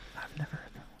song. I've never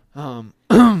heard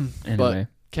that. But Anyway,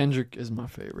 Kendrick is my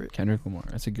favorite. Kendrick Lamar.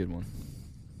 That's a good one.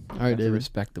 All right, That's a David.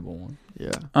 respectable one.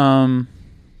 Yeah.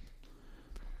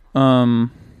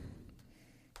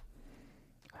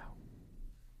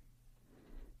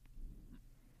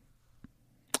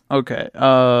 Okay.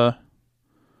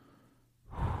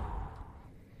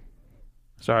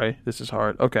 Sorry, this is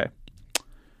hard. Okay.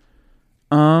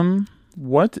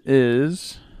 What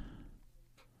is?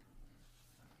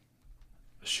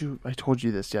 Shoot, I told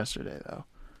you this yesterday though.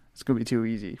 It's gonna be too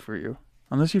easy for you,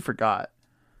 unless you forgot.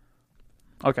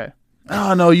 Okay.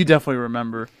 Oh no, you definitely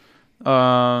remember.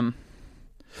 Okay.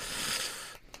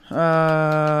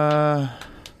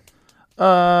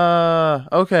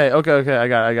 I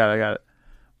got it.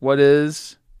 What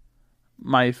is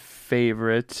my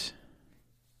favorite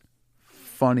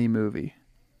funny movie?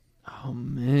 Oh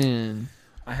man,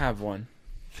 I have one.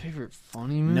 favorite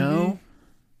funny movie?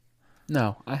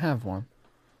 No, I have one.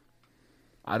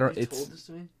 I don't. You It's. told this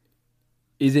to me?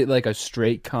 Is it like a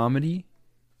straight comedy,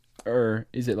 or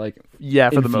is it like Yeah,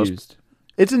 for the most. infused?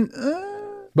 It's an.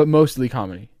 But mostly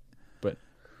comedy.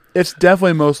 It's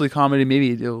definitely mostly comedy,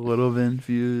 maybe a little bit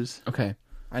infused. Okay,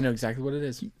 I know exactly what it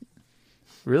is.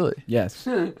 Really? Yes,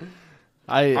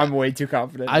 I I'm way too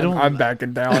confident. I don't- I'm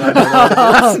backing down. I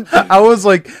don't know. I was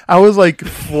like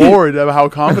floored of how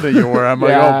confident you were. I'm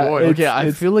like, Yeah, oh boy. okay. I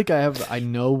it's- feel like I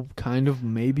know kind of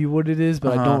maybe what it is,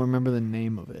 but I Uh-huh. don't remember the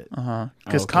name of it.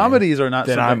 Because Okay. comedies are not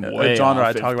Then something, I'm a way genre I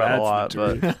off if talk about a lot.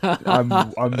 that's But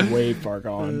I'm way far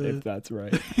gone if that's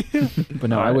right. But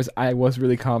no, Alright. I was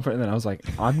really confident, and I was like,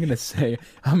 I'm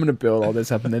gonna build all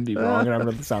this up and then be wrong, and I'm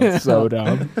gonna sound so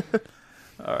dumb.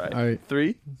 all right, All right.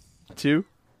 3, 2,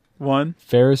 1.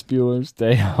 Ferris Bueller's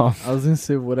Day Off. I was gonna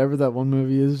say whatever that one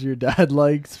movie is your dad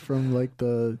likes from like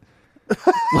the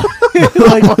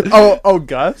Oh,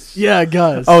 Gus. yeah,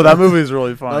 Gus. Oh, that movie is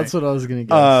really funny. That's what I was gonna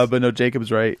guess. But no,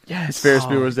 Jacob's right. Yes, It's Ferris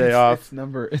Bueller's Day Off. It's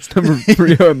number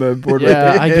 3 on the board.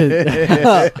 yeah, I did.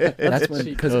 That's when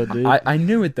because Oh, dude. I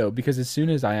knew it though, because as soon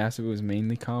as I asked if it was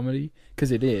mainly comedy,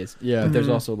 because it is. Yeah. But there's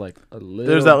Mhm. also like a little.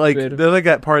 There's that bit there's like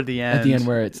that part at the end. at the end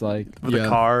where it's like with Yeah. the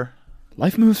car.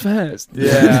 life moves fast.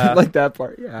 Yeah. like that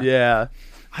part. Yeah. Yeah.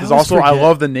 I There's always also I forget.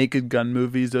 love the Naked Gun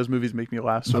movies. Those movies make me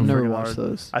laugh so I've never freaking watched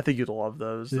hard. those. I think you'd love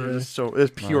those. They're Yeah. just so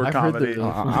it's pure I've heard comedy. they're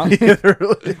really funny. They're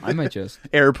really- I might just.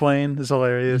 Airplane is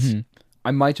hilarious. Mhm.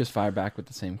 I might just fire back with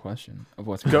the same question of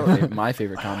what's Go. my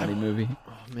favorite comedy movie.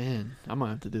 Oh man, I might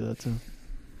have to do that too.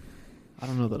 I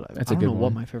don't know that I. That's I a don't good know what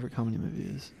one. my favorite comedy movie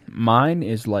is. Mine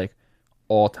is like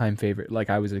all-time favorite. Like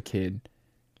I was a kid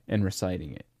and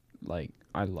reciting it. Like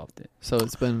I loved it. So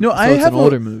it's been. No, so I it's have an a-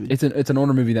 older movie. It's an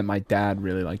older movie that my dad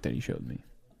really liked that he showed me.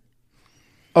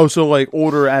 Oh, so like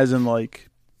older as in like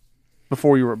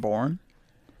before you were born?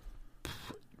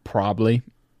 Probably.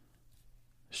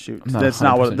 Shoot, I'm not that's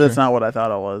not what 100% that's sure. not what I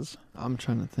thought it was. I'm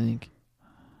trying to think.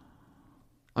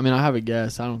 I mean, I have a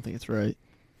guess. I don't think it's right.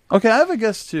 Okay, I have a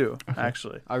guess too.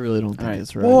 Actually, I really don't think Alright.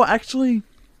 it's right. well, actually,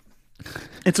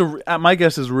 it's my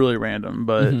guess is really random,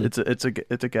 but Mhm.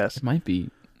 it's a guess. It might be.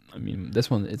 I mean, this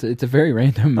one it's a very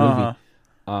random movie. Uh-huh.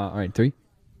 All right, 3,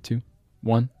 2,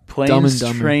 1. Dumb Planes,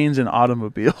 and Dumber. trains, and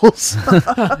automobiles.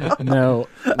 No,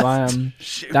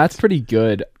 Shoot. that's pretty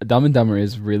good. Dumb and Dumber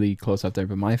is really close up there,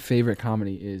 but my favorite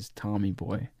comedy is Tommy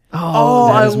Boy. Oh,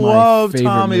 that I is my love favorite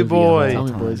Tommy movie of Boy. all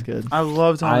Tommy time. Boy's good. I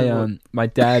love Tommy Boy. My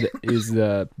dad is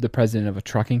the president of a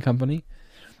trucking company,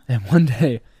 and one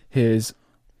day his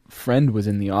friend was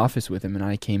in the office with him, and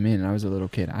I came in, and I was a little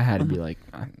kid. I had to be like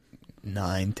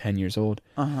 9, 10 years old,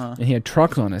 Uh-huh. and he had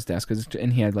trucks on his desk,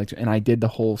 and he had like, and I did the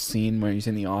whole scene where he's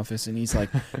in the office and he's like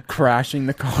crashing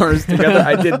the cars together.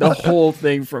 I did the whole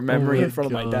thing from memory my in front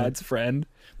of my God. dad's friend,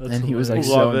 That's and he was like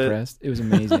hilarious. so Love it. impressed. It was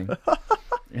amazing,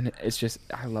 and it's just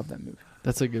I love that movie.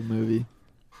 That's a good movie.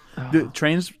 Dude,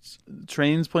 trains,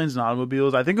 planes, and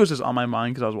automobiles. I think it was just on my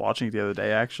mind because I was watching it the other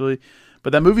day, actually.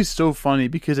 But that movie's so funny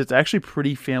because it's actually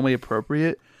pretty family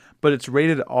appropriate, but it's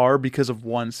rated R because of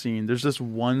one scene. There's this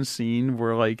one scene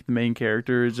where like the main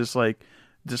character is just like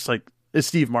it's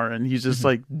Steve Martin. He's just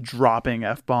like dropping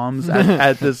F bombs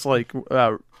at this like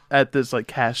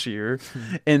cashier,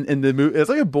 and the movie it's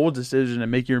like a bold decision to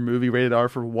make your movie rated R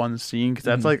for one scene because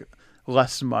that's like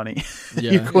less money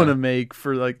Yeah, you're going to yeah. make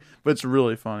for like, but it's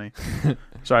really funny.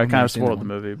 Sorry, I I've kind never of seen spoiled that the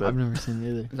movie, but I've never seen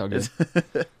it It's all It's-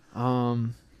 good.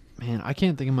 Man, I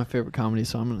can't think of my favorite comedy,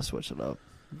 so I'm gonna switch it up.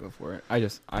 Go for it. I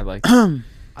like.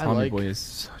 I Tommy like Boy is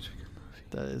such a good movie.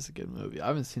 that. Is a good movie. I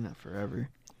haven't seen that forever.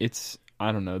 It's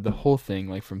I don't know the whole thing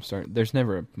like from start. There's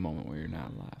never a moment where you're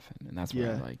not laughing, and that's why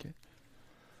Yeah. I like it.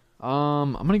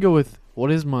 I'm gonna go with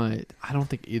what is my. I don't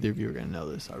think either of you are gonna know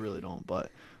this. I really don't.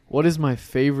 But what is my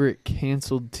favorite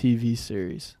canceled TV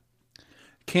series?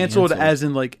 Canceled Canceled. as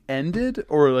in like ended,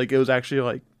 or like it was actually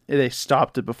like they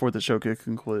stopped it before the show could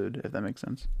conclude. If that makes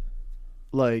sense.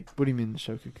 Like, what do you mean the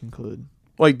show could conclude?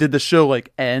 Like, did the show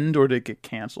like end or did it get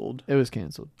canceled? It was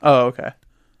canceled. Oh, okay.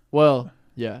 Well,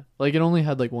 yeah. Like, it only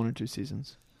had like 1 or 2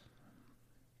 seasons,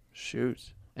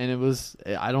 Shoot, and it was.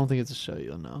 I don't think it's a show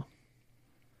you'll know.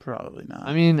 probably not.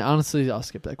 I mean, honestly, I'll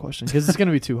skip that question because it's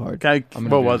gonna be too hard. Can I'm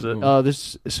gonna what do was it. it?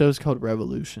 This show's called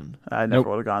Revolution. I never Nope.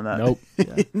 would have gone that. Nope.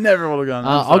 Yeah. Never would have gone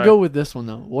that. I'll go with this one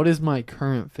though. What is my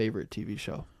current favorite TV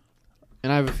show?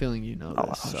 And I have a feeling you know Oh,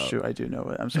 this. so. shoot, I do know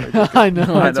it. I'm sorry. Jacob. I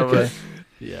know. I It's know okay. it.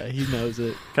 Yeah, he knows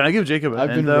it. Can I give Jacob a I've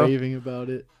hint been though? raving about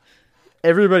it.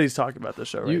 Everybody's talking about this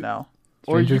show right You- now.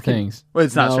 Or Stranger you can- Things. Well,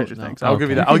 it's not No, Stranger no. Things. I'll give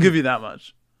you Okay. that. I'll give you that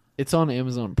much. It's on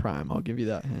Amazon Prime. I'll give you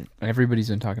that hint. Everybody's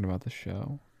been talking about the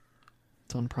show.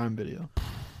 It's on Prime Video.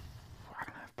 I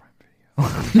don't have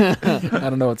Prime Video. I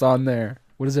don't know what's on there.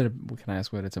 What is it? What can I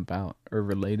ask what it's about or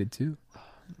related to?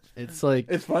 It's like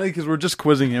It's funny because we're just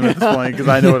quizzing him at this point because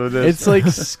I know what it is. it's like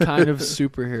kind of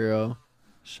superhero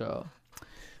show.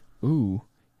 Ooh,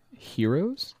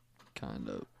 Heroes. Kind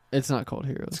of. It's not called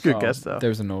It's a Heroes. good guess though.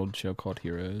 There's an old show called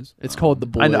Heroes. It's called The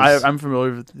Boys. I'm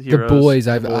familiar with The Heroes. Boys.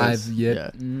 The I've Boys. yep.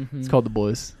 Yeah. Mhm. It's called The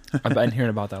Boys. I've been hearing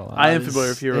about that a lot. I am It is- familiar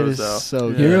with it Heroes is though. so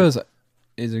Yeah. good. Heroes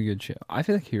is a good show. I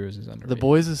feel like Heroes is underrated. The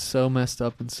Boys is so messed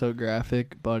up and so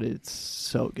graphic, but it's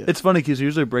so good. It's funny because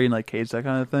usually Braden like hates that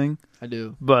kind of thing, I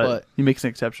do. but he makes an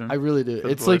exception. I really do. For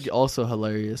The It's like Boys. also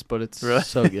hilarious, but it's Really?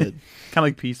 so good. Kind of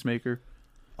like Peacemaker.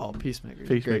 Oh, Peacemaker.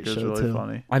 Great Peacemaker's show really too.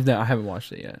 funny. I haven't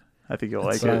watched it yet. I think you'll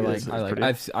like It's it. But I so like. It's I like.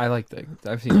 pretty- I've like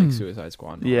the. I've seen like Suicide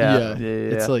Squad. and all Yeah. that. Yeah. Yeah.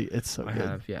 It's like it's so I good.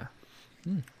 have. Yeah.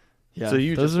 Yeah. So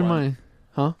you those just are won.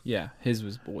 my Yeah. His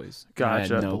was Boys. And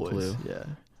Gotcha. I had no boys. clue. Yeah.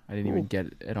 I didn't even get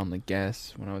it on the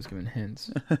guess when I was giving hints.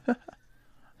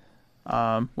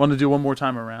 Want to do one more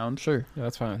time around? Sure. Yeah,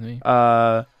 that's fine with me.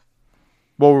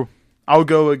 Well, I'll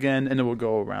go again, and then we'll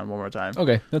go around one more time.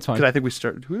 Okay, that's fine. Because I think we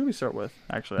start. Who did we start with?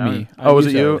 Actually, I Me. don't- Oh, was it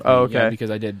started you? with Oh, me, yeah, okay.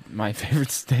 because I did my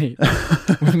favorite state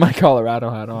with my Colorado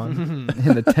hat on in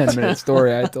the 10-minute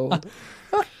story I told.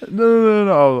 No.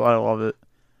 Oh, I love it.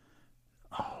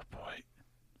 Oh boy.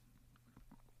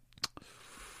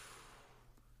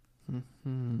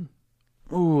 Hmm.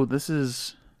 Ooh, this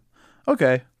is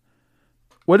okay.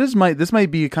 What is my? This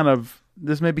might be kind of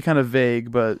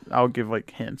vague, but I'll give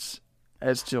like hints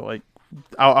as to like.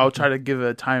 I'll try to give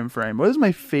a time frame. What is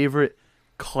my favorite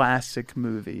classic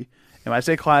movie? And when I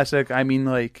say classic, I mean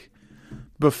like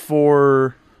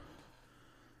before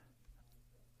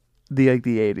the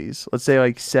 80s. Let's say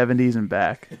like 70s and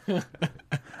back.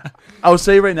 I'll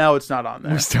say right now it's not on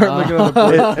there. We start looking at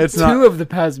the board. It's Two not. of the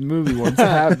past movie ones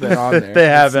have been on there. They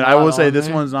haven't. I not will say on this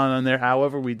there? one's not on there.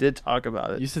 However, we did talk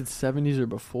about You it. said 70s or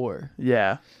before.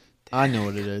 Yeah. I know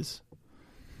what it is.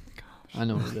 I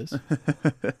know what it is.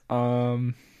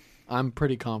 I'm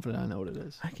pretty confident I know what it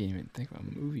is. I can't even think of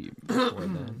a movie before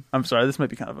then. I'm sorry. This might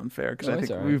be kind of unfair because No, I it's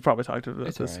think all right. we've probably talked about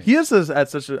It's this. all right. He has this at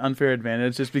such an unfair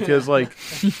advantage just because, like,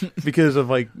 because of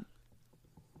like.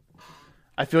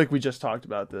 I feel like we just talked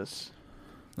about this.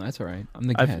 That's all right. I'm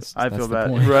the I guest. feel That's the bad,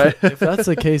 point. right? If that's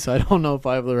the case, I don't know if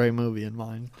I have the right movie in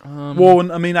mind.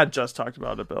 Well, I mean, not just talked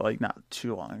about it, but like not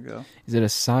too long ago. Is it a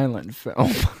silent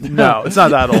film? No, it's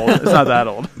not that old. It's not that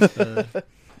old.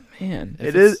 Man. If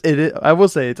It is. It is. I will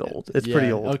say it's old. It's Yeah,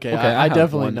 pretty old. Okay, Okay, I have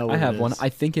definitely one. know what I have it one. is. I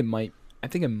think it might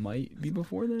be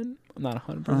before then. I'm not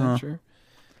 100% Uh-huh. sure.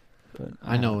 But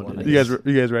I know have what one. it You is.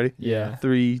 You guys ready? Yeah.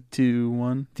 3, 2,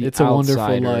 1. The It's a Wonderful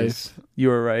Outsiders. Life. You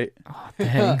were right. Oh,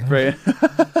 dang. Right.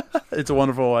 It's a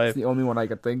Wonderful Life. It's the only one I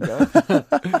could think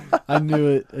of. I knew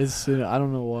it as soon. I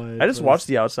don't know why. I just but watched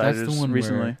The Outsiders one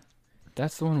recently. where-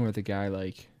 That's the one where the guy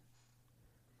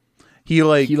He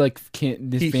he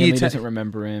can't. His he family atta- doesn't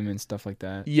remember him and stuff like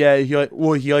that. yeah,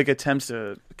 he attempts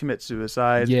to commit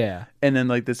suicide. Yeah. And then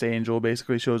like this angel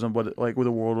basically shows him what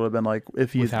the world would have been like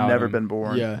if he had Without never him. been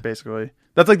born. Yeah. Basically.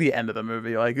 That's like the end of the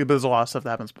movie. Like there's a lot of stuff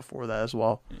that happens before that as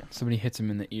well. Somebody hits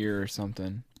him in the ear or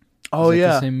something. Oh Is that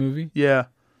yeah. the same movie, Yeah.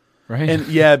 right? And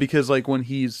yeah, because like when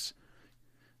he's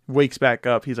wakes back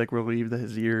up, he's like relieved that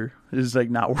his ear is like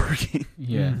not working.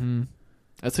 yeah, Mhm.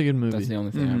 That's a good movie. that's the only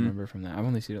thing I Mhm. remember from that. I've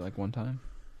only seen it like one time.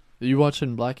 You watch it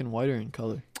in black and white or in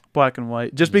color? Black and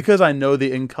white. Just Yeah. because I know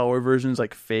the in color version is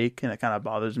like fake and it kind of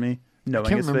bothers me knowing I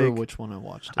can't it's remember fake. which one I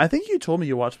watched. I think you told me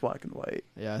you watched black and white.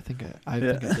 Yeah, I think I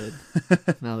Yeah. think I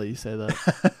did. Now that you say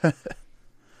that,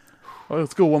 Well,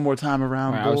 let's go one more time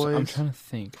around, Alright, boys. I'm trying to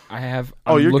think.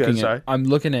 Oh, you're looking good, sorry. I'm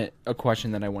looking at a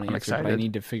question that I want to I'm answer, but I excited.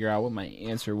 need to figure out what my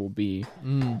answer will be.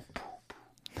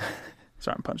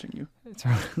 Sorry, I'm punching you. It's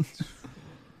hard.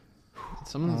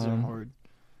 Some of these are hard.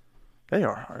 They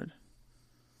are hard.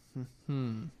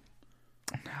 Hmm.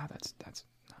 No, that's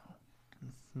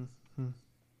no.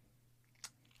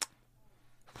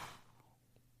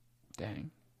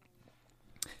 Dang.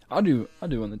 I'll do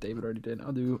one that David already did.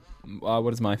 I'll do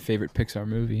what is my favorite Pixar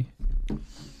movie?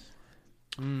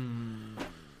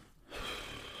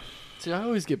 See, I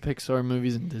always get Pixar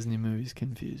movies and Disney movies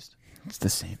confused. It's the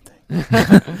same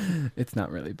thing. It's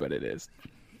not really, but it is.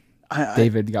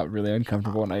 David got really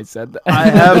uncomfortable when I said that. I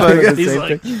have a. He's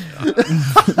He's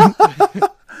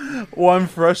well, I'm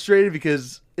frustrated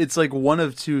because it's like one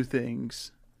of two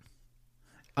things,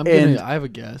 And- I have a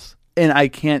guess. and I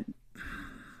can't.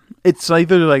 It's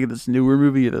either like this newer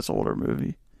movie or this older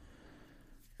movie.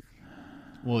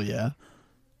 Well, yeah.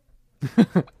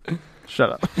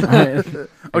 Shut up. Alright.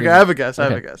 Okay, I have a guess. I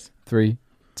have a Okay. guess. 3,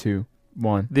 2,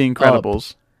 1. The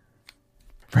Incredibles.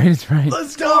 Brain's right.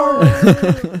 Let's go.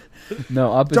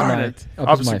 No, Up is Darn my it.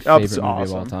 Up is my Up's favorite movie of all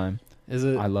awesome. time. Is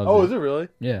it? I love Oh, it. is it really?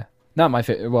 Yeah. Not my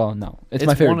favorite. Well, no. It's It's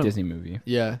my one favorite of- Disney movie.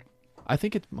 Yeah. I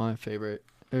think it's my favorite.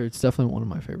 Or it's definitely one of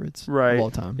my favorites Right. of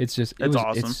all time. It's just It's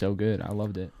awesome. It's so good. I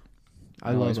loved it.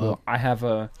 I love Well, it. I have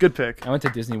a Good pick. I went to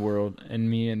Disney World, and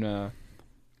me and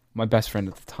my best friend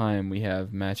at the time, we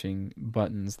have matching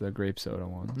buttons, the grape soda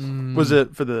ones. Was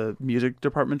it for the music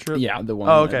department trip? Yeah, the one.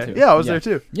 Oh, we went okay. to. Yeah, I was there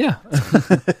too. Yeah.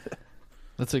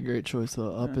 That's a great choice,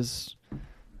 though. Up Yeah. is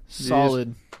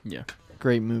solid. Yeah.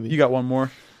 Great movie. You got one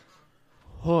more.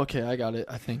 Oh, okay, I got it.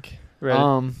 I think. Ready?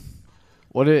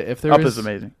 If there Up is is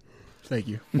amazing. Thank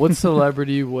you. what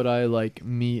celebrity would I like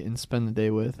meet and spend the day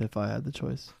with if I had the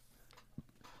choice?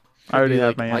 I already Could be,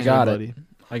 have my I answer. got it. anybody.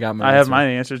 I got my. I have answer. my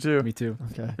answer too. Me too.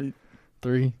 Okay.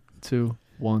 3, 2,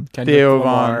 1. Kendrick Theo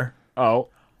Lamar. Oh.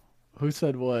 Who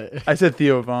said what? I said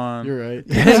Theo Vaughn. You're right.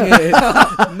 Dang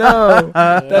it. No.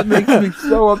 That makes me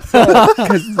so upset.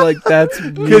 Because, like, that's.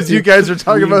 Because you guys are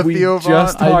talking about Theo Vaughn.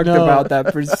 just I talked know. about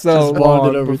that for so Just bonded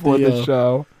long over before the Theo.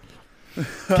 show.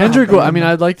 Kendrick, I mean,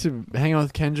 I'd like to hang out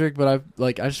with Kendrick, but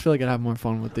I just feel like I'd have more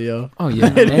fun with Theo. Oh, yeah.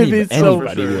 It'd be so-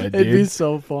 Anybody would, It'd be dude.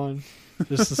 so fun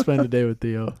just to spend a day with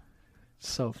Theo.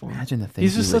 So fun. Imagine the things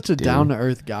He's just he would such a do. down to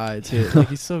earth guy too. Like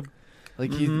he's so, like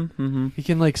Mm-hmm. he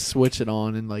can like switch it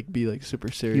on and like be like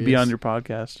super serious. You'd be on your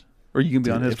podcast, or you can be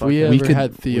Dude, on his if we podcast. ever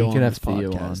had Theo we could on have this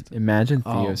Theo podcast. on. Imagine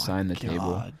Oh Theo my sign the table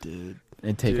God, dude.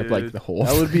 and take up like Dude. the whole.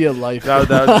 That would be a life. that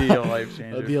would be a life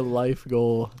changer. That'd be a life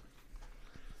goal.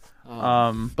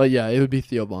 But yeah, it would be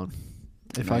Theo Vaughn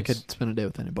if I Nice. could spend a day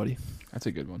with anybody. That's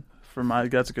a good one.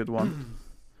 that's a good one.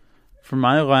 For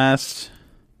my last,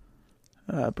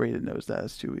 Braden knows that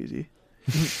it's too easy.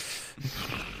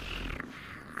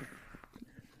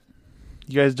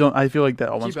 You guys don't. I feel like that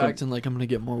almost. Keep acting like I'm gonna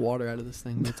get more water out of this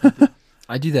thing. That's what the-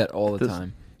 I do that all the This-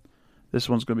 time. This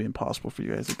one's gonna be impossible for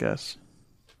you guys to guess.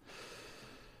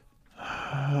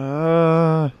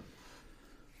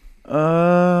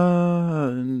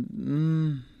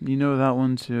 You know that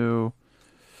one too.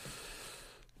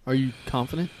 Are you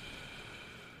confident?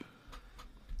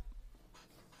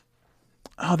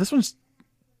 Oh, this one's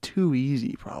too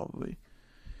easy, probably.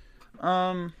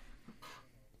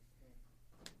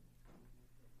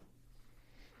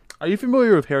 Are you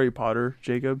familiar with Harry Potter,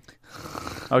 Jacob?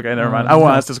 Okay, never mind. I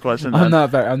won't ask this question. I'm not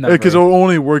very. Because it'll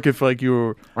only work if like you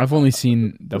were. I've only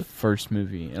seen the first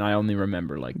movie, and I only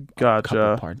remember like a couple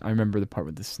Gotcha. parts. I remember the part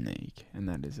with the snake, and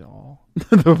that is all.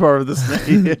 The part of the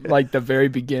snake. Like the very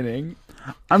beginning.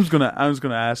 I'm just gonna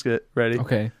ask it. Ready?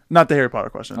 Okay. Not the Harry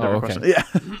Potter question. Oh, Different okay.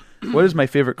 question. Yeah. What is my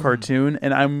favorite cartoon?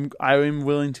 And I'm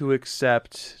willing to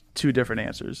accept two different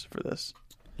answers for this.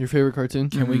 Your favorite cartoon?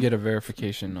 Can we get a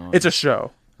verification on? It's a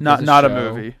show, not It's a not a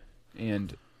show. movie.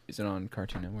 And is it on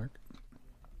Cartoon Network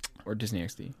or Disney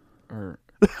XD or?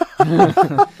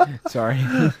 Sorry. Do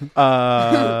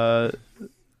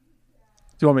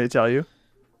you want me to tell you?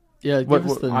 Yeah, give What-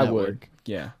 us the I network. would.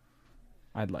 Yeah.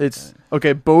 I'd like It's that.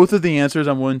 okay. Both of the answers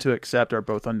I'm willing to accept are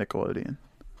both on Nickelodeon.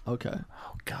 Okay.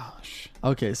 Oh gosh.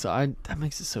 Okay, so that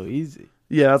makes it so easy.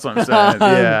 Yeah, that's what I'm saying.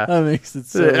 Yeah. That makes it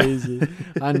so Yeah. easy.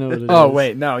 I know what it is. Oh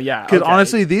wait, no, yeah. Because okay.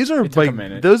 honestly, these are It took a like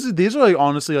minute. these are like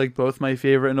honestly like both my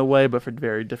favorite in a way, but for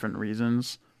very different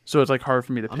reasons. So it's like hard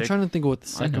for me to I'm pick. trying to think of what the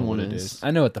I know second what one it is.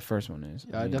 I know what the first one is.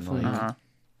 Yeah, I definitely- Uh-huh.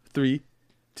 3,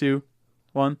 2,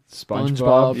 1.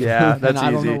 SpongeBob. Yeah, that's and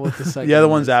I don't easy. know what the second The other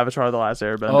one one's is. Avatar: The Last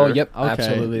Airbender. Oh, yep, Okay.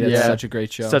 absolutely. That's Yeah. such a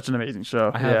great show. Such an amazing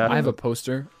show. I have yeah. I have a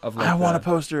poster of like I want a the-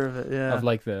 poster of it. Yeah. of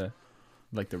like the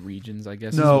like the regions, I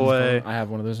guess. No is what it's way. called. I have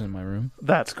one of those in my room.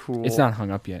 That's cool. It's not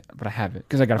hung up yet, but I have it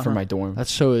because I got it from Uh-huh. my dorm. That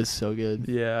show is so good.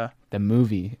 Yeah. The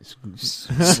movie is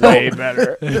Way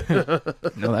better.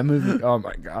 no, that movie. Oh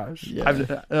my gosh,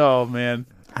 Yeah. Oh man.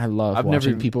 I love I've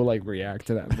watching never- people like react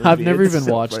to that movie. I've never It's even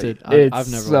so watched funny. it. It's I've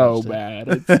never so watched it. bad.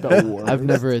 It's the worst. I've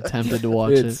never attempted to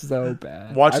watch It's it. so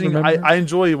bad. Watching, I remember-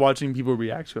 enjoy watching people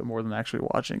react to it more than actually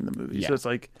watching the movie. Yeah. So it's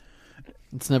like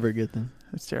It's never a good thing.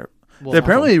 it's terrible. Well, They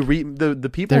apparently the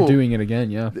people. they're doing it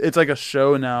again. Yeah. It's like a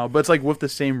show now, but it's like with the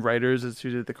same writers as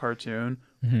who did the cartoon,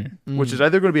 Mm-hmm. which is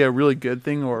either going to be a really good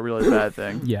thing or a really bad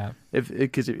thing. Yeah. If you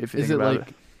Is think it about like?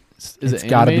 it, Is It's it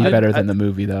got to be animated? better I- than the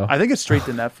movie though. I think it's straight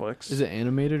to Netflix. Is it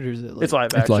animated or is it? Like, It's live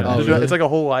It's action. live action. It's, Oh, really? it's like a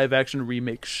whole live action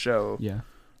remake show. Yeah.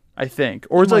 I think,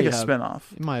 or it's It like a might have- spinoff.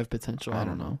 It might have potential. I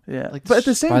don't know. Yeah, Like but at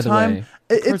the same By the time, way,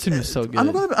 it- cartoon was so good.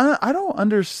 I don't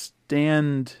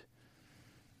understand.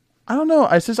 I don't know.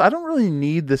 I don't really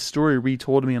need this story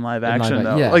retold to me in live action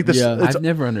though. Yeah. Like this, Yeah. it's- I've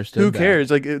never understood. who that. cares?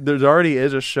 Like there's already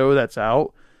is a show that's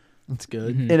out, It's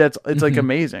good. Mhm. and it's like Mhm.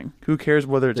 amazing. Who cares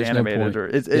whether it's There's no animated point. or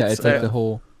it's Yeah, it's like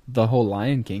uh, the whole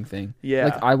Lion King thing. yeah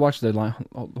Like I watched the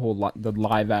the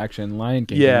live action Lion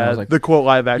King. thing, and I yeah was like, the quote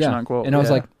live action yeah. unquote. And I was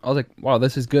yeah. like, wow,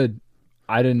 this is good.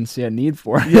 I didn't see a need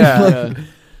for it. Yeah. Yeah.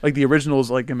 like the original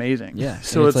is like amazing. Yeah.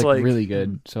 so and it's like really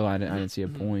good. So I didn't see a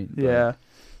point. But, yeah.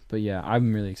 But yeah,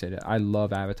 I'm really excited. I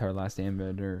love Avatar: Last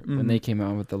Airbender. Mhm. When they came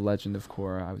out with the Legend of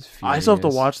Korra, I was furious. I still have to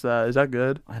watch that. Is that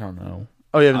good? I don't know.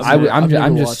 Oh yeah, I've never- I'm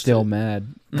never just watched still it. mad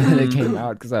that it Mhm. came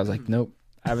out because I was like, nope.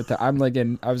 Avatar. I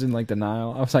was in like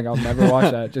denial. I was like, I'll never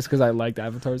watch that just because I liked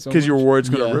Avatar so much. because you're worried it's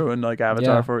gonna Yeah. ruin like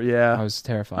Avatar Yeah. for I was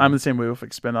terrified. I'm the same way with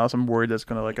like spin-offs. I'm worried that's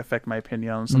gonna like affect my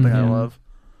opinion on something I Mhm. love.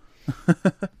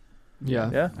 Yeah.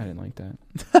 Yeah. I didn't like that.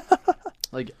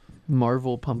 Like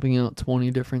Marvel pumping out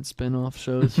 20 different spin-off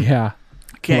shows. Yeah,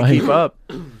 Can't Like- keep up.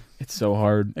 it's so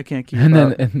hard. I can't keep And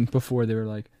then up. and before they were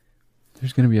like,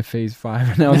 "There's gonna be a Phase 5,"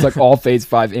 and now it's like all Phase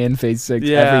 5 and Phase 6.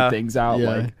 Yeah. Everything's out. yeah.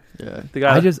 Like Yeah. The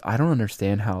guy, I don't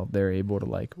understand how they're able to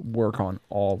like work on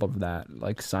all of that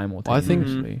like think-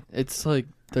 simultaneously. It's like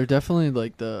they're definitely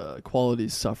like the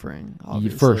quality's suffering, Yeah,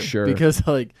 obviously. for sure. Because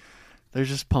like they're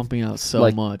just pumping out so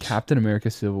like much. Captain America: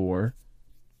 Civil War,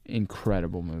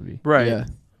 incredible movie. right? Yeah.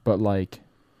 But like,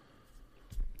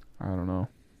 I don't know.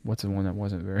 What's the one that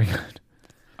wasn't very good?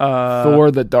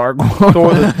 Thor, The Dark World.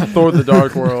 Thor, the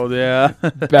Dark World. Yeah.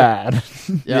 Bad.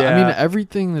 Yeah, I Yeah. mean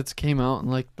everything that's came out in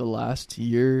like the last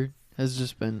year has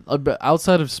just been but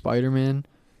outside of Spider-Man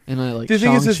and I like The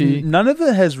thing is, Shang-Chi. none of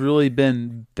it has really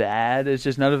been bad. It's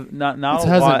just not It a hasn't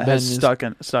lot been has as- stuck I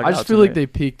out just to feel like me. they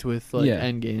peaked with like Yeah.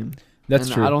 Endgame. That's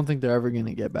and true. I don't think they're ever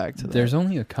gonna get back to that. There's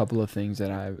only a couple of things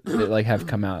that like have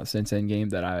come out since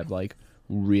Endgame that I've like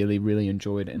really really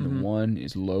enjoyed, and Mhm. the one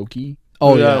is Loki.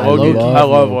 oh Yeah, yeah, Loki. Loki. I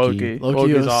love Loki. Loki. Loki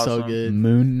Loki's was awesome. so good.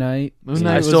 Moon Knight. Moon is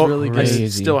Knight I was still, really I good. crazy.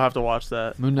 still have to watch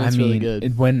that. Moon I Knight's mean, really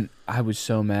good. when I was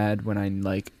so mad when I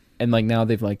like, and like now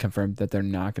they've like confirmed that they're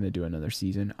not going to do another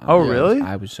season. Oh, was- really?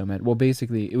 I was so mad. Well,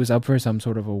 basically, it was up for some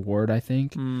sort of award, I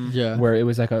think, Mm. Yeah. where it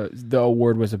was like the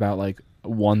award was about like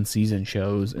one season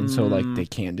shows, and so like Mm. they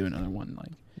can't do another one,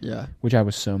 like, Yeah. which I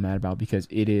was so mad about because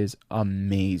it is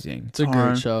amazing. It's a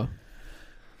Darn. great show.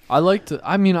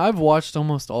 I mean, I've watched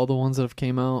almost all the ones that have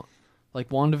came out. Like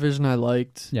WandaVision I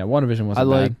liked. Yeah, WandaVision wasn't I bad.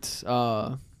 liked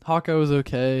Hawkeye was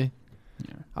okay.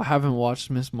 Yeah. I haven't watched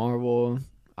Miss Marvel.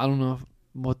 I don't know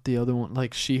what the other one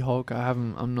like She-Hulk. I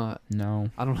don't No, know.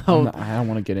 I don't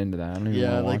want to get into that. I don't even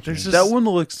Yeah, wanna like, watch there's it. just- That one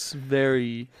looks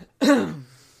very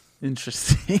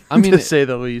interesting. I mean, to say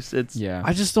the least. It's yeah.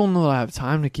 I just don't know that I have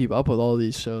time to keep up with all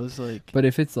these shows. Like But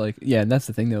if it's like, yeah, and that's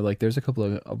the thing though. Like, there's a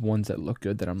couple of ones that look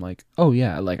good that I'm like, oh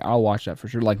yeah, like I'll watch that for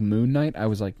sure. Like Moon Knight, I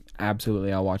was like,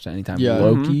 absolutely, I'll watch that anytime. Yeah.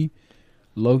 Loki,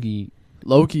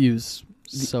 Loki is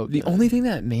the, so the good. only thing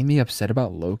that made me upset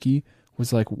about Loki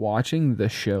was like watching the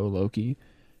show Loki.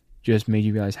 Just made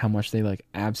you realize how much they like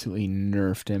absolutely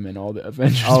nerfed him in all the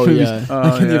Avengers Oh movies. yeah.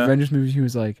 Like in the yeah. Avengers movies, he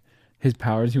was like his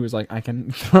powers. He was like, I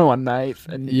can throw a knife,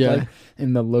 and Yeah. like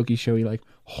in the Loki show, he like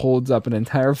holds up an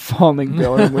entire falling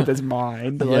building with his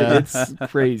mind. Like Yeah. it's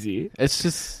crazy. It's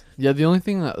just the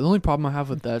only problem I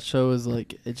have with that show is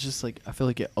like it's just like I feel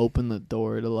like it opened the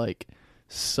door to like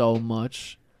so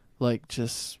much like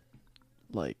just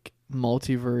like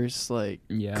multiverse like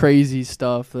Yeah, crazy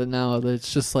stuff that now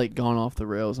it's just like gone off the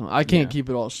rails. And I can't Yeah. keep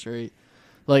it all straight.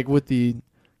 Like with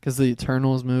because the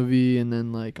Eternals movie and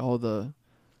then like all the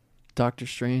Doctor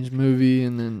Strange movie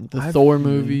and then the I've Thor really-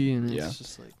 movie and it's yeah.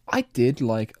 just like I did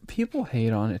like people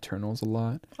hate on Eternals a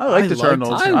lot. I liked I liked-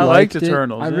 Eternals. I I liked liked it.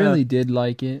 Eternals. I yeah. really did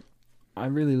like it. I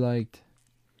really liked.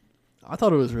 I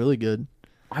thought it was really good.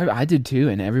 I did too,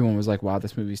 and everyone was like, "Wow,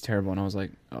 this movie's terrible," and I was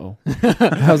like, "Oh."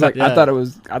 I was like, Yeah. I thought it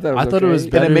was I thought it okay. was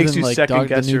better makes than you like second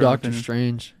guess the new your own Doctor opinion.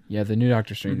 Strange. Yeah, the new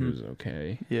Doctor Strange Mhm. was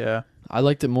okay. Yeah. I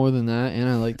liked it more than that, and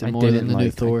I liked it I more than didn't the new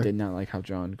like. Thor. I did not like how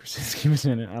John Krasinski was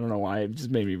in it. I don't know why. It just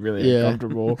made me really Yeah.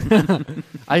 uncomfortable.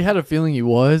 I had a feeling he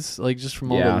was like just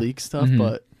from all Yeah. the leak stuff, Mhm.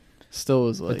 but still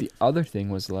was But like, the other thing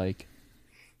was like,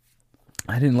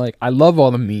 I didn't like. I love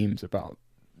all the memes about,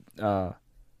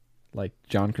 like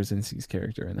John Krasinski's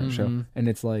character in that show, Mhm. and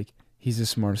it's like he's the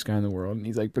smartest guy in the world, and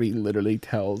he's like, but he literally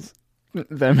tells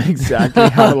them exactly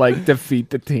how to like defeat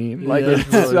the team. Like Yeah. it's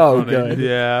Really so funny. good.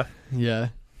 Yeah. yeah.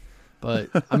 But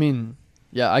I mean,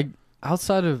 yeah, I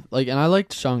outside of like, and I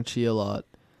liked Shang-Chi a lot,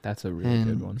 That's a really and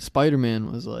good one.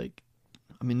 Spider-Man was like,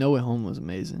 I mean, No Way Home was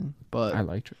amazing, but I really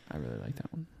like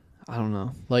that one. I don't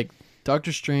know, like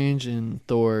Doctor Strange and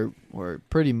Thor were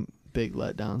pretty big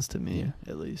letdowns to me, Yeah.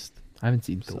 at least. I haven't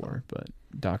seen So- Thor, but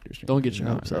Doctor Strange. Don't get is your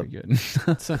not hopes very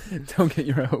up. good. Don't get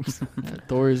your hopes.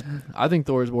 I think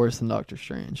Thor is worse than Doctor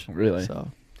Strange. Really?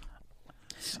 So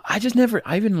I just never.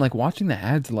 I even like watching the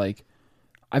ads. Like,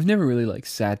 I've never really like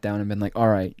sat down and been like, all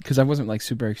right, because I wasn't like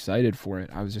super excited for it.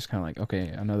 I was just kind of like, okay,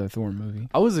 another Thor movie.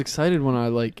 I was excited when I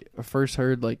like first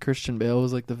heard like Christian Bale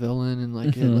was like the villain and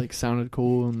like it Mhm. like sounded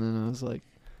cool, and then I was like,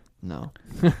 no.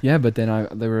 Yeah, but then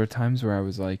there were times where I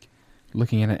was like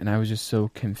looking at it and I was just so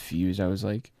confused. I was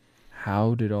like,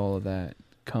 how did all of that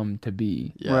come to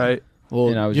be? Yeah. Right. Well,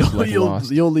 And I was just, like, you'll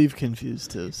lost. you'll leave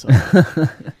confused too. So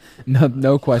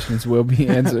No questions will be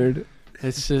answered.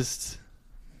 it's just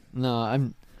no.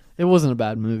 It wasn't a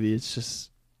bad movie. It's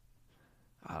just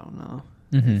I don't know.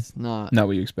 Mm-hmm. It's not. Not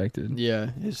what you expected.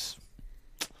 Yeah. It's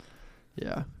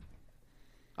yeah.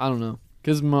 I don't know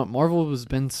because Marvel has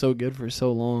been so good for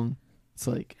so long. It's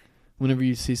like whenever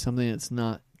you see something that's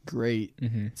not great,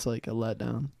 Mm-hmm. it's like a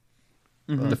letdown.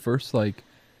 Mhm.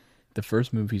 The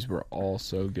first movies were all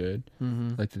so good.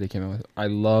 Mm-hmm. Like that they came out with. I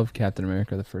love Captain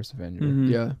America: The First Avenger. Mhm.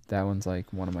 Yeah. That one's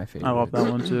like one of my favorites. I love that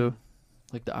one too.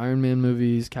 Like the Iron Man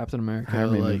movies, Captain America,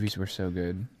 Iron Man like movies were so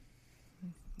good.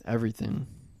 everything.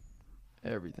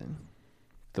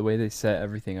 The way they set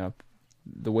everything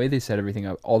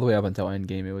up, all the way up until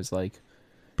Endgame, it was like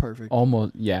Perfect.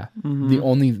 almost The Mhm.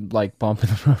 only like bump in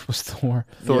the road was Thor,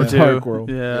 Thor Yeah. 2. Dark World.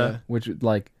 Yeah. which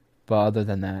like. But other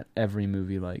than that, every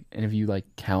movie like, and if you like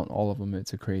count all of them,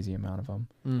 it's a crazy amount of them.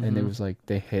 And it was like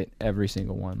they hit every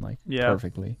single one like Yeah.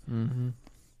 perfectly. Mm-hmm.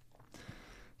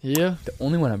 Yeah. The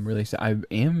only one I'm really I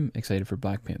am excited for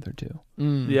Black Panther too.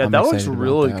 Yeah, I'm that looks excited about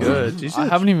really that good. one. Did you see I the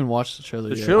haven't even watched the trailer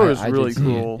The yet. trailer is I did really see it.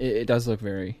 cool. It does look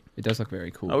very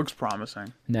cool. That looks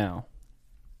promising. Now,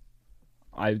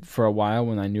 for a while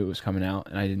when I knew it was coming out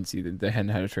and I didn't see that they hadn't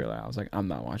had a trailer, I was like, I'm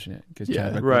not watching it because Yeah.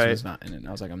 Chadwick Right. was not in it. And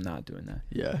I was like, I'm not doing that.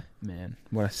 Yeah. Man,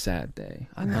 what a sad day.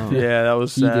 I know. Yeah, that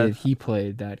was He sad. did. He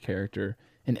played that character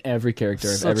and every character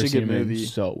I've Such ever a seen good him in movie.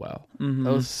 so well. Mhm.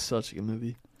 That was such a good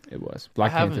movie. It was.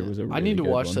 Black I Panther haven't- was a really I need to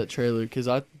good watch one. that trailer because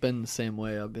I've been the same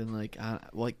way. I've been like,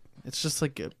 it's just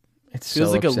like it It's feels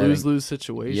so like upsetting. a lose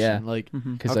situation. Yeah. Like,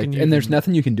 Mhm. Cause How like, can you and there's even-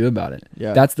 nothing you can do about it.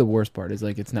 yeah, That's the worst part. Is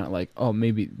like it's not like, oh,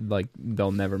 maybe like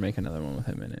they'll never make another one with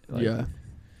him in it. Like, yeah.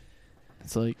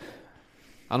 It's like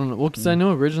I don't know. Well, because I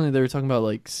know originally they were talking about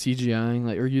like CGIing,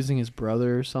 like or using his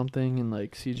brother or something, and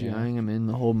like CGIing him in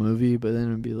the whole movie. But then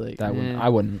it'd be like that would eh. I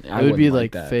wouldn't. I It would be wouldn't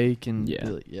like that. fake and Yeah.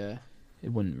 be like, yeah.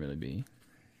 It wouldn't really be.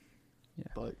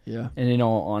 But yeah, And in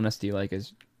all honesty, like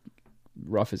as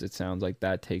rough as it sounds, like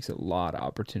that takes a lot of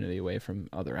opportunity away from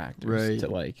other actors Right. to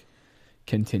like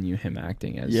continue him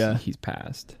acting as Yeah. he's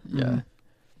passed. yeah. Mhm.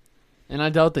 And I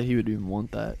doubt that he would even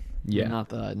want that. Yeah. Not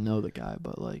that I know the guy,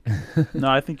 but like, No,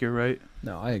 I think you're right.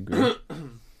 No, I agree.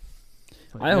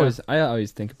 but I yeah.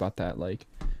 always think about that, like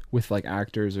with like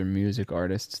actors or music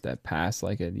artists that pass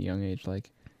like at a young age.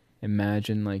 Like,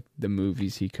 imagine like the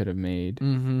movies he could have made,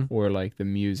 Mm-hmm. or like the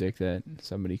music that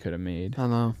somebody could have made. I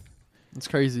know. It's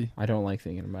crazy. I don't like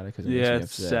thinking about it because it Yeah, makes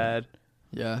it's me upset. sad.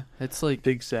 Yeah, it's like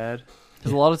Big sad.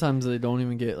 because a lot of times they don't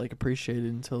even get like appreciated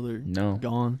until they're No,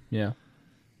 gone. yeah,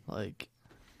 Like,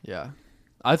 yeah,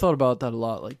 I thought about that a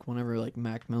lot. Like whenever like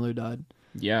Mac Miller died,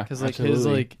 yeah, because like absolutely. his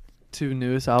like 2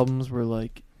 newest albums were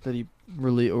like that he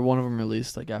released, or one of them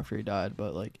released like after he died,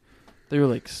 but like they were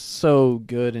like so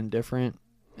good and different,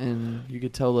 and you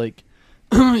could tell like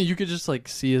you could just like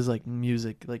see his like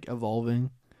music like evolving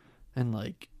and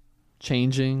like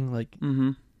changing, like,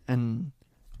 Mm-hmm. and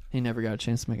he never got a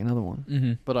chance to make another one.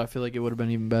 Mhm. But I feel like it would have been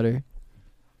even better.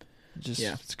 Just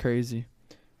Yeah. it's crazy.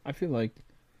 I feel like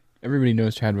everybody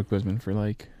knows Chadwick Boseman for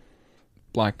like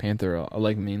Black Panther,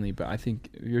 like mainly, but I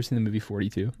think have you ever seen the movie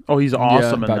 42 Oh, he's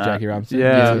awesome in about that. Jackie Robinson?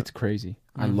 Yeah. It's crazy.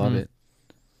 I love Mhm. it.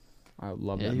 I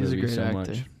love Yeah, that he's a movie great so actor.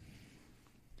 much.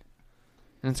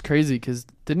 And it's crazy because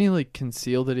didn't he like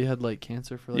conceal that he had like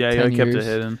cancer for like Yeah, 10 he like, kept it years?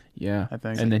 hidden. Yeah. I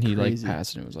think. And then he like crazy.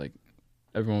 passed, and it was like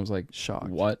everyone was like, Shocked.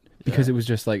 "What?" Because Yeah. it was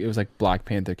just like it was like Black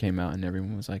Panther came out, and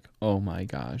everyone was like, "Oh my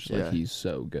gosh, like Yeah. he's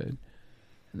so good."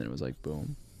 And then it was like,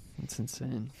 boom. It's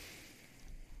insane.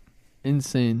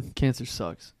 Insane. Cancer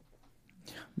sucks.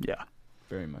 Yeah.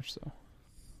 Very much so.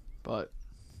 But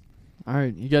all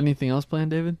right, you got anything else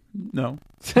planned, David? No.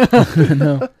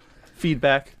 No.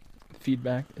 Feedback.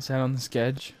 Feedback. Is that on the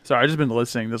sketch? Sorry, I've just been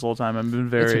listening this whole time. I've been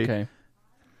It's very. okay.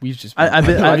 We've just. I've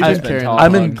been- We've I- just been I'm talking.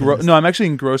 I'm engrossed. No, I'm actually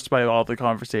engrossed by all the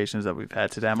conversations that we've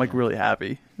had today. I'm like Yeah. really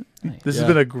happy. Nice. This Yeah. has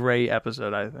been a great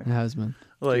episode, I It think. has been.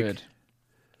 Like, Good.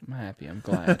 I'm happy. I'm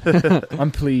glad. I'm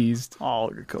pleased. oh,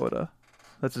 Dakota.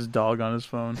 That's his dog on his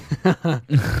phone.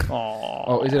 Aw.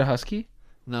 Oh, is it a husky?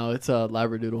 No, it's a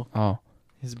Labradoodle. Oh,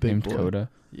 He's a big named boy. Coda.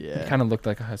 Yeah. He kind of looked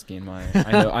like a husky in my.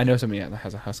 I know somebody that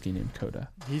has a husky named Coda.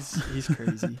 He's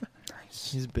crazy.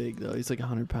 Nice. He's big though. He's like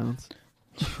 100 pounds.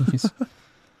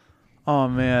 Oh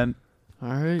man, All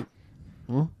right.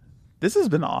 Well, this has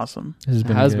been awesome. This has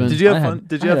been. Has good. been. Did you have I fun? had-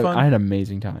 Did you I have had a- fun? I had an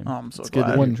amazing time. Oh, I'm so It's good glad.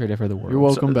 that I wouldn't trade it for the world. you're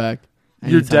welcome back.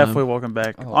 You're Anytime. definitely welcome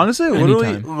back. Oh, Honestly,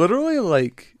 anytime. literally,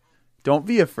 like, don't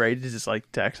be afraid to just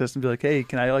like text us and be like, "Hey,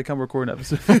 can I like come record an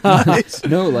episode?" Nice.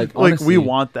 No, like Like honestly, we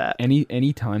want that.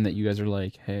 any time that you guys are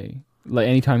like, hey, like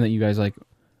any time that you guys like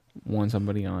want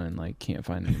somebody on and like can't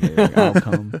find anybody, like, I'll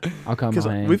come. I'll 'Cause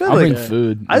hang. we've had, I'll like- bring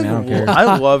food. I don't care.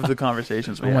 I love the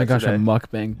conversations we Oh my had gosh, a today.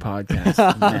 mukbang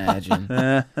podcast. Imagine.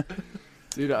 Eh,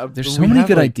 Dude, There's so many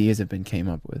good ideas that been came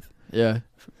up with. Yeah.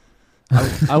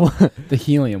 I want The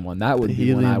helium one, that would The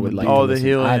be one I helium would would like be- to Oh, the listen.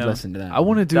 helium. I'd listen to that. I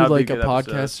want to do That'd be like a a good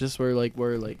podcast episode. just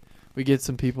where we get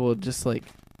some people just like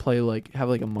play like have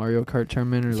like a Mario Kart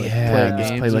tournament or like yeah, play just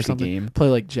games play or like a something. game. Play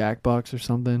like Jackbox or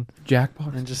something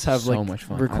Jackbox. and just have so like much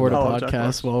fun. record a I Oh, love- podcast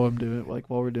Jackbox.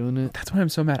 while we're doing it. That's why I'm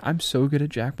so mad. I'm so good at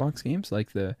Jackbox games,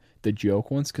 like the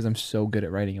joke ones, because I'm so good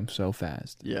at writing them so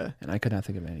fast, Yeah. and I could not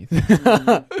think of anything.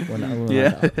 when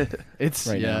yeah. It's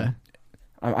Right yeah. now.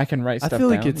 I can write I stuff feel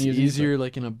like down it's usually, easier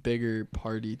like in a bigger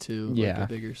party too. Like Yeah. a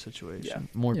bigger situation.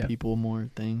 Yeah. More Yeah. people, more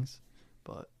things.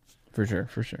 But but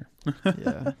for sure.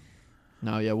 yeah.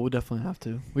 No, yeah, we'll definitely have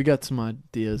to. We got some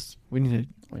ideas. We need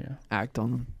to Oh yeah. act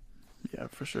on them. Yeah,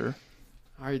 for sure.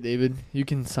 All right, David, you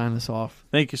can sign us off.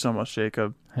 Thank you so much,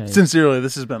 Jacob. Hey, Sincerely,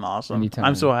 this has been awesome. Anytime.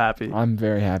 I'm so happy. I'm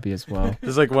very happy as well. This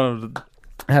is like one of the,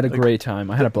 I had a Like, great time.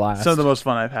 I had a blast. some of the most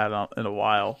fun I've had in a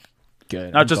while.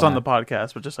 Good. Not I'm just on the glad.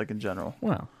 podcast, but just like in general.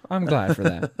 Wow. I'm glad for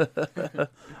that.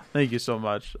 Thank you so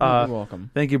much. You're welcome.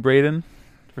 Thank you, Braden,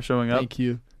 for showing up. Thank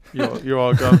you. You're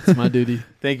welcome. It's my duty.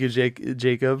 Thank you,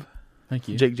 Jacob. Thank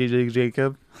you.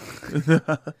 Jacob.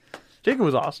 Jacob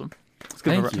was awesome. Let's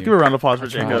give, Thank you. give a round of applause for I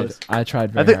Jacob.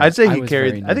 tried I very think hard. I'd say I he was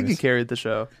carried. very I think he nervous. carried the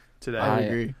show today. I I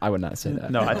agree. I would not say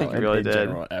that. No, I think he really in did.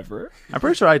 general, ever. I'm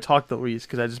pretty sure I talked the least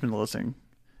because I just been listening.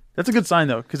 That's a good sign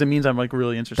though, because it means I'm like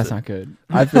really interested. That's not good.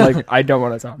 I feel like I don't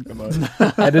want to talk the most.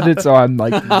 Edit it so I'm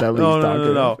like the least no,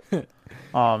 talkative. no.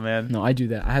 Oh man. No, I do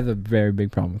that. I have a very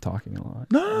big problem with talking a lot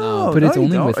No, But no, it's you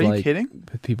only don't. with, Are you like, kidding?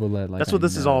 with people that like. That's I what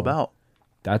this is all know. about.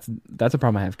 That's a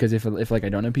problem I have because if like I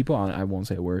don't know people, I won't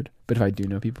say a word. But if I do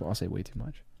know people, I'll say way too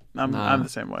much. I'm Nah. I'm the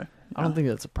same way. I don't think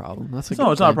that's a problem. That's a No,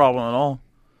 good it's not a thing. problem at all.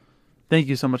 Thank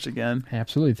you so much again. Hey,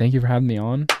 absolutely. Thank you for having me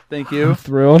on. Thank I'm you.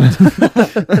 thrilled.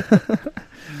 Have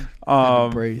a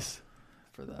brace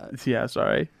for that. Yeah,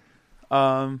 sorry.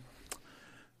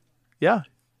 Yeah.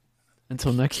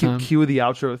 Until next time, Cue the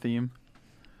outro theme.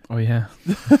 Oh yeah.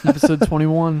 episode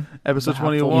 21. Episode The Half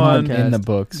Full 21. Podcast. In the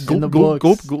books. In the Gulp,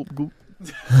 books. gulp, gulp.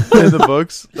 In the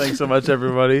books. Thanks so much,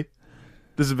 everybody.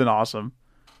 This has been awesome.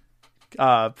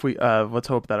 Let's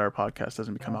hope that our podcast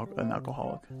doesn't become an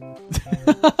alcoholic.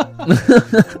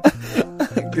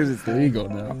 Because it's legal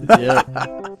now. Yeah.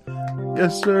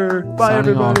 Yes, sir. Bye,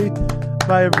 Signing off. everybody.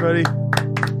 Bye, everybody.